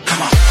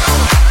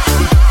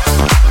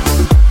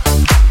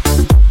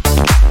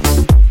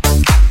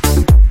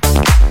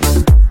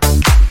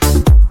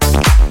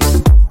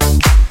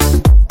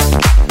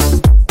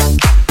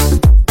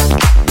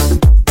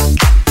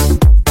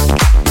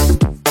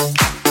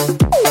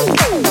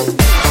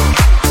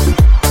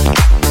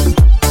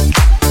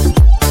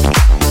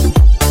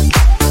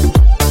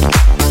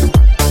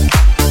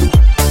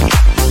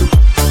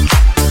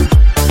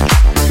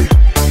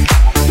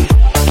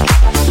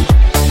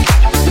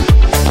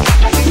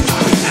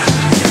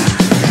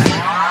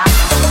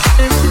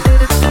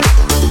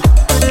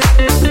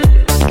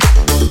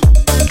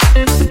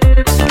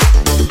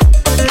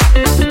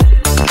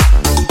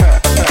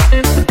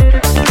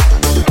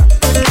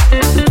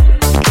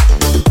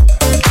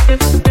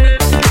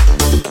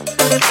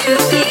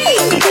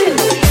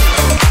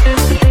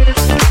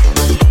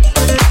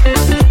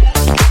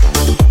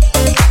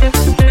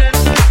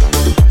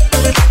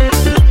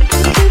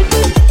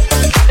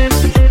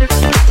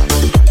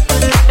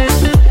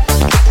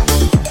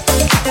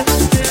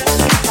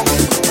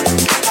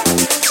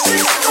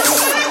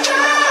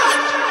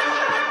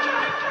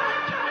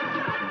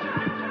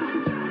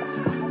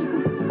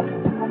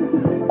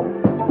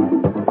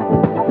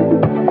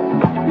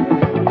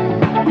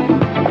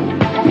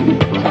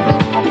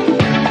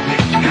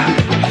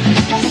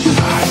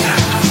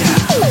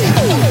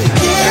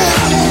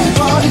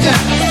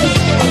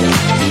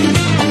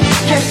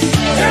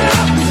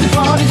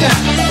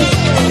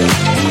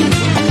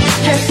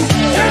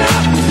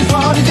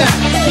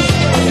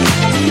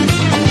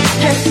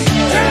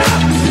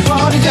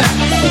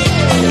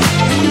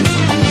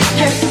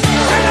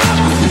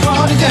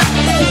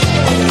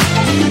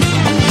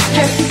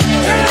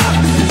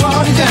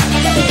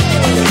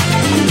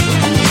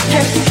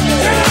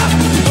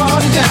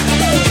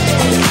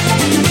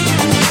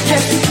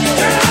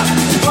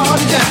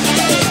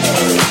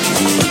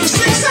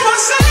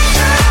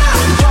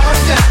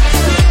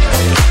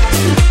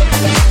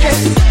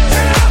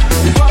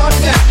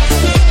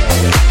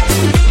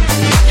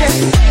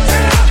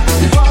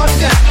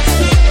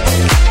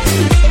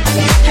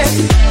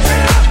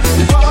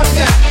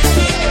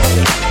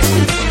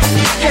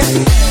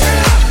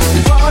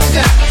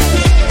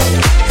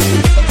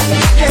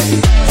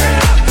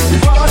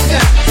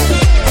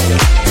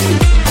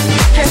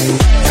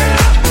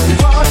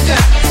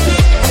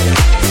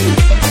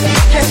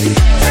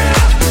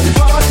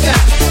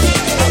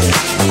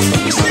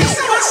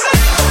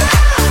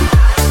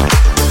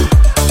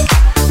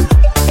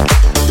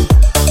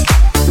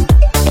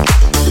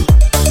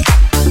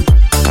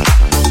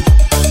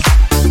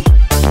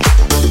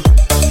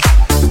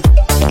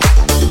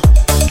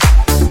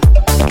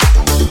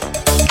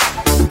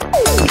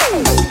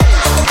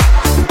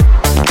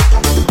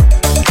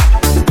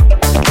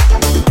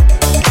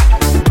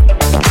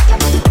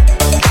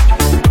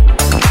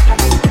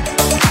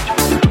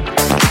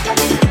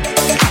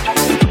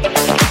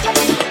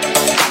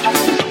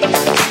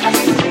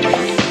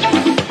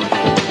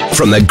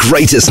 From the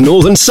greatest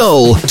Northern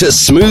Soul to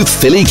smooth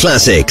Philly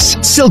classics,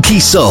 Silky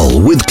Soul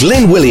with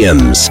Glenn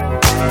Williams.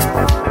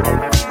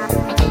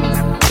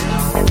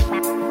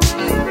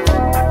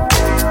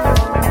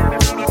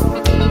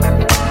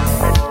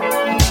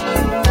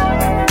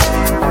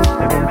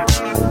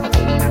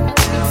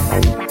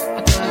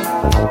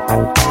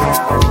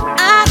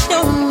 I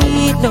don't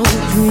need no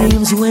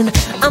dreams when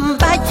I'm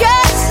by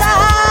your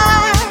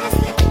side.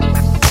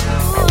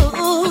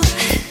 Ooh.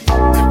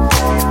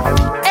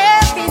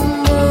 Every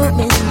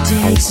moment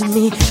takes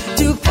me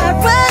to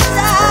paradise.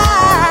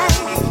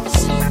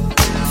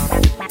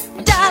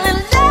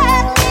 Darling,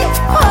 let me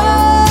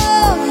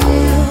hold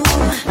you.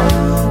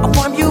 I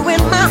warm you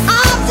in my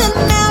arms and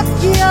melt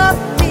your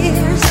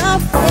fears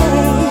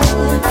away.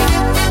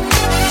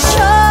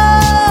 Show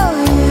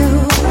you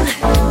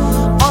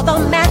all the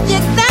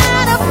magic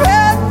that a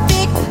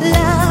perfect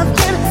love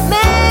can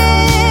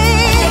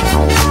make.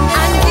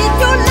 I need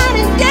you night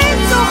and day,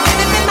 so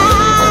baby be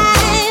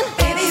mine.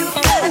 Baby, you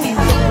gotta be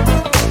mine.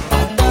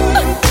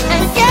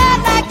 And girl,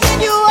 I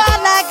give you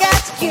all I got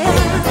to give.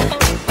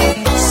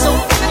 So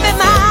baby be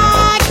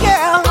my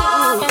girl.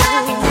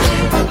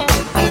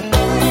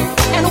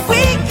 And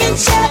we can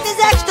share this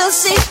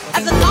ecstasy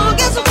as long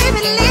as we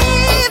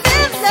believe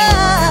in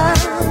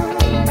love.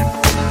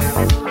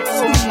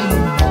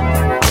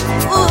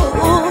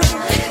 Ooh.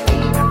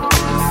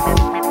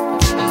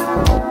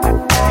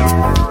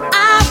 I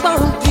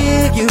won't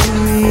give you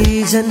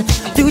reason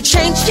to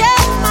change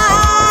your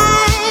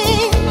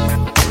mind.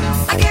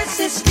 I guess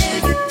it's still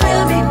you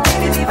thrill me,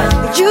 baby, be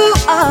mine. You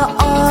are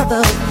all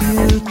the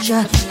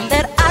future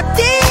that I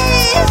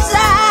desire.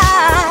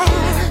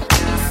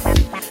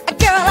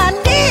 Girl, I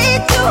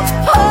need to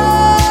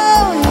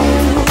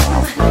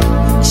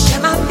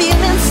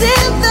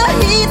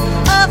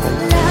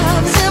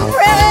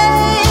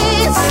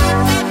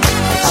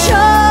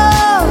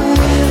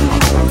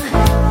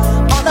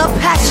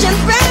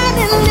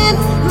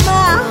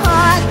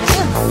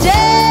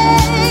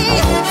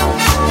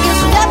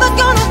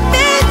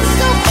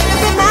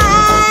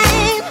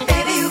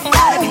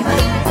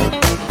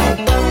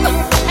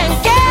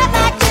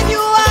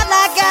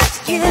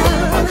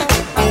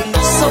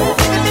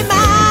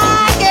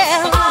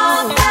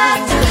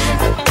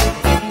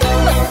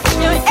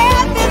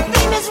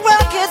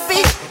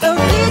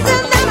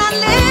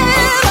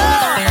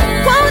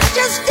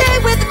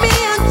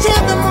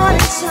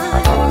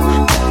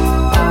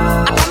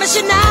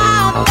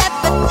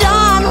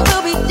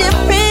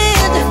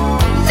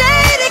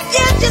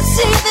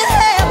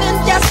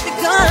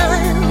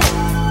one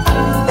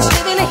is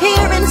living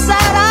here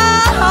inside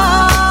our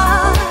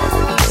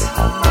hearts.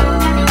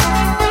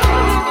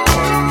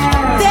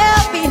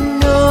 There'll be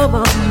no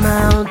more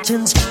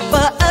mountains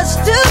for us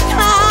to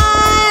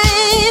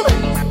climb.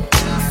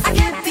 I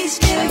can't be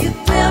still, you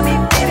thrill me,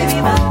 baby, be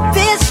mine.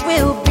 This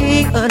will be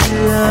a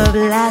love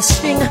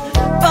lasting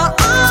for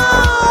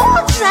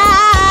all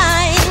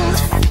times.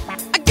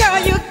 Girl,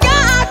 you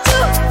got to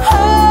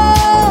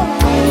hold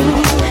me.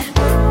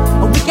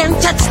 We can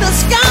touch the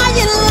sky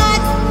and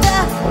light the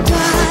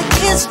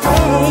darkest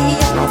day.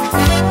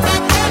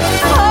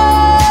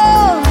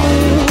 Hold me.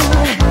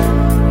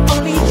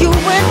 Only you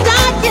and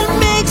I can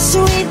make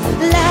sweet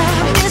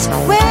love this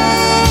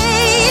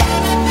way.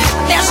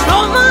 There's no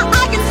more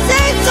I can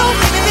say, so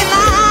baby, be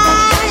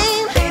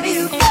mine. Baby,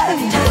 you got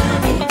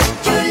me,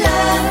 you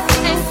love,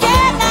 and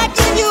can I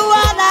give you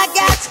all I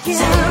got to give?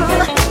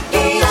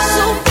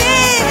 So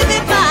baby, be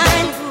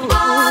mine.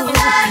 All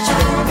that,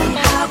 show me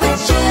how it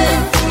should.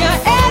 Your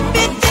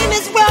everything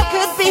this world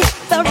could be,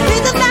 the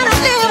reason that I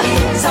live.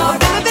 So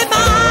baby, be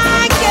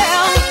my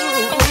girl.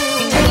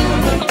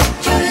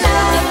 You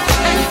love,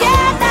 and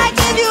can I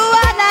give you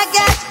all I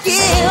got to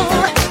give?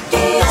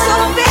 So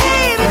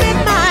baby, be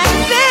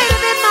mine, baby,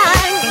 be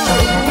mine.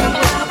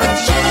 How it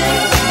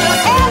should. Your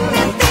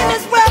everything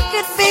this world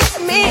could be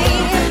to me.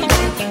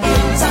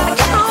 So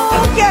come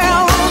on,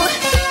 girl.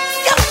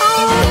 Come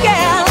on,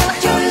 girl.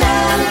 You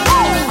love.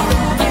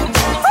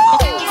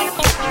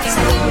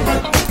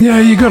 Yeah,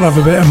 you got to have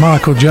a bit of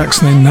Michael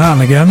Jackson in now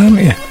and again,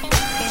 haven't you?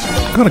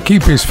 Got to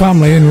keep his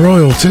family in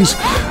royalties.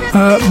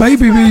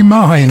 Baby Be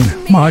Mine,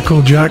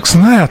 Michael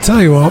Jackson. Hey, I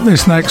tell you what,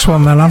 this next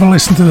one then, have a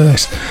listen to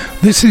this.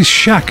 This is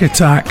Shack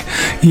Attack.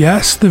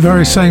 Yes, the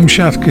very same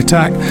Shack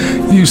Attack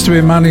used to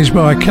be managed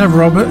by Kev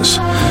Roberts,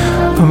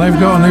 and they've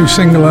got a new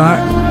single out,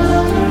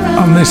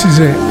 and this is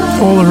it,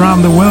 All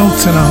Around the World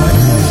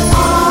Tonight.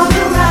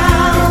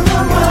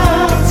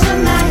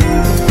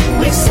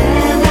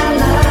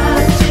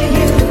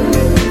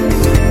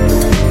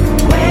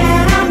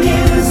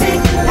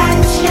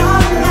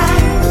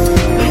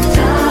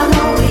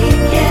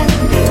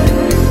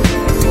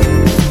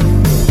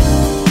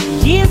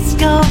 Years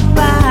go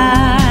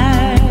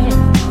by,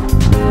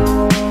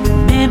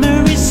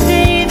 memories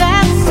stay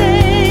the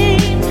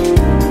same,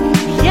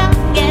 young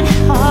and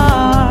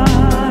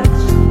hard,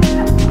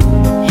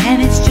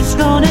 and it's just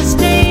gonna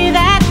stay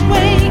that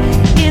way.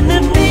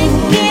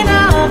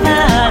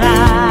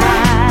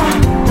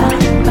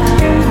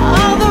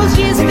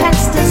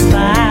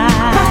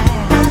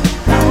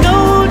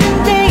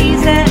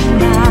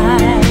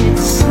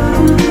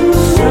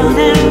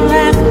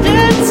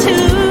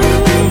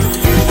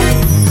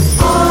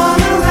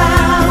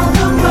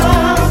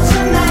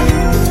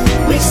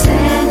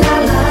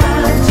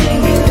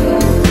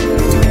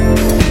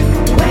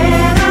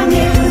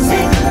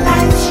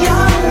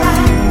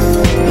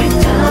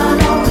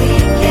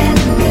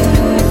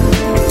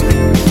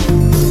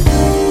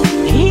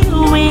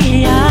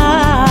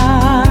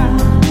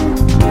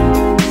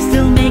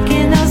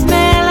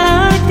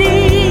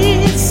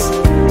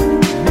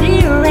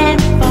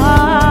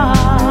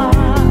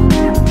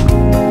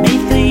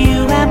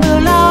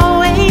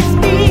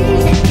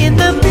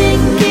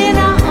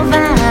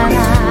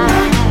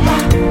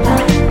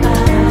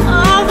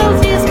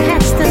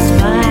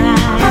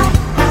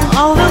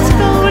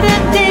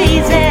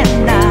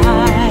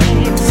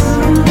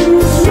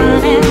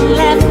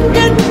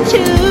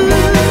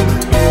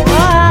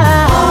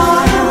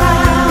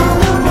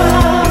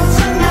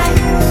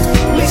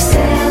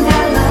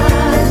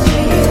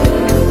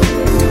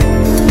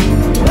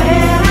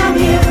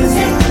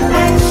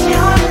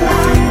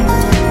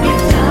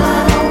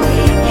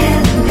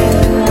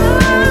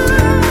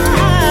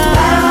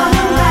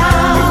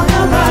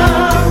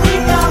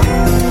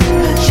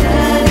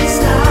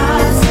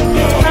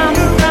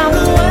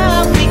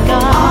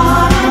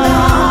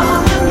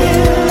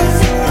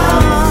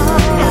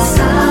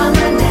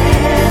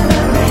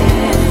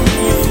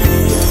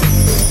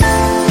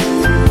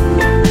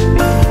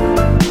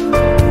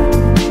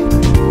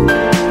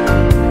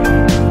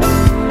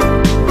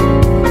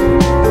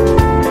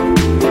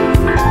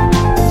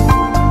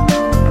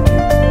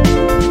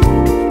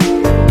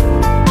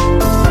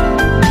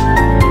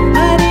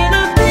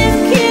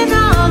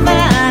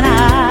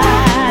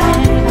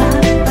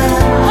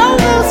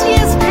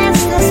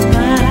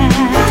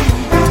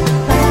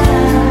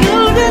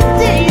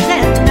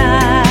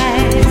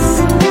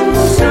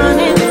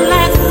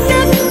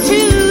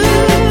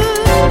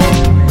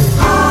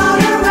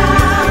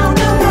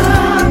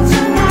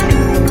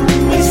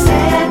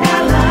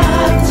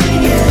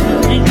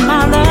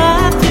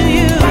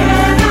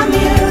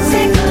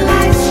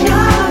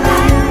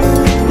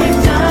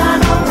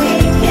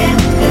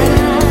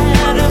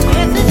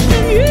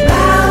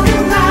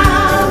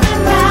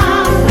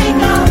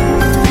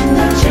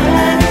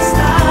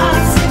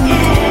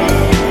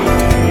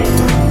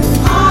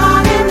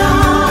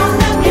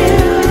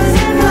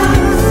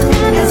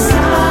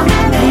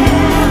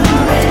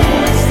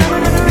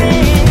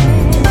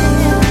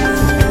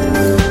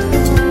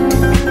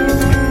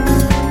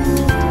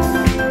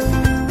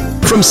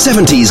 From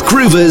 70s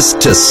groovers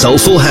to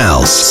soulful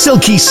house,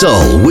 Silky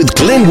Soul with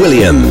Glenn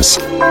Williams.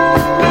 Tear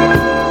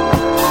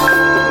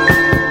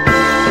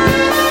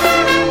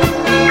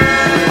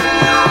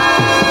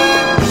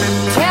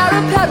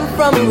a petal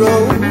from a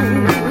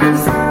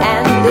rose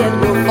and it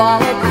will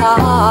fall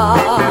apart.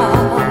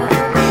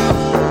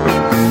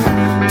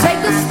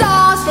 Take the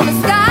stars from the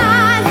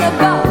skies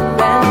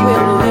above and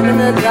we'll live in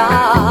the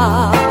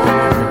dark.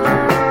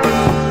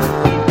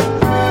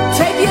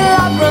 Take your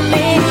love from me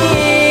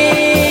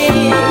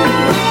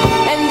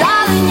and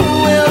darling you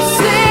will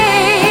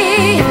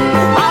see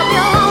I'll be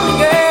a lonely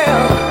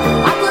girl.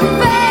 I couldn't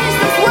face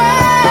this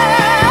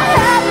world.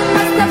 Heaven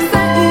must have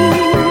sent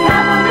you.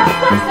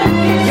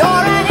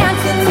 You're an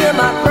answer to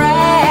my prayer.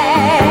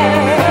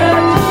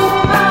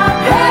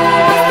 Heaven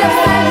must have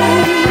sent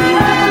you.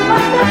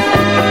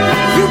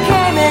 You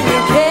came and you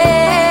came.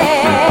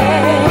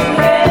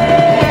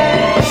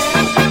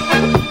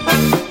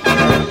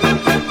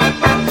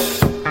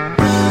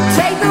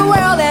 Take the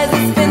world as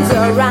it spins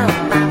around.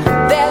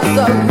 There's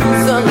a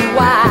reason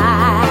why.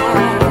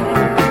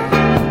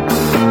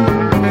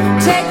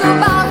 Take a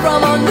bow from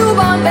a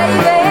newborn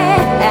baby,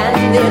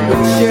 and it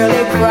will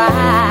surely cry.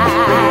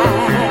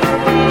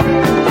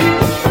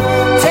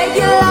 Take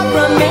your love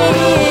from me,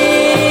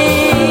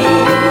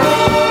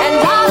 and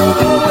darling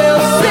you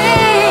will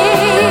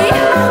see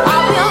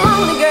I'll be a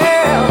lonely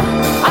girl.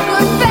 I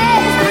couldn't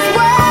face this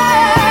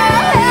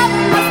world.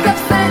 Heaven must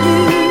have sent you.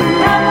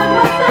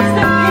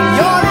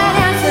 You're an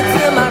answer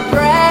to my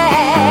prayer.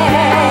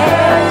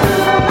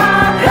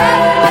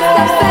 Heaven must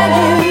have sent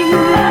you.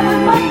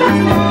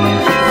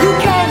 You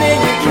came and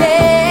you came.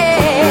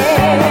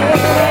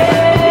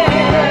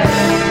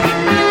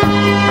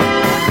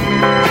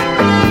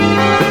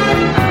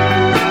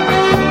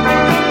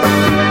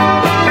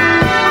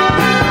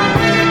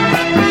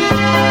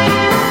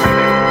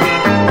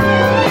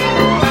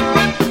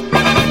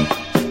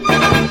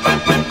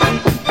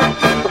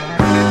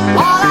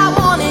 All I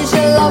want is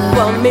your love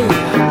for me.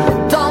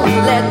 Don't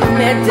let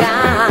me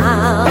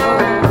down.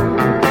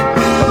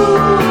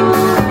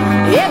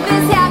 If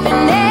it's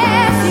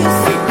happiness you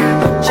seek,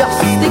 just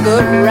stick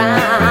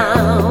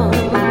around.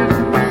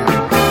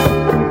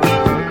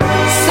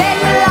 Say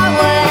your love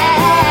will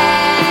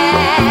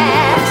last,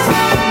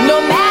 no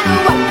matter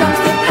what comes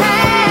to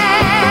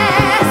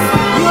pass.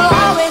 You'll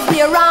always be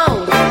around.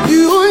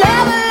 You'll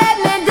never let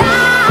me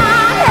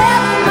down.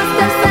 Heaven must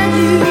have sent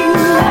you.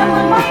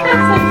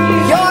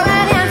 You're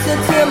an answer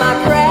to my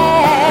prayer.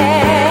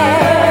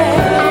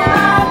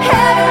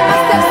 Heaven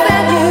must have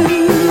sent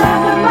you.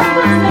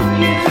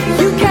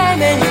 You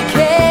came and you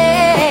came.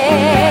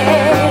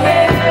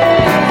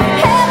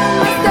 Heaven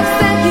must have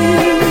sent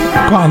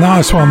you. Quite a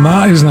nice one,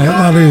 that, isn't it?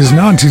 That is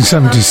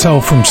 1970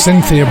 Soul from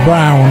Cynthia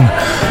Brown.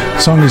 The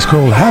song is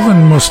called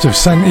Heaven Must Have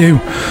Sent You.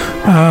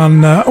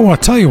 And, I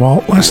tell you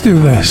what, let's do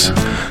this.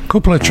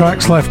 Couple of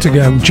tracks left to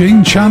go.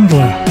 Gene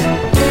Chandler,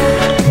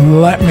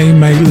 Let Me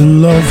Make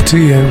Love to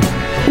You.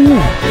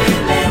 Ooh.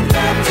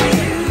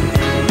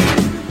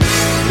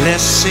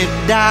 Let's sit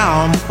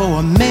down for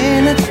a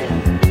minute.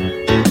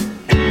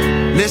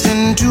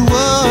 Listen to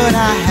what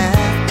I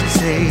have to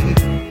say.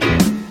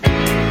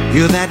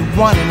 You're that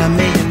one in a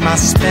million, my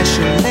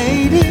special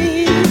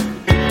lady,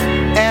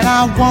 and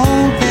I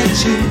won't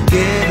let you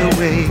get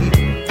away.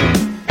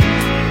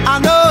 I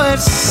know it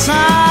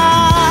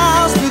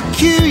sounds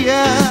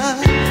peculiar,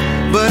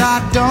 but I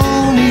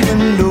don't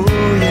even know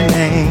your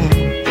name.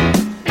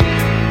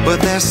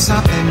 But there's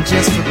something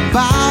just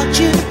about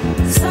you.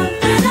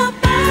 Something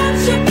about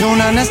you.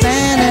 Don't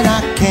understand and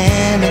I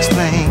can't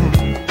explain.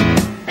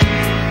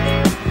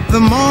 The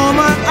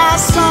moment I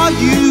saw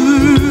you,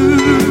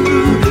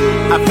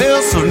 I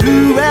felt so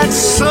new and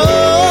so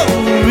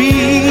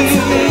real.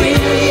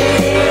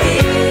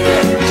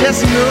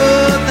 Just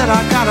know that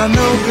I gotta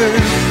know,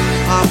 girl,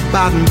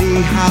 about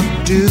me. How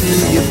do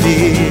you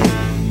feel?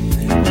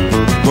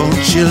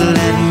 Won't you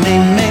let me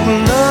make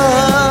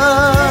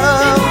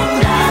love?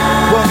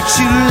 Won't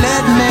you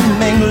let me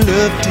make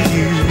love to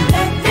you?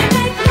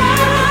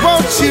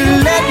 Won't you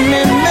let me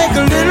make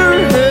a little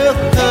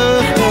love?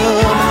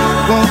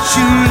 Won't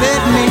you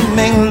let me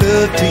make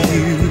love to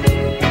you?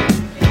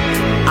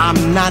 I'm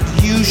not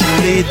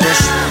usually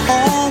this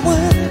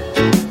forward,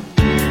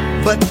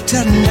 but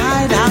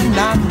tonight I'm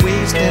not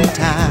wasting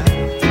time.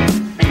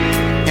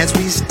 As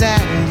we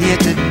stand here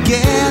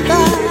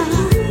together,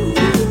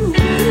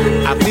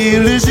 I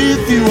feel as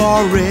if you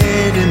are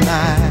already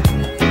mine.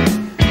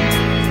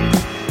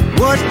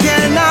 What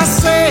can I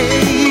say?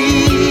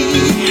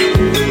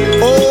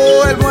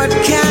 Oh, and what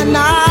can I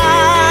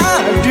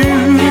do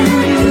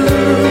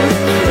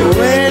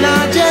when I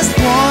just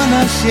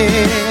wanna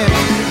share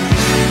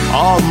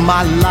all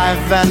my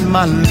life and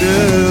my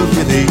love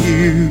with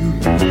you?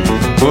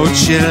 Won't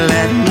you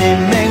let me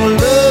make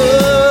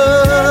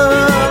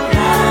love?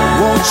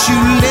 Won't you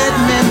let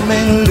me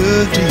make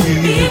love to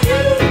you?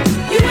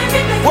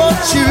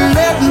 Won't you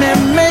let me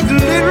make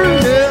little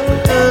love?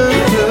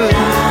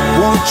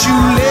 Won't you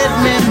let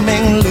me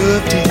make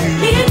love to you?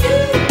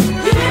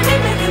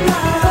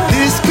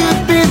 This could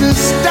be the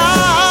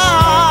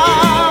start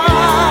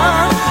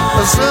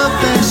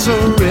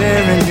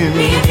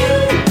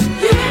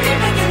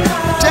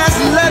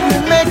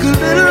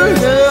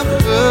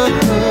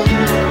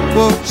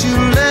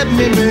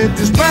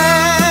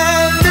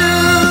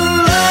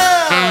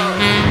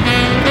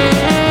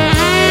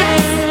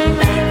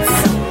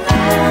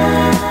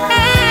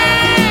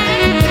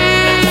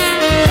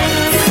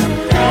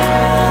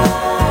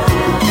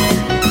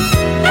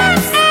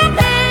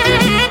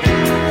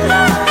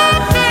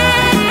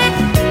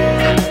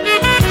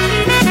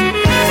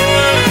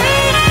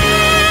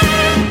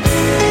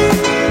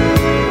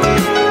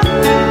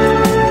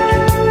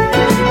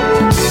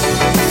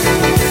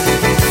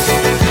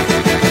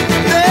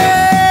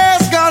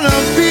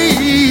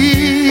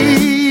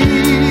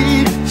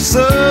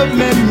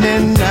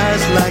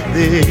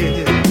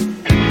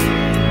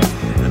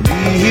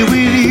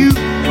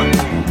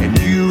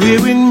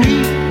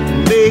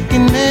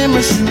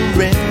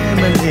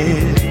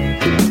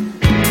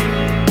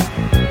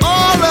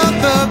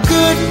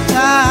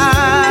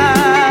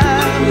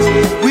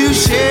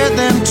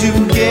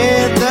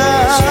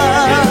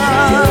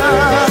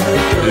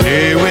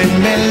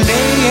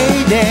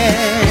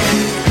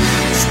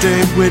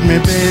with me,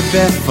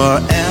 baby,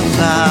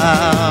 forever?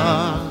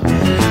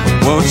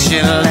 Won't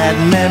you let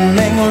me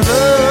make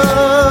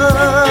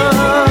love?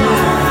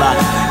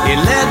 You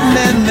let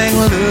me make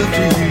love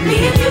to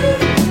you.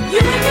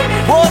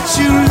 Won't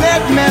you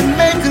let me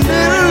make a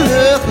little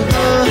love?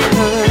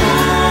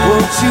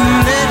 Won't you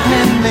let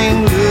me make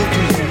love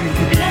to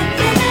you?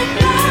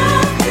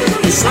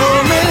 In so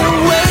many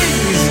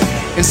ways,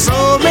 in so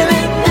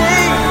many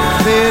days,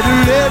 baby,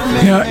 let me.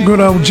 Yeah, good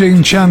old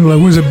Gene Chandler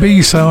was a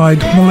B-side,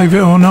 believe it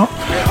or not,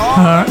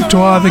 to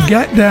either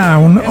Get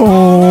Down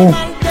or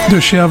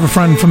Does She Have a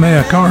Friend From Here?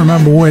 I can't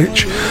remember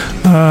which,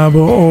 but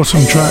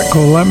awesome track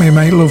called Let Me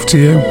Make Love To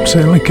You,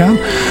 certainly can.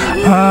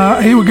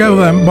 Here we go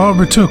then,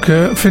 Barbara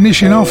Tucker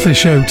finishing off the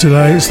show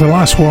today. It's the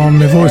last one,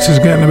 my voice is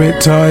getting a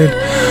bit tired,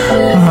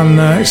 and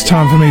it's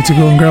time for me to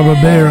go and grab a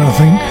beer, I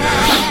think.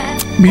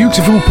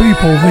 Beautiful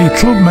people, the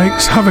Club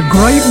Mix, have a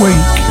great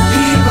week.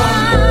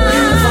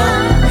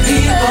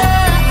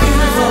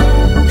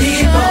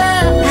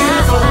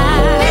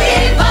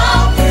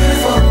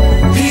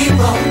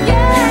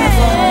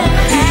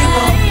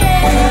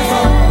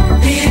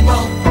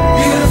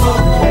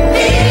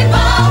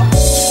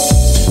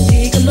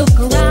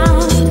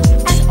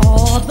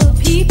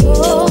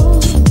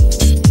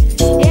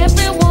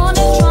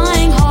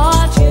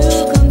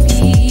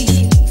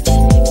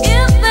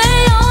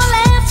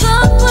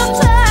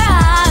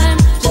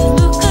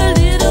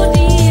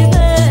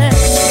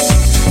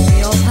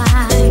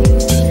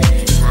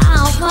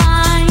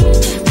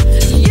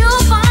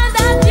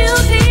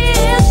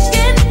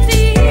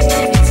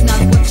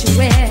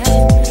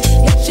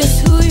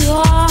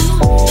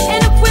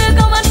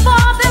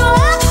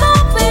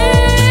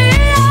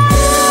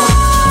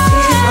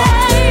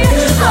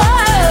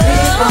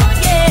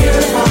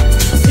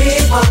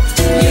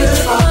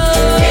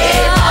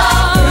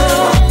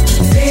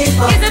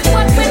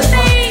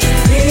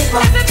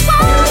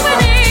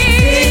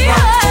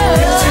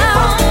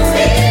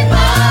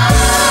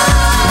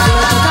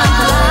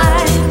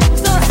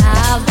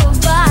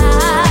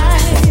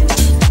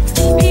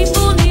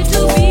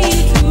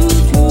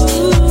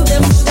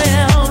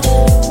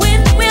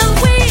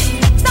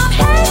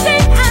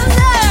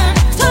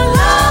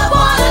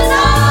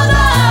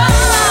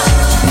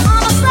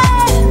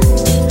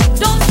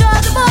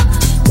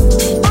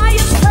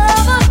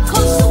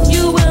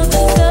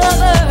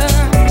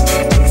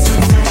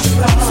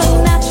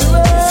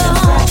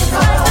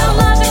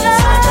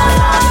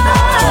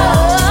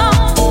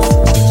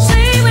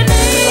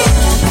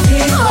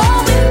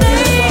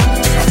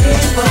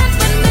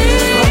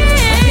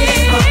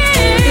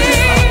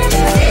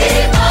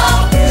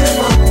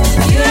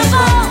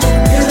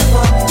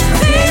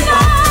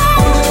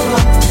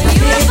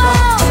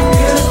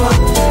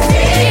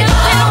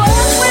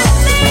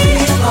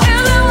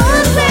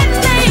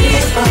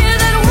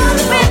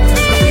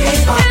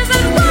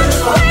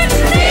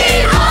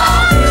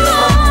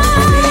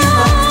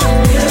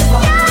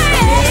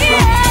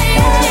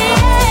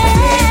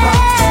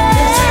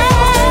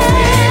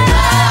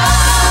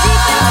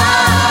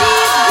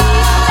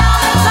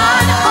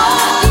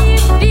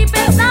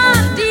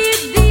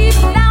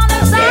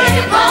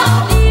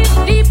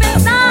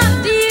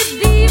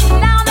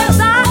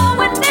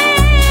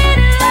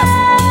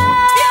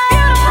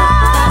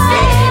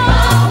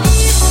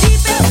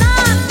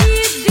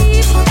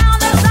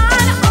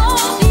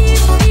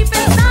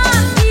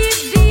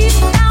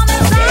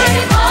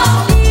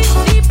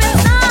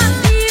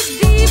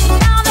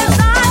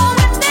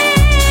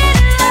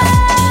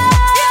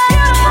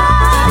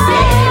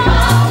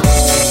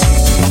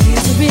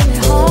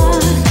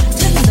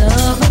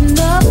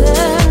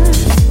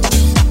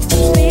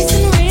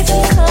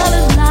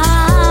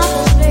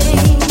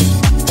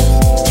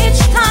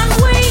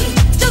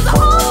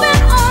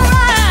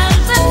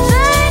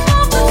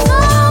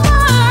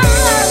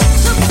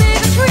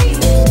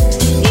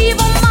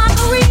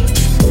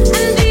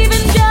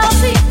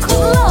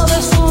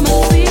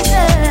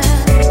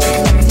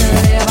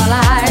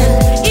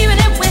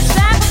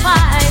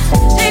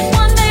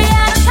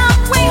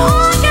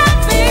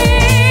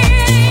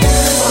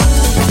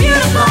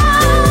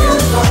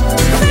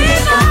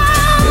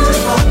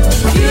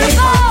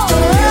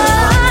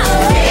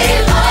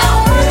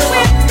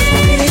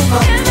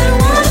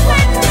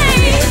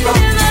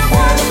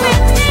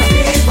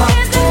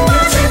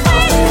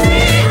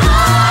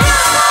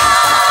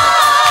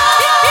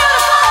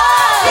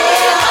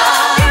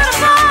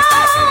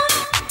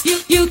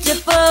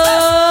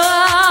 Beautiful.